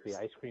Powers. He's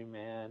like the ice cream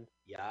man.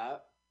 Yeah.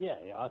 Yeah,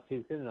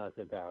 he's good in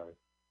Austin Powers.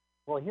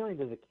 Well, he only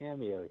does a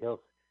cameo.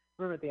 He'll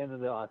remember at the end of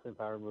the Austin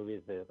Powers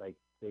movies that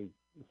it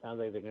sounds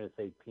like they're going to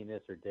say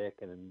penis or dick,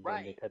 and then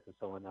they cut to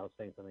someone else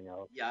saying something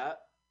else. Yeah.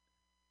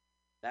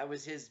 That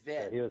was his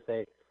bit. So he would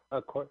say,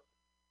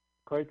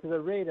 according to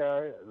the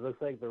radar, it looks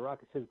like the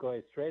rocket ship's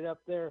going straight up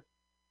there.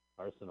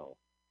 Arsenal.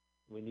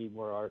 We need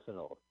more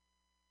arsenal.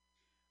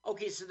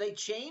 Okay, so they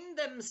chained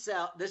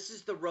themselves. This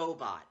is the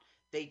robot.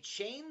 They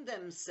chained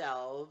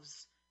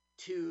themselves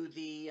to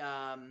the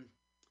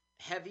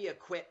heavy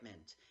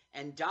equipment.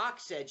 And Doc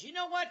said, you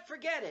know what?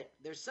 Forget it.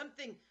 There's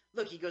something.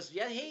 Look, he goes,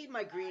 yeah, hey,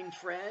 my green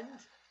friend.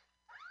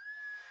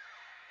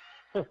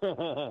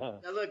 Now,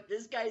 look,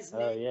 this guy's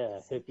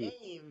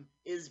name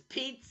is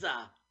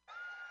Pizza.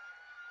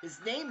 His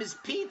name is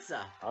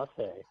Pizza. I'll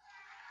say.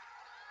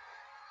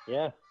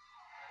 Yeah.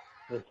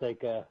 Looks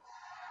like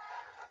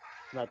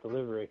not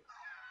delivery.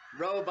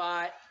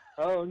 Robot.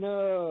 Oh,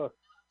 no.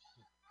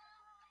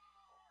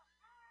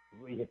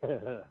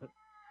 Yeah.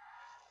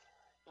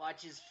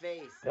 Watch his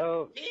face.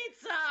 No.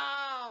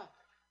 Pizza!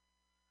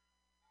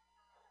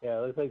 Yeah,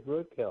 it looks like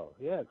roadkill.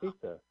 Yeah,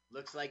 pizza.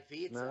 Looks like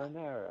pizza.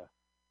 Marinara.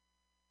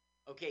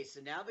 Okay,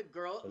 so now the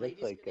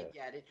lady's like going to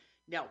get it.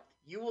 Now,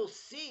 you will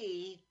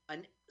see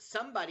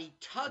somebody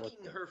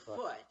tugging her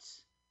foot.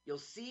 You'll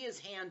see his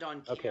hand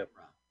on camera.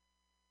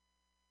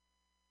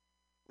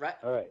 Right?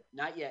 All right.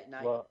 Not yet.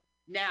 Yet.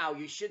 Now,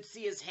 you should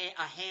see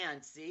a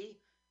hand, see?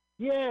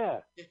 Yeah.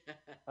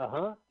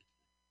 Uh-huh.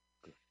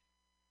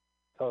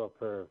 Total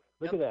perv.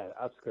 Look at that,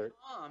 upskirt.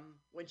 Mom,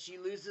 when she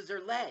loses her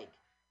leg,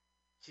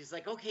 she's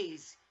like, okay,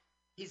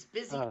 he's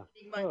busy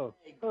getting my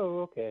leg.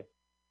 Oh, okay.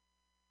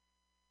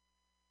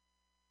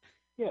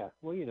 Yeah,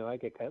 well, I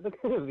get kind of, look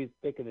at him, he's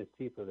picking his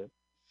teeth with it.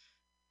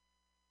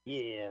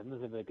 Yeah, I'm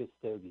looking like a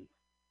stogie.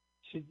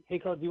 Hey,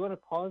 Carl, do you want to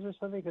pause or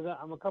something? Because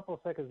I'm a couple of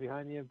seconds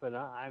behind you, but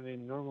I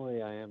mean,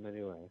 normally I am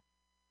anyway.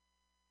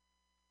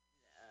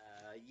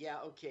 Yeah,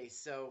 okay,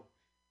 so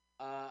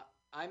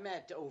I'm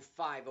at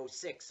 05,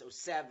 06,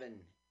 07,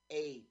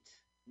 8,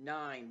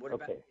 9. What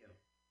about you?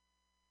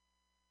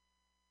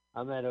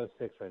 I'm at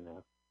 06 right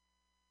now.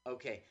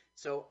 Okay,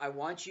 so I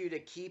want you to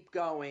keep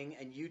going,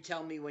 and you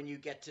tell me when you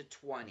get to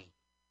 20,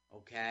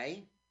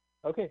 okay?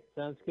 Okay,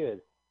 sounds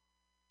good.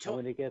 I'm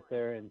going to get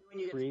there in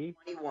 3.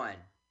 21.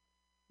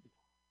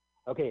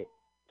 Okay,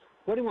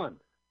 21.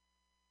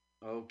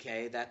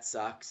 Okay, that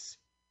sucks.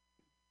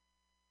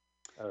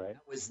 All right.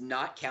 That was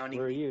not counting.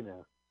 Where are you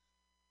now?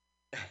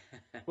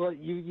 Well,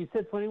 you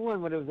said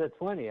 21 when it was at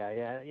 20.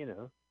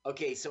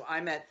 Okay, so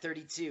I'm at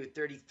 32,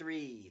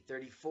 33,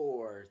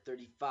 34,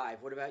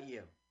 35. What about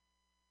you?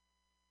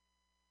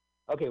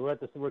 Okay,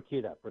 we're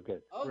queued up. We're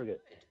good. Oh, we're good.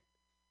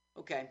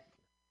 Okay.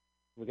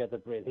 We got the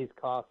breath. He's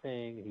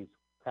coughing. He's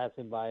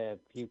passing by a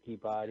pukey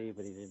body,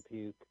 but he didn't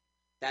puke.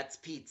 That's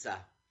Pizza.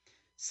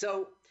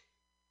 So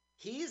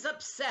he's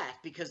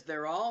upset because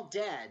they're all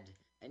dead.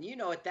 And you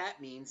know what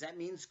that means. That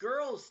means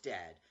girl's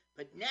dead.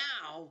 But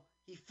now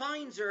he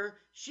finds her.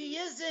 She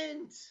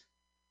isn't.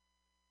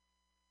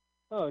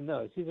 Oh,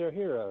 no. She's our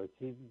hero.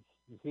 She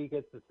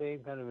gets the same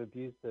kind of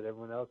abuse that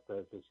everyone else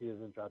does, but she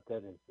doesn't drop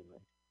dead instantly.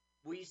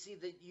 Well, you see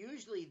that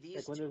usually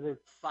these two are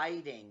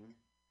fighting,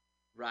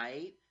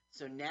 right?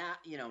 So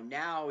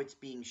now it's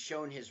being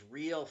shown his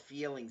real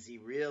feelings. He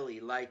really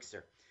likes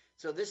her.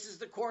 So this is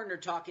the coroner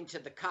talking to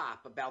the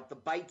cop about the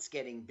bites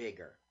getting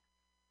bigger.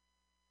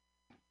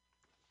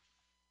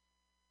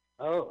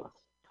 Oh,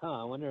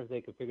 I wonder if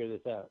they could figure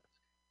this out.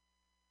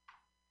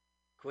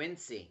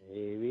 Quincy.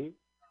 Maybe.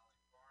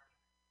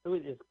 So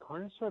is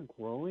Carnosaur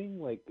growing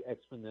like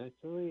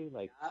exponentially?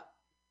 Like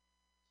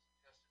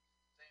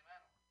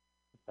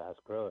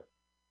fast grower.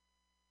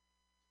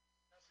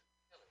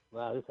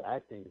 Wow, this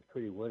acting is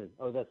pretty wooden.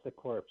 Oh, that's the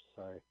corpse.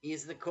 Sorry.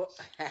 He's the corpse.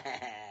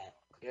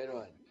 Good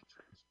one.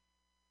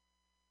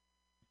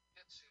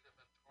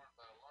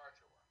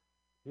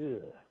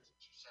 Ugh.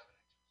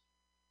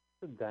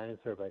 It's a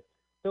dinosaur bite.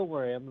 Don't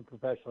worry, I'm a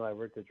professional. I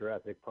worked at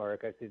Jurassic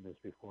Park. I've seen this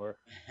before.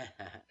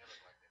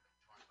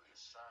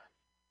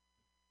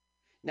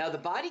 Now, the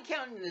body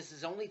count in this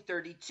is only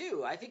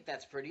 32. I think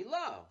that's pretty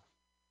low.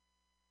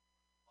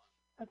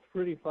 That's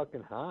pretty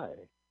fucking high.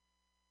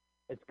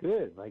 It's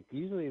good. Like,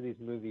 usually these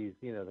movies,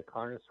 the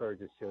Carnosaur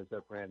just shows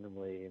up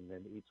randomly and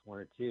then eats one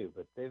or two.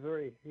 But he's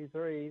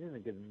already eaten a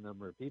good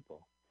number of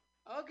people.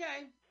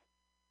 Okay.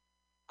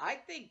 I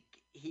think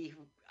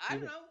I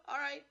don't know. All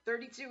right.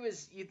 32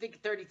 you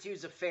think 32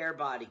 is a fair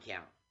body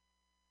count?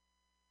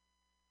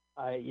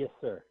 Yes,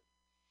 sir.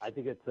 I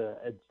think it's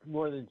a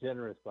more than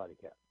generous body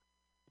count.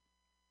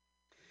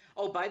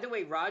 Oh, by the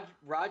way,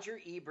 Roger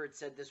Ebert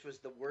said this was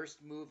the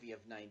worst movie of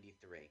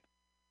 '93.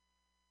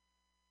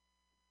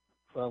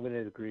 Well, I'm going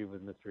to agree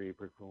with Mr.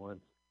 Ebert for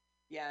once.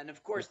 Yeah, and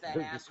of course that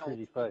asshole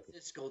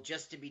Siskel,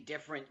 just to be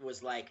different,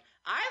 was like,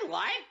 I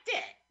liked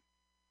it.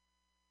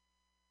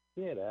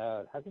 Get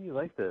out. How can you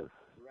like this?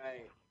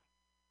 Right.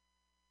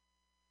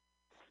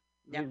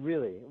 I mean,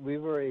 really,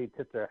 we've already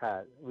tipped our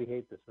hat. We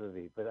hate this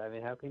movie, but I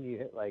mean, how can you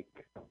hit like...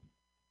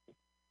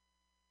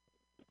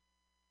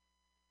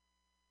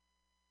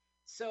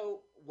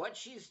 So what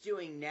she's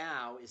doing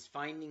now is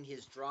finding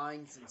his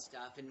drawings and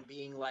stuff and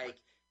being like,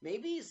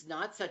 maybe he's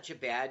not such a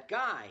bad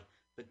guy.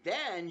 But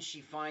then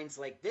she finds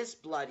like this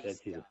bloody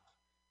stuff.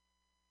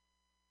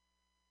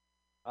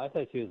 I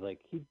thought she was like,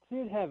 he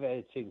did have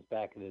etchings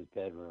back in his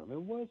bedroom.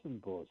 It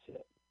wasn't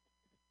bullshit.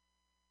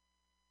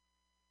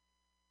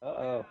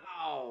 Uh-oh.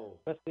 Wow.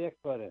 Press the X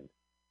button.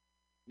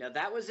 Now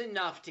that was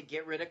enough to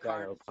get rid of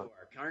Gyro Carnosaur.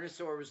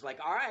 Carnosaur was like,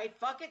 all right,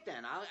 fuck it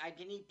then. I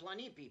can eat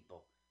plenty of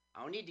people.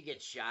 I don't need to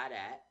get shot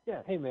at.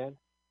 Yeah, hey man,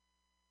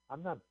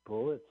 I'm not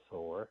bullet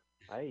sore.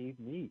 I eat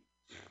meat.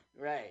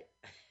 Right.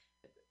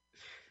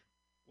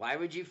 Why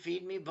would you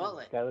feed me This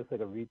bullets? guy looks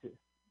like a reject.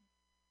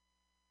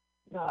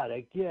 Not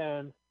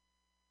again.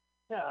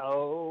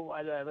 No,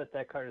 why did I let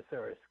that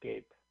Carnosaur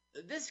escape?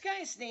 This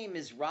guy's name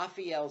is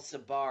Raphael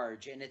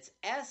Sabarge, and it's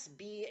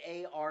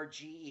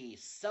Sbarge.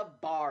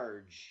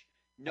 Sabarge.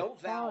 No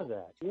I saw vowel.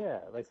 that. Yeah,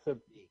 like so.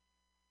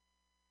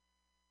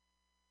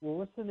 Well,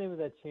 what's the name of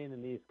that chain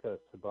in the East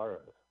Coast?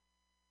 Sabaros.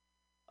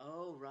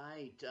 Oh,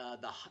 right.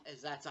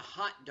 That's a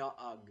hot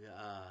dog.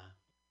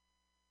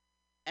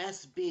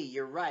 SB.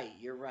 You're right.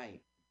 You're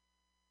right.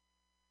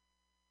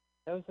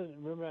 That was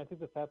remember. I think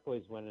the Fat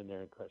Boys went in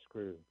there and crushed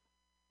Groove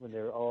when they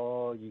were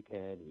all you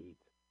can eat.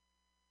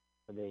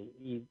 When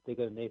they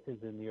go to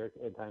Nathan's in New York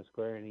in Times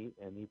Square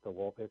and eat the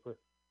wallpaper.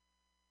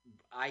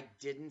 I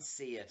didn't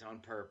see it on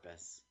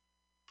purpose.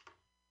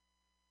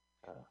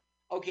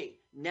 Okay,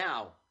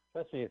 now.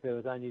 Trust me, if it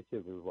was on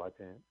YouTube, we would watch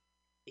it.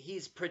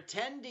 He's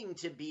pretending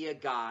to be a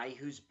guy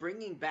who's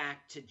bringing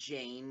back to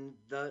Jane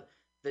the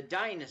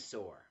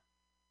dinosaur.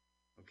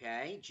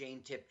 Okay,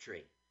 Jane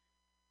Tiptree.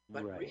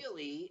 But right.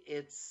 really,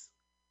 it's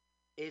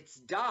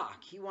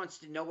Doc. He wants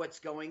to know what's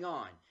going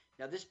on.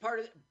 Now, this part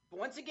of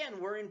once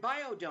again, we're in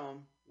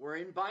Biodome. We're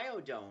in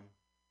Biodome.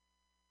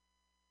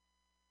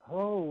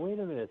 Oh, wait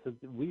a minute. So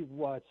we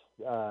watched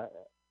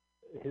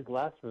his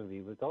last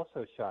movie was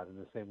also shot in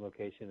the same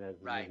location as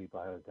the movie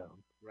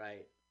Biodome.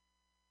 Right.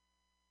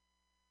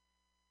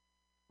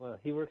 Well,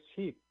 he works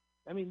cheap.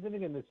 I mean, then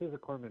again, this is a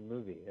Corman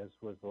movie, as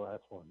was the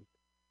last one.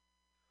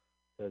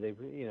 So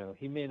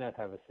he may not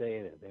have a say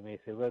in it. They may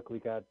say, "Look, we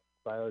got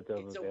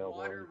Biodome It's available." a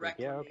water Like,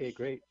 yeah, okay,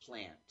 great.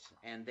 plant,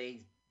 and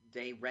they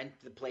rent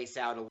the place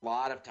out a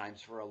lot of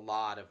times for a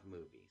lot of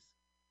movies.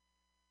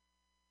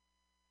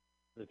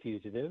 The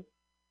Fugitive.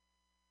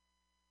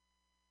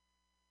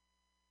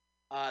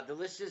 The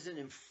list isn't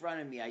in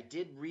front of me. I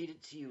did read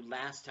it to you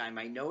last time.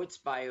 I know it's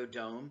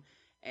Biodome,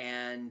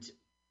 and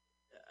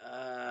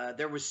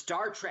there was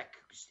Star Trek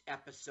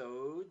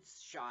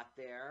episodes shot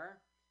there.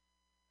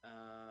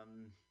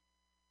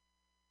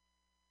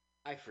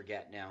 I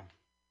forget now.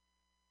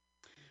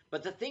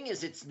 But the thing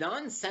is, it's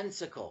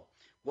nonsensical.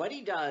 What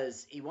he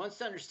does, he wants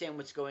to understand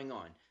what's going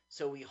on.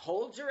 So he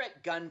holds her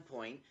at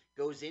gunpoint,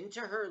 goes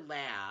into her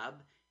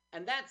lab,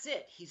 and that's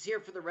it. He's here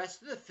for the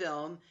rest of the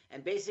film,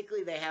 and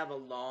basically they have a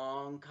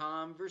long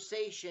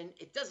conversation.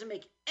 It doesn't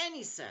make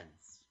any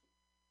sense.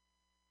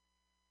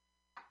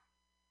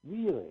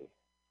 Really?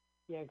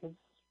 Yeah, because,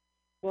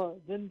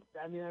 well, then,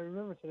 I mean, I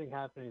remember something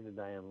happening to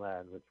Diane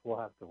Ladd, which we'll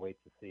have to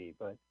wait to see,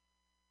 but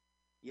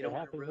you don't it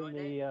happens in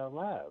the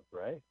lab,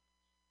 right?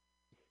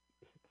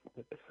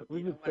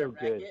 We've been so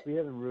good. We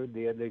haven't ruined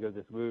the ending of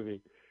this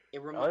movie.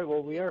 All right,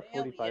 well, we are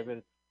 45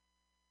 minutes.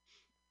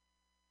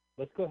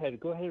 Let's go ahead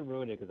and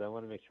ruin it, because I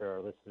want to make sure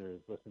our listeners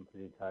listen to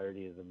the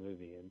entirety of the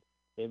movie, and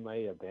they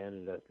might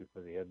abandon us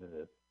before the end of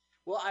this.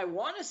 Well, I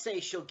want to say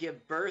she'll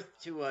give birth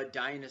to a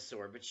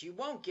dinosaur, but she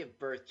won't give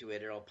birth to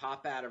it. It'll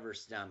pop out of her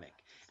stomach.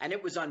 And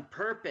it was on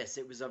purpose.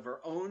 It was of her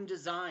own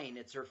design.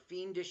 It's her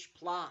fiendish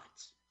plot.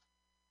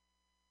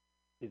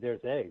 See,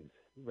 there's eggs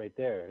right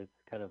there. It's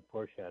kind of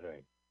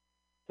foreshadowing.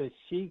 So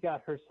she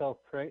got herself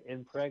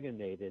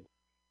impregnated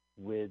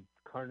with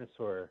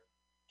Carnosaur,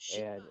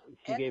 and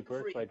she gave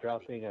birth by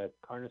dropping a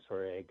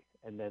Carnosaur egg,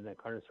 and then the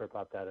Carnosaur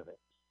popped out of it.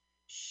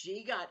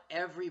 She got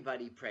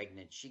everybody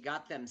pregnant. She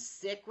got them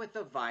sick with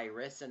a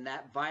virus, and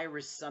that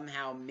virus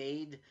somehow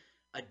made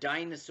a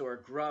dinosaur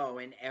grow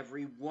in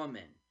every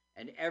woman.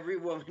 And every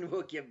woman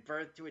will give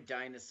birth to a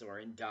dinosaur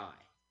and die.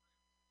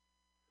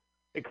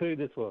 Including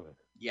this woman.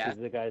 Yeah.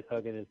 The guy's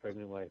hugging his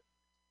pregnant wife.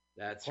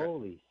 That's right.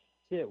 Holy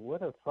shit,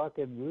 what a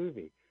fucking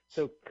movie.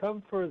 So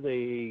come for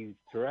the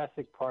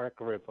Jurassic Park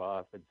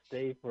ripoff and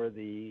stay for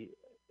the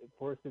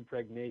forced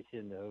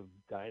impregnation of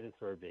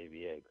dinosaur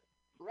baby eggs.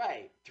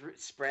 Right.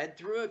 Spread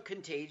through a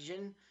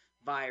contagion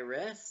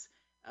virus.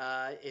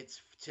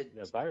 It's to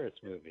the virus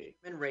movie.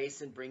 Human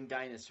race and bring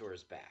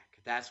dinosaurs back.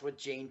 That's what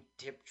Jane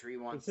Tiptree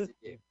wants to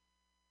do.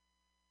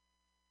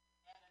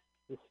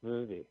 This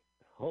movie.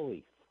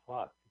 Holy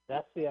fuck.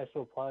 That's the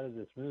actual plot of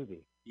this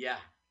movie. Yeah.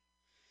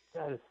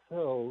 That is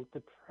so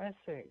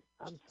depressing.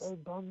 I'm so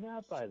bummed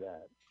out by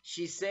that.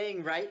 She's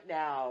saying right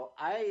now,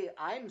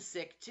 I'm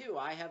sick too.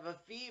 I have a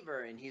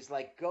fever. And he's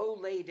like, go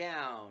lay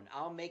down.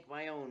 I'll make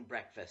my own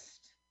breakfast.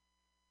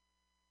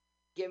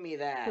 Give me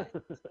that.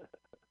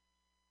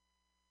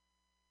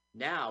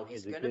 Now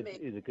he's going to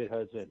make... He's a good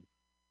husband.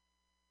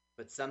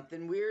 But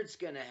something weird's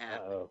going to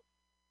happen. Uh-oh.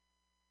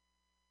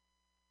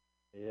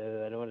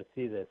 Yeah, I don't want to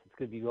see this. It's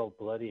going to be all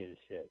bloody and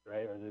shit,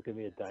 right? Or there's going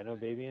to be a dino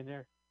baby in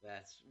there?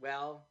 That's,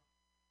 well...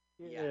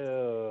 Yeah.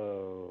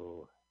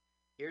 Ew.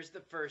 Here's the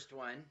first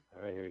one.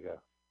 All right, here we go.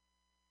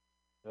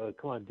 Oh,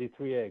 come on, do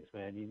 3 eggs,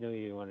 man. You know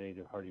you want to eat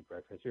a hearty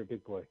breakfast. You're a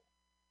big boy.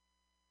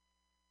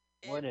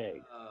 1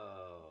 egg.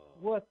 Oh.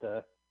 What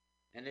the?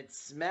 And it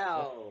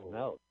smells. It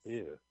smells,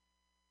 too.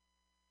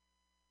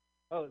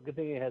 Oh, good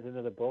thing it has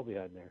another bowl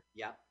behind there.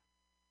 Yep.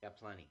 Got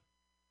plenty.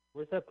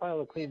 Where's that pile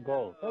of clean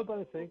bowls? Oh, by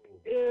the sink.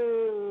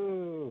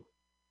 Ew!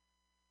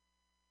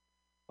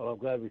 Oh, I'm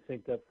glad we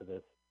synced up for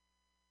this.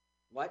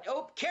 What?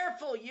 Oh,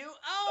 careful, you.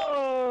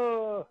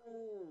 Oh!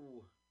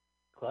 Oh!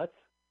 Klutz?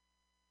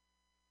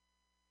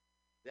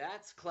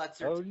 That's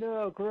Klutzer. Oh,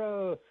 no,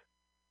 gross.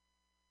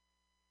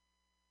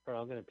 Or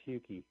I'm going to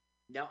pukey.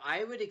 Now,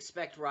 I would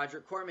expect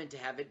Roger Corman to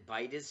have it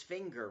bite his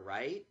finger,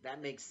 right?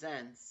 That makes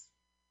sense.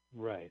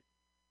 Right.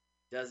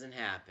 Doesn't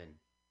happen.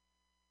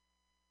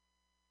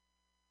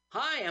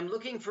 Hi, I'm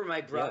looking for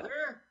my brother.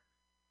 Yeah.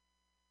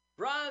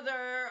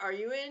 Brother, are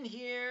you in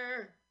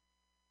here?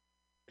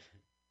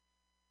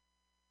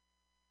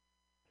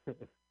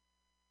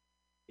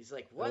 He's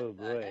like, what oh,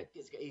 the boy. heck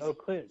is he's oh,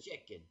 Clint.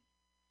 chicken?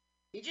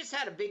 He just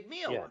had a big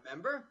meal, yeah.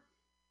 Remember?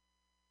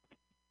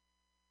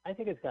 I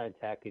think it's kind of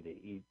tacky to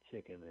eat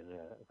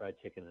fried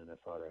chicken in a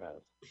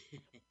slaughterhouse.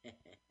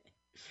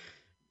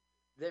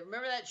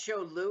 Remember that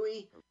show,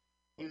 Louie?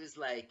 He was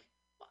like,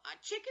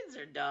 chickens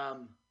are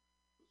dumb.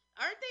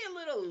 Aren't they a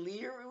little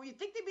leery? We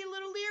think they'd be a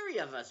little leery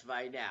of us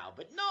by now.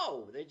 But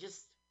no, they're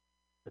just...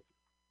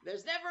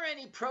 There's never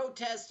any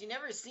protest. You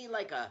never see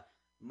like a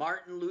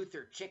Martin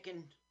Luther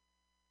chicken.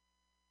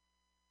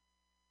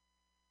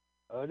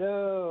 Oh,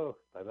 no.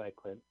 Bye-bye,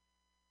 Clint.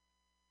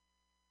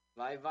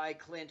 Bye-bye,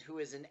 Clint, who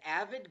is an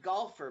avid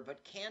golfer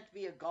but can't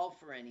be a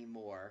golfer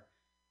anymore.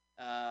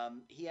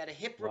 He had a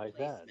hip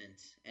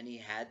replacement, and he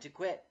had to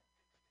quit.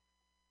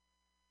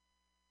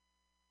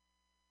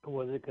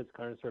 Was it because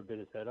Carnosaur bit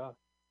his head off?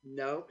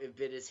 No, it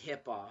bit his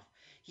hip off.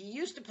 He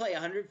used to play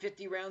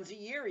 150 rounds a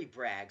year, he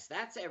brags.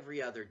 That's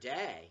every other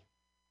day.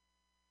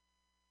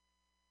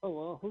 Oh,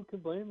 well, who can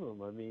blame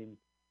him? I mean,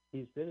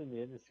 he's been in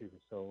the industry for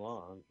so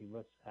long. He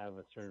must have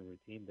a certain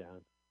routine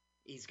down.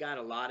 He's got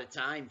a lot of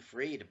time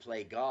free to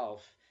play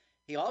golf.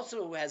 He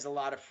also has a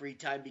lot of free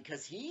time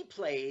because he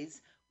plays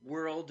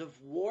World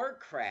of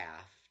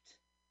Warcraft.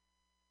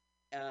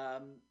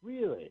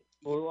 Really?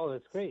 Well,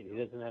 that's great. He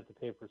doesn't have to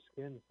pay for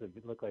skins to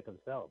look like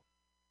himself.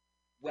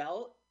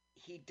 Well,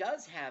 he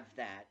does have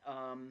that.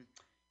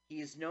 He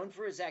is known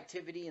for his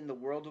activity in the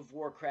World of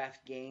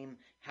Warcraft game.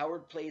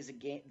 Howard plays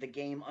the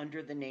game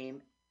under the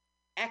name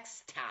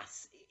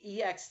Extas,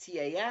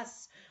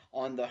 E-X-T-A-S,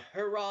 on the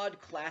Herod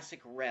Classic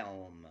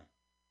Realm.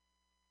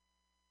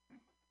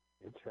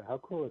 How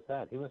cool is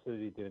that? He must have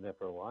been doing that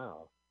for a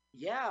while.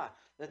 Yeah,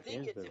 the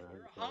thing is, if you're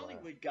a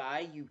Hollywood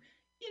guy, you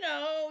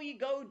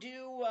go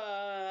do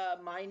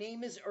My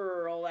Name is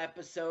Earl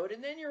episode,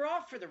 and then you're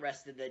off for the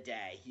rest of the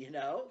day,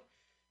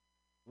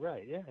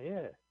 Right,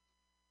 yeah.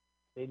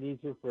 They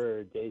need you for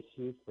a day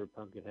shoot for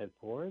Pumpkinhead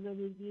 4, and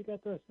then you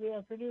got the rest of the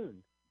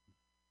afternoon.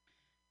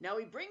 Now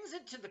he brings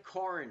it to the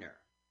coroner,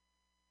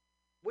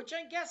 which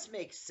I guess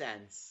makes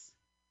sense.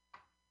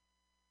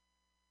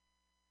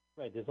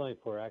 Right, there's only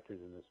 4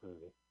 actors in this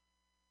movie.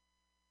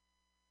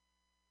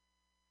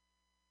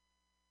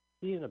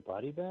 Is he in a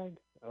body bag?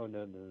 Oh,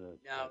 no.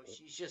 No,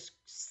 she's just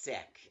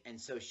sick,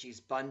 and so she's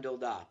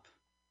bundled up.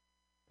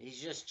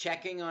 He's just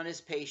checking on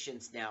his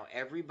patients now.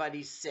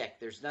 Everybody's sick.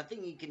 There's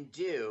nothing he can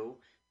do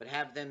but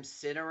have them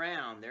sit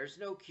around. There's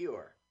no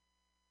cure.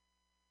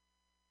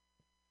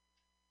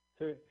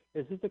 So,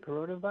 is this the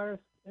coronavirus?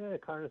 Yeah,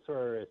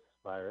 Carnosaurus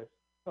virus.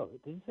 Oh,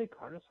 did you say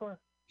Carnosaur?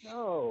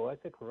 No, I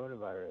said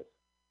coronavirus.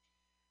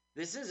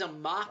 This is a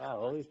mockbuster.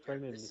 Wow,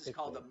 this is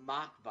called a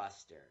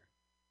mockbuster.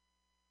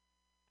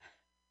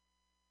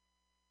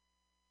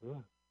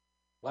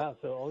 Wow,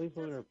 so all these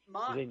women are...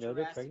 Do they know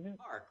they're pregnant?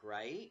 Park,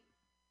 right?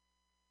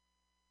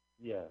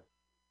 Yeah.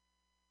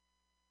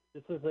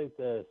 This was like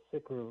the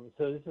sick room.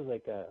 So this is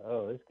like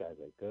this guy's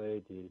like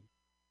good, dude.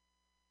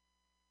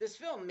 This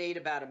film made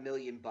about $1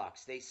 million.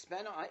 They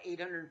spent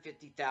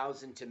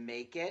 $850,000 to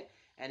make it,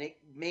 and it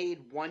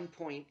made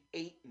 $1.8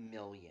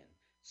 million.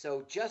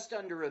 So just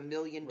under $1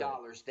 million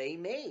they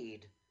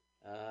made.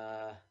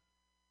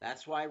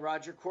 That's why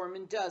Roger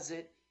Corman does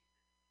it.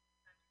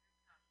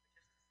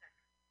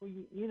 Well,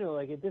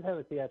 like it did have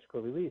a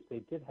theatrical release. They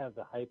did have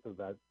the hype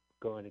about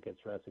going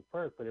against Jurassic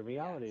Park, but in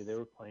reality, they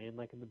were playing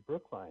like in the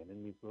Brookline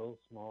in these little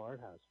small art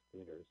house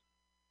theaters.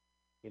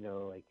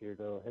 Like your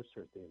little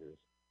hipster theaters.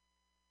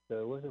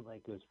 So it wasn't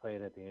like it was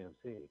playing at the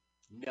AMC.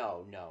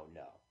 No.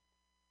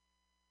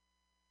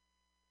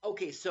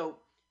 Okay, so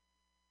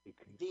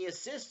the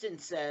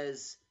assistant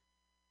says,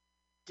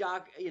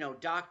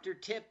 Dr.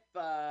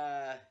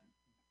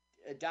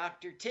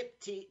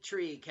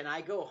 Tiptree, can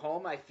I go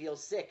home? I feel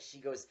sick. She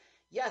goes,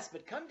 yes,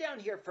 but come down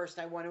here first.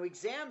 I want to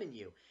examine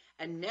you.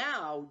 And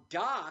now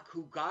Doc,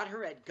 who got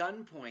her at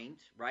gunpoint,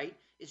 right,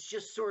 is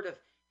just sort of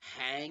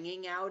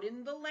hanging out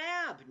in the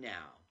lab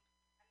now.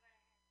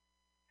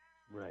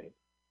 Right.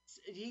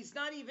 He's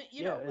not even,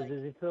 he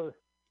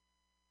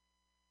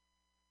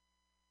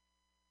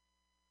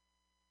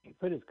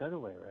put his gun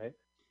away, right?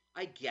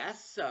 I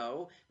guess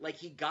so. Like,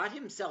 he got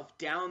himself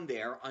down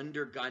there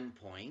under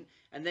gunpoint,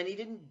 and then he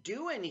didn't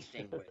do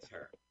anything with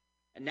her.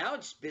 And now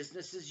it's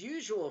business as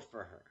usual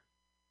for her.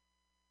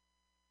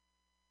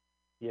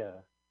 Yeah,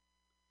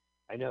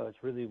 I know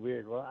it's really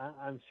weird. Well,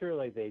 I'm sure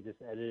like they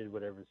just edited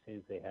whatever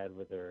scenes they had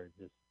with her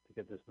just to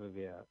get this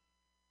movie out.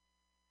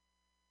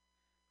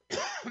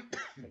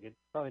 Like it's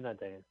probably not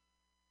Diane.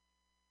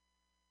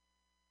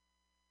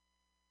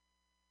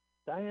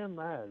 Diane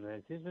Ladd,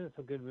 man, she's been in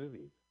some good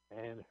movies,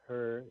 and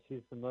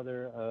she's the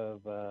mother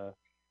of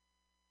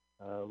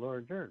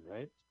Laura Dern,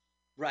 right?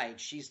 Right.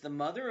 She's the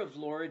mother of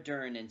Laura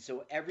Dern, and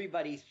so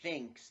everybody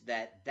thinks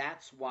that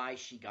that's why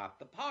she got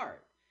the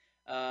part.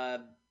 Uh,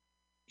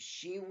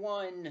 she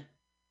won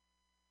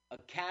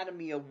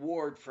Academy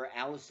Award for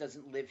Alice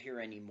Doesn't Live Here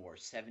Anymore,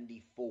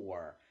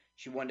 74.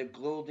 She won a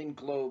Golden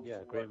Globe Yeah,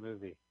 for great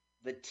movie.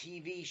 the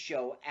TV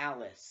show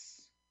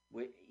Alice,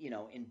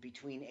 in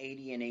between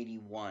 80 and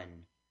 81.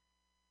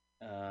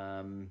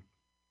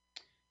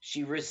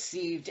 She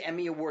received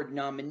Emmy Award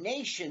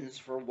nominations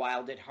for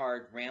Wild at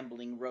Heart,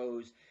 Rambling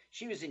Rose.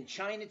 She was in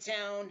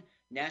Chinatown,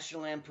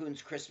 National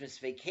Lampoon's Christmas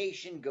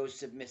Vacation,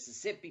 Ghosts of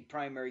Mississippi,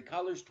 Primary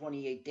Colors,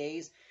 28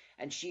 Days.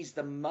 And she's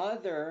the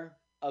mother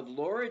of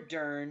Laura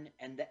Dern,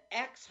 and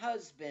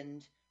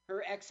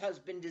her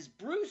ex-husband is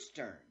Bruce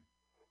Dern.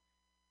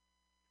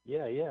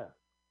 Yeah, yeah.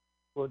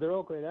 Well, they're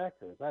all great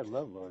actors. I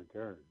love Laura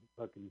Dern.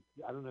 Fucking,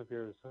 I don't know if you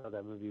ever saw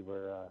that movie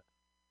where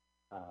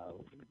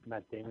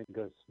Matt Damon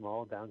goes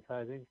small,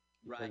 downsizing,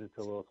 Right. turns into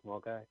a little small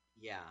guy.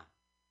 Yeah.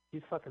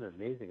 He's fucking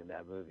amazing in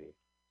that movie.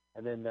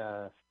 And then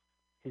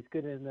he's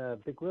good in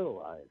Big Little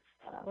Lies.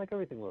 I like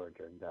everything Laura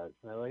Dern does.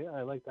 And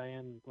I like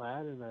Diane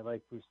Ladd, and I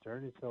like Bruce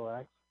Dern, who still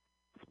acts.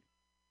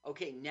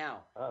 Okay,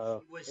 now,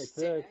 Uh-oh. she was It's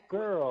sick a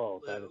girl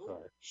with the flu.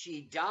 dinosaur.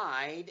 She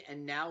died,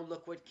 and now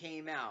look what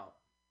came out.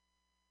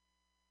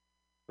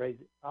 Right,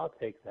 I'll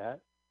take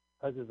that.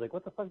 Husband's like,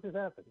 what the fuck just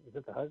happened? Is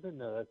it the husband?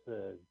 No, that's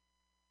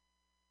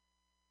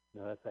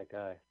that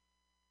guy.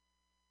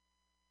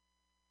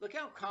 Look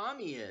how calm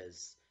he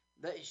is.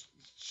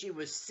 She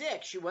was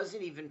sick. She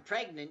wasn't even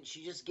pregnant.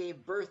 She just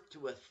gave birth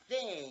to a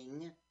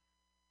thing.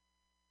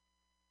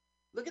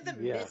 Look at the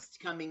mist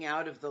coming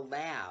out of the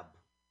lab.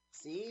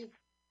 See?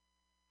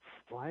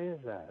 Why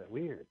is that?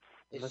 Weird.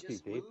 It It's must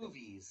just be vaping.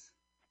 movies.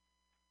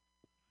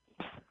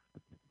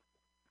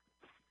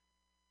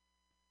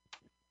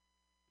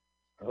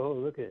 Oh,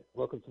 look at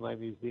welcome to my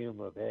museum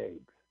of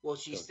eggs. Well,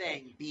 she's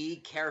saying, be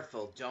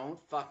careful. Don't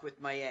fuck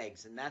with my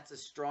eggs. And that's a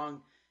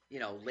strong,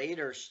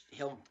 later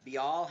he'll be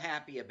all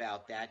happy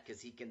about that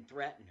because he can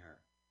threaten her.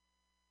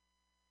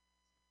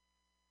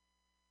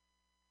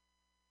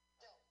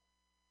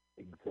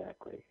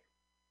 Exactly.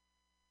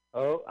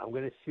 Oh, I'm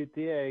going to shoot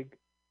the egg.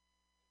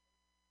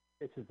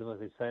 This is the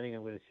most exciting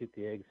I'm going to shoot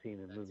the egg scene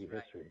in movie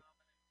history.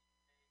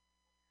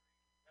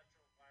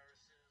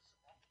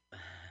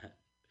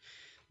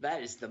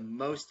 That is the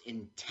most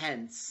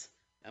intense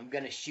I'm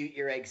going to shoot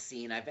your egg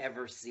scene I've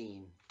ever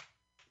seen.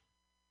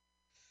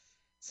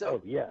 So,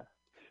 oh, yeah.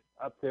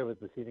 Up there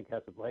with the scene in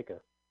Casablanca.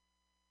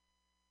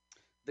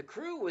 The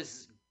crew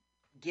was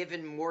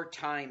given more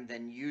time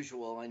than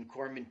usual in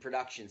Corman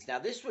Productions. Now,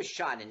 this was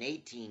shot in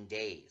 18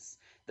 days,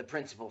 the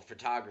principal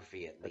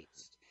photography at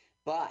least.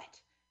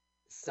 But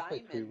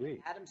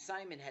Adam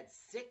Simon had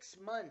 6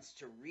 months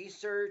to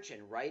research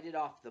and write it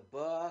off the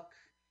book.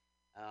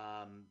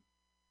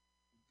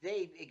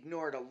 They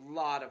ignored a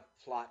lot of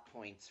plot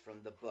points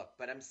from the book,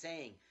 but I'm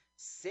saying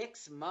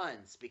 6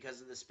 months because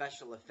of the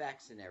special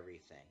effects and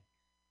everything.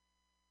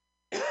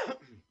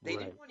 They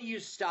didn't want to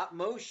use stop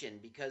motion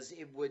because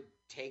it would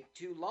take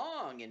too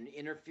long and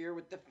interfere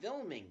with the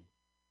filming.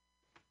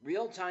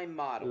 Real-time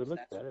models,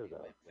 that's what they went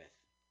with.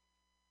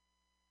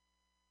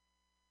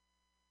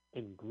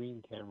 And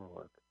green camera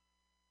work.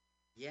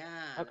 Yeah.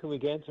 How can we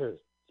get into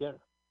it?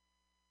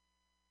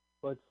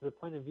 Well, it's the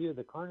point of view of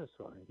the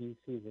Carnosaur. You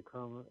see the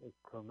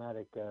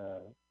chromatic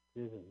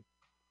vision.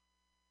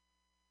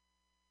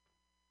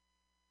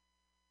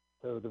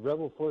 So the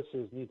rebel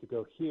forces need to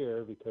go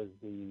here because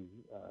the...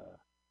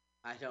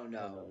 I don't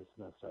know. No, it's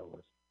not Star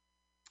Wars.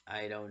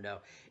 I don't know.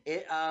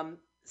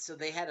 So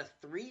they had a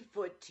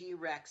 3-foot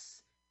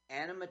T-Rex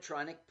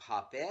animatronic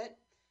puppet.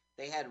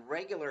 They had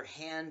regular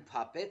hand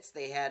puppets.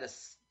 They had a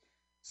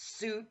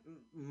suit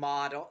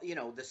model,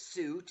 the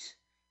suit.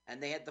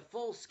 And they had the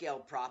full-scale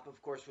prop, of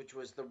course, which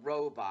was the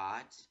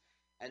robot.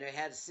 And it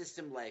had a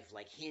system like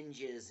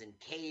hinges and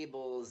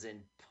cables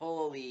and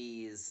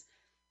pulleys.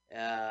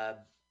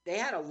 They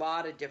had a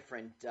lot of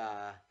different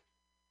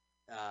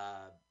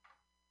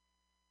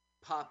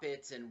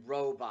puppets and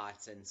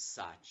robots and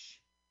such.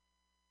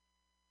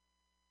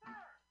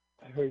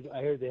 I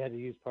heard they had to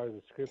use part of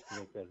the script to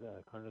make that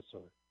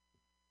Carnosaur.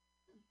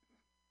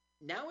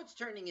 Now it's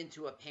turning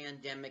into a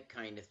pandemic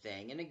kind of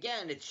thing. And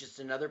again, it's just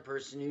another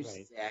person who's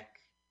sick.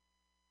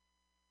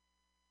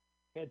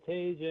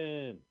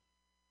 Contagion.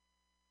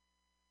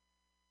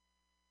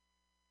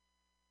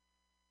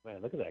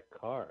 Man, look at that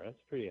car.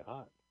 That's pretty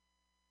hot.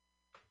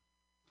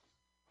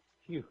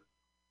 Phew.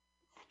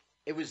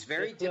 It was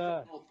very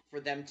difficult for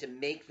them to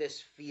make this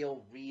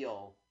feel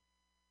real,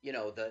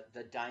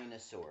 the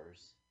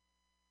dinosaurs.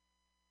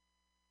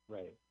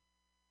 Right.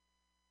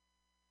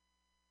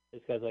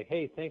 This guy's like,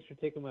 hey, thanks for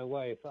taking my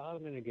wife.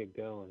 I'm gonna get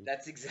going.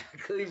 That's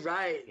exactly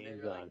right. And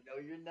Game's they're on. like,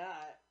 no, you're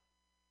not.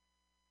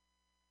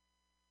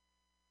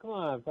 Come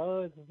on,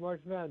 fellas, it's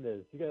March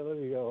Madness. You gotta let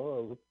me go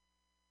home.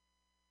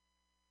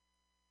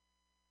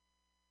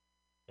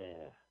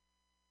 Yeah.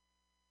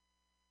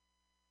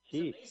 So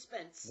Sheesh. they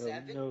spent No,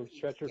 7 no weeks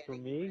stretcher for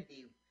getting me.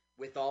 ready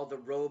with all the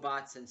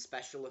robots and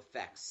special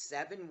effects.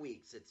 7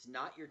 weeks. It's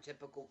not your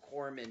typical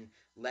Corman,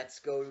 let's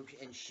go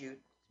and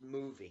shoot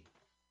movie.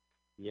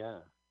 Yeah.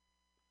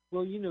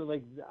 Well, you know,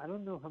 like, I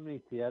don't know how many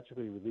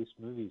theatrically released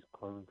movies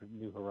Corman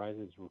New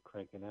Horizons were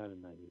cranking out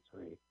in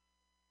 '93.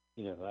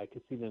 You know, I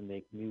could see them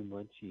make New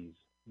Munchies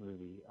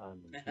movie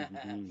on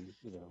DVD,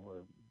 you know,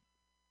 or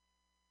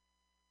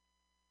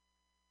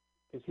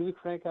because he would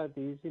crank out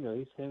these, you know,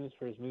 he's famous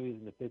for his movies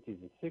in the 50s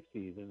and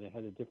 60s, and they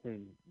had a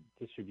different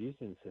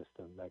distribution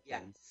system back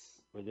then,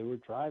 where they were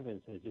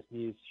drive-ins and it just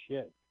needed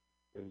shit.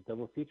 There was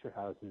double feature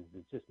houses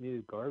that just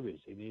needed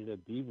garbage. They needed a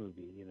B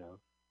movie, you know.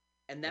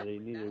 And that, they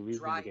when needed a that reason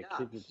to dried get up,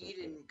 kids he into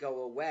it. didn't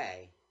go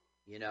away.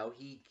 You know,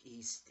 he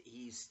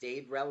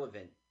stayed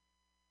relevant.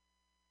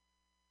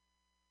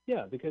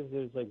 Yeah, because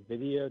there's like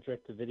video,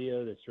 direct to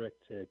video, there's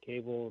direct to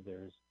cable,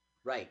 there's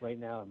right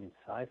now, I mean,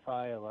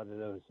 sci-fi, a lot of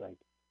those like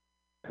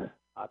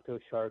Octo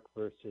Shark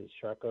versus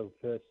Sharko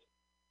Fist,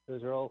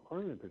 those are all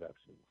Corman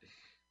productions.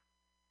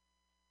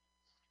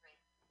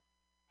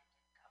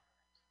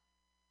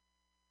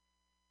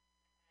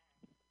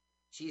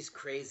 She's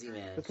crazy,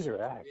 man. Look at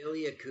her act.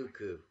 Really a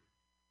cuckoo.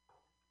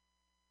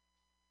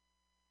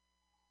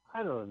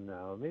 I don't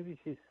know. Maybe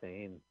she's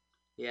sane.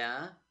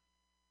 Yeah?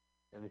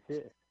 I mean,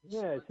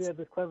 she had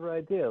this clever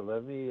idea.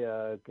 Let me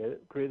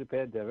create a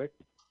pandemic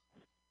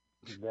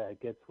that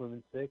gets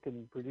women sick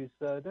and produce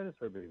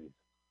dinosaur babies.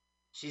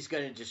 She's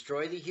going to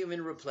destroy the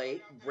human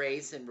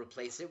race and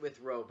replace it with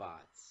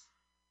robots.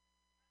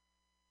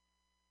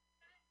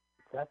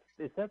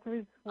 Is that the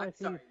reason why I'm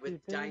sorry, she's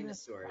with doing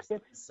dinosaurs.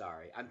 This? I'm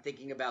sorry. I'm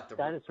thinking about the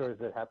dinosaurs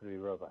that happen to be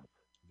robots.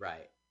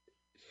 Right.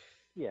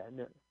 Yeah,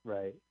 no,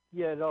 right.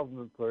 Yeah, it all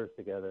blurs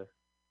together.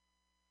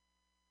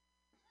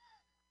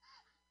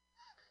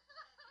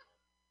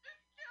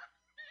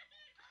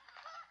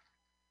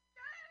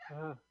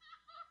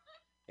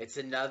 It's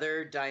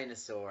another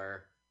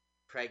dinosaur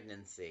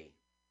pregnancy.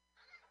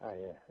 Oh,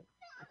 yeah.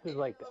 This is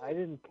like, I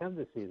didn't come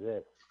to see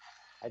this.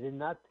 I did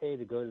not pay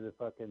to go to the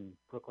fucking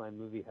Brookline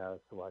movie house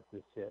to watch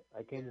this shit.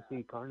 I came to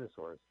see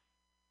Carnosaurs.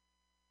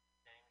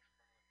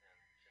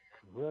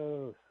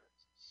 Gross.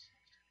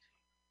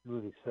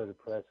 Movie's so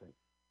depressing.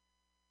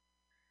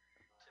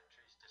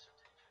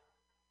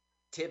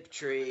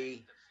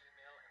 Tiptree.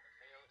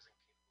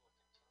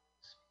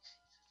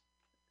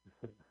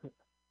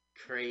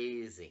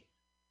 Crazy.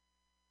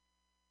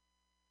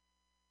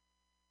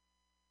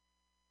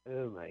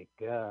 Oh my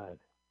god.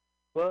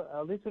 Well,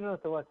 at least we don't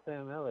have to watch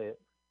Sam Elliott.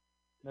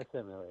 Not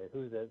Sam Elliott.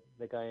 Who's that?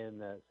 The guy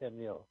in Sam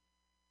Neill.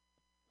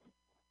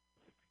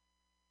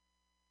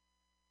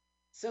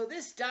 So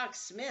this Doc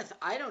Smith,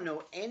 I don't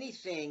know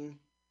anything.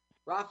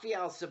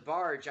 Raphael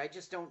Sabarge, I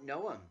just don't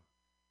know him.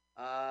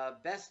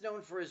 Best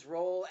known for his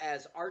role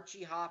as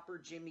Archie Hopper,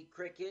 Jimmy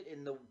Cricket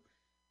in the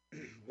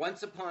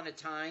Once Upon a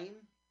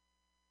Time.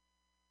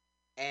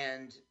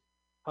 And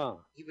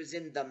he was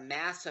in the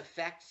Mass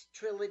Effect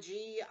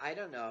trilogy. I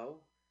don't know.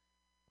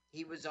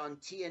 He was on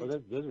TNT.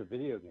 Well, those are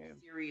video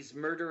games. Series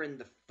Murder in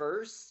the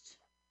First.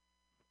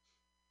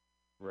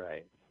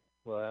 Right.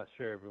 Well, I'm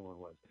sure everyone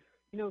was.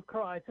 You know,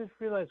 Carl, I just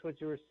realized what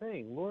you were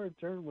saying. Laura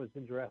Dern was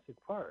in Jurassic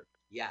Park.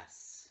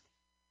 Yes.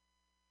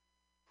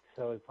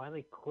 So it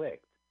finally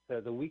clicked.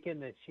 So the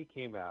weekend that she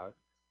came out,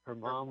 her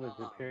mom was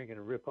appearing in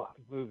a rip-off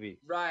movie.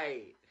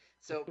 Right.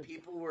 So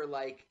people were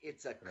like,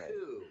 it's a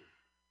coup.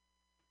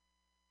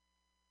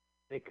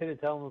 They couldn't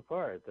tell them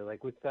apart. They're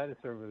like, which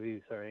dinosaur movie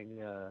is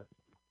starring a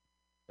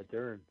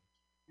Dern?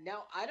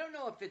 Now, I don't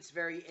know if it's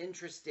very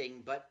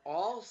interesting, but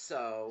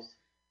also,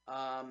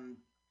 let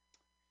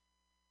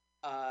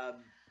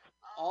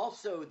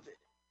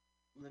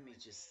me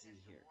just see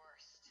here.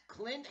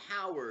 Clint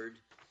Howard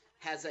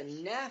has a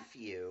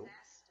nephew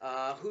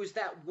who's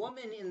that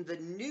woman in the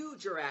new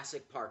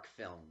Jurassic Park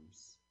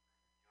films.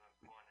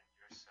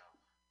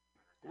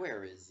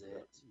 Where is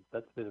it?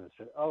 That's a bit of a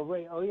stretch. Oh,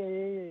 right. Oh,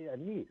 yeah. A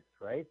niece,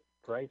 right?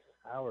 Bryce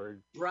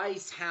Howard.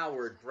 Bryce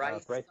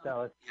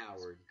Dallas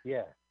Howard.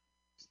 Yeah.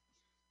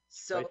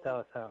 So, Bryce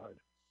Dallas Howard.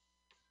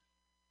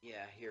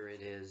 Yeah, here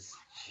it is.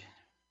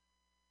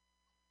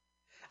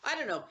 I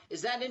don't know.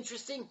 Is that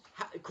interesting?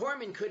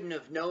 Corman couldn't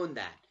have known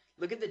that.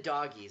 Look at the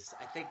doggies.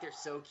 I think they're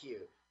so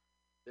cute.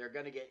 They're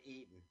going to get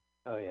eaten.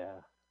 Oh,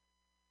 yeah.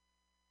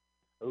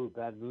 Oh,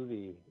 bad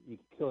movie. You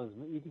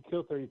can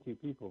kill 32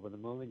 people, but the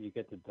moment you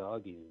get the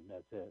dog eaten,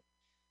 that's it.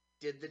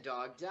 Did the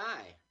dog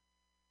die?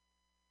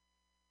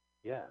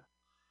 Yeah.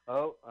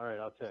 Oh, all right,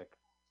 I'll check.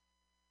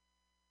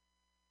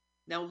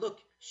 Now, look,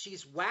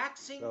 she's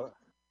waxing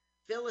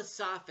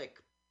philosophic.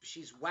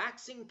 She's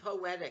waxing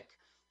poetic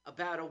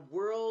about a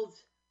world,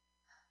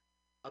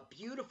 a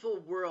beautiful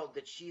world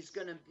that she's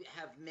going to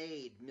have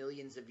made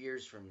millions of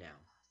years from now.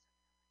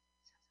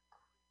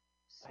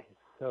 That is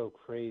so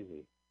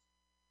crazy.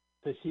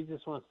 So she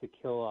just wants to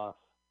kill off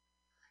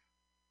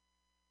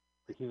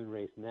the human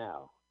race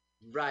now.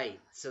 Right,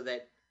 so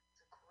that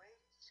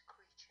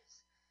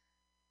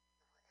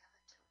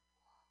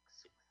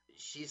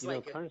she's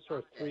like a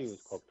Carnosaur 3 was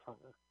goddess. called Prana.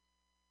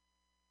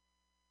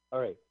 All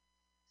right.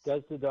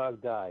 Does the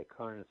dog die?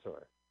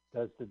 Carnosaur.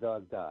 Does the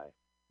dog die?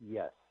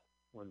 Yes.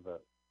 One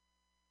vote.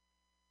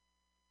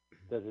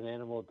 Does an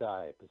animal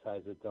die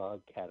besides a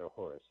dog, cat, or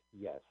horse?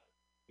 Yes.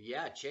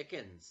 Yeah,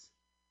 chickens.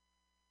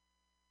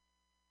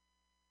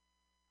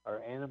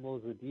 Are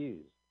animals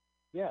abused?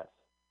 Yes.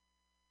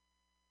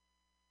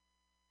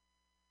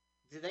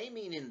 Do they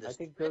mean in the I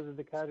think those are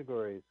the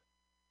categories.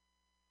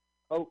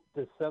 Oh,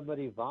 does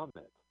somebody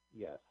vomit?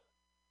 Yes.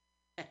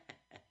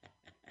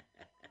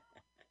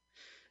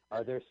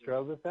 Are there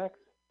strobe effects?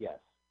 Yes.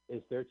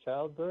 Is there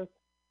childbirth?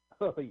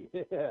 Oh,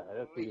 yeah.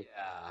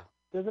 yeah.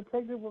 Does a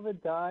pregnant woman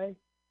die?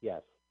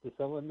 Yes. Does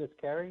someone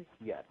miscarry?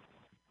 Yes.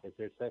 Is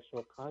there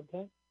sexual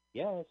content?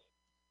 Yes.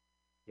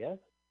 Yes.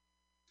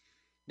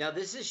 Now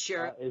this is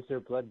Sheriff. Is there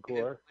blood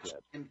gore? Yes.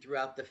 Him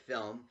throughout the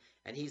film,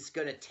 and he's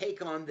gonna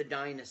take on the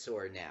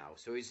dinosaur now.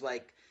 So he's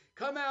like,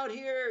 "Come out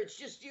here! It's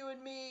just you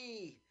and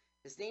me."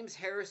 His name's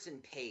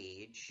Harrison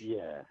Page.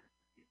 Yeah.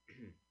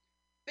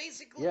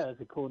 Basically. Yeah,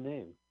 that's a cool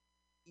name.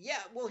 Yeah,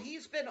 well,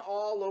 he's been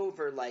all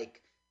over,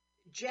 like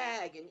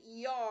Jag and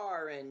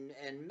ER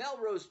and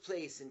Melrose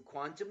Place and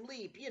Quantum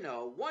Leap.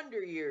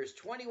 Wonder Years,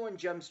 21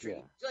 Jump Street.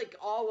 Yeah. It's like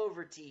all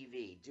over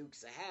TV.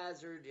 Dukes of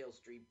Hazzard, Hill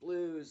Street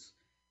Blues.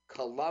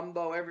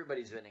 Columbo,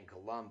 everybody's been in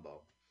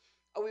Columbo.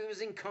 Oh, he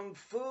was in Kung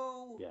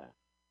Fu. Yeah.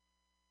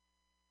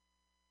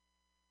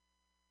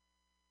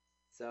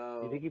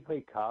 So. You think he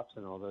played cops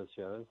in all those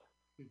shows?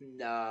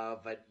 No,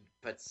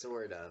 but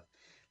sort of.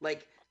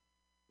 Like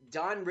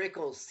Don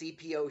Rickles,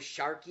 CPO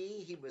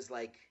Sharky, he was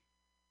like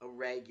a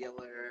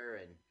regular,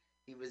 and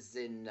he was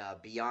in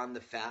Beyond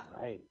the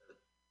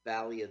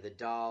Valley of the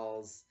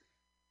Dolls.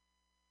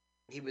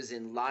 He was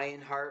in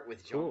Lionheart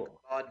with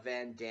Jean-Claude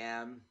Van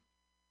Damme.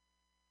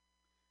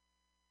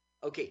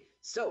 Okay,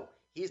 so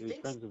he was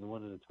thinks friends with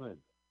one of the twins.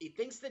 He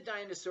thinks the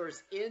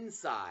dinosaur's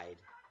inside,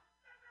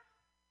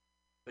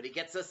 but he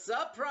gets a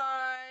surprise.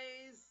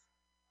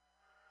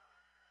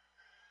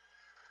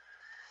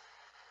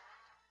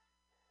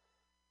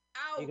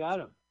 Ouch! He got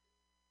him.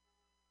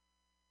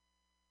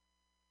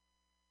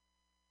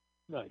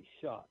 Nice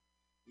shot.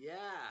 Yeah.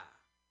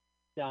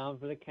 Down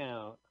for the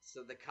count.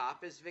 So the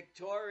cop is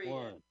Victorian.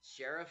 1,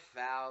 Sheriff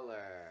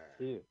Fowler.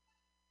 2,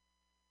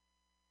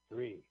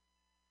 3,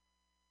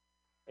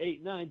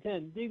 8, 9,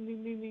 10. Ding,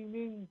 ding, ding, ding,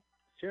 ding.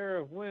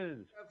 Sheriff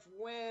wins. Sheriff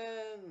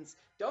wins.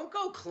 Don't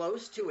go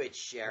close to it,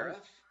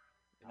 Sheriff.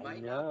 I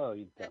know,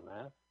 you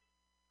dumbass.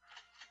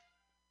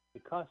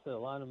 It costed a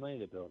lot of money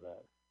to build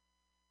that.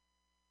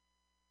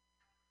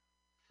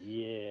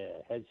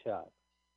 Yeah, headshot.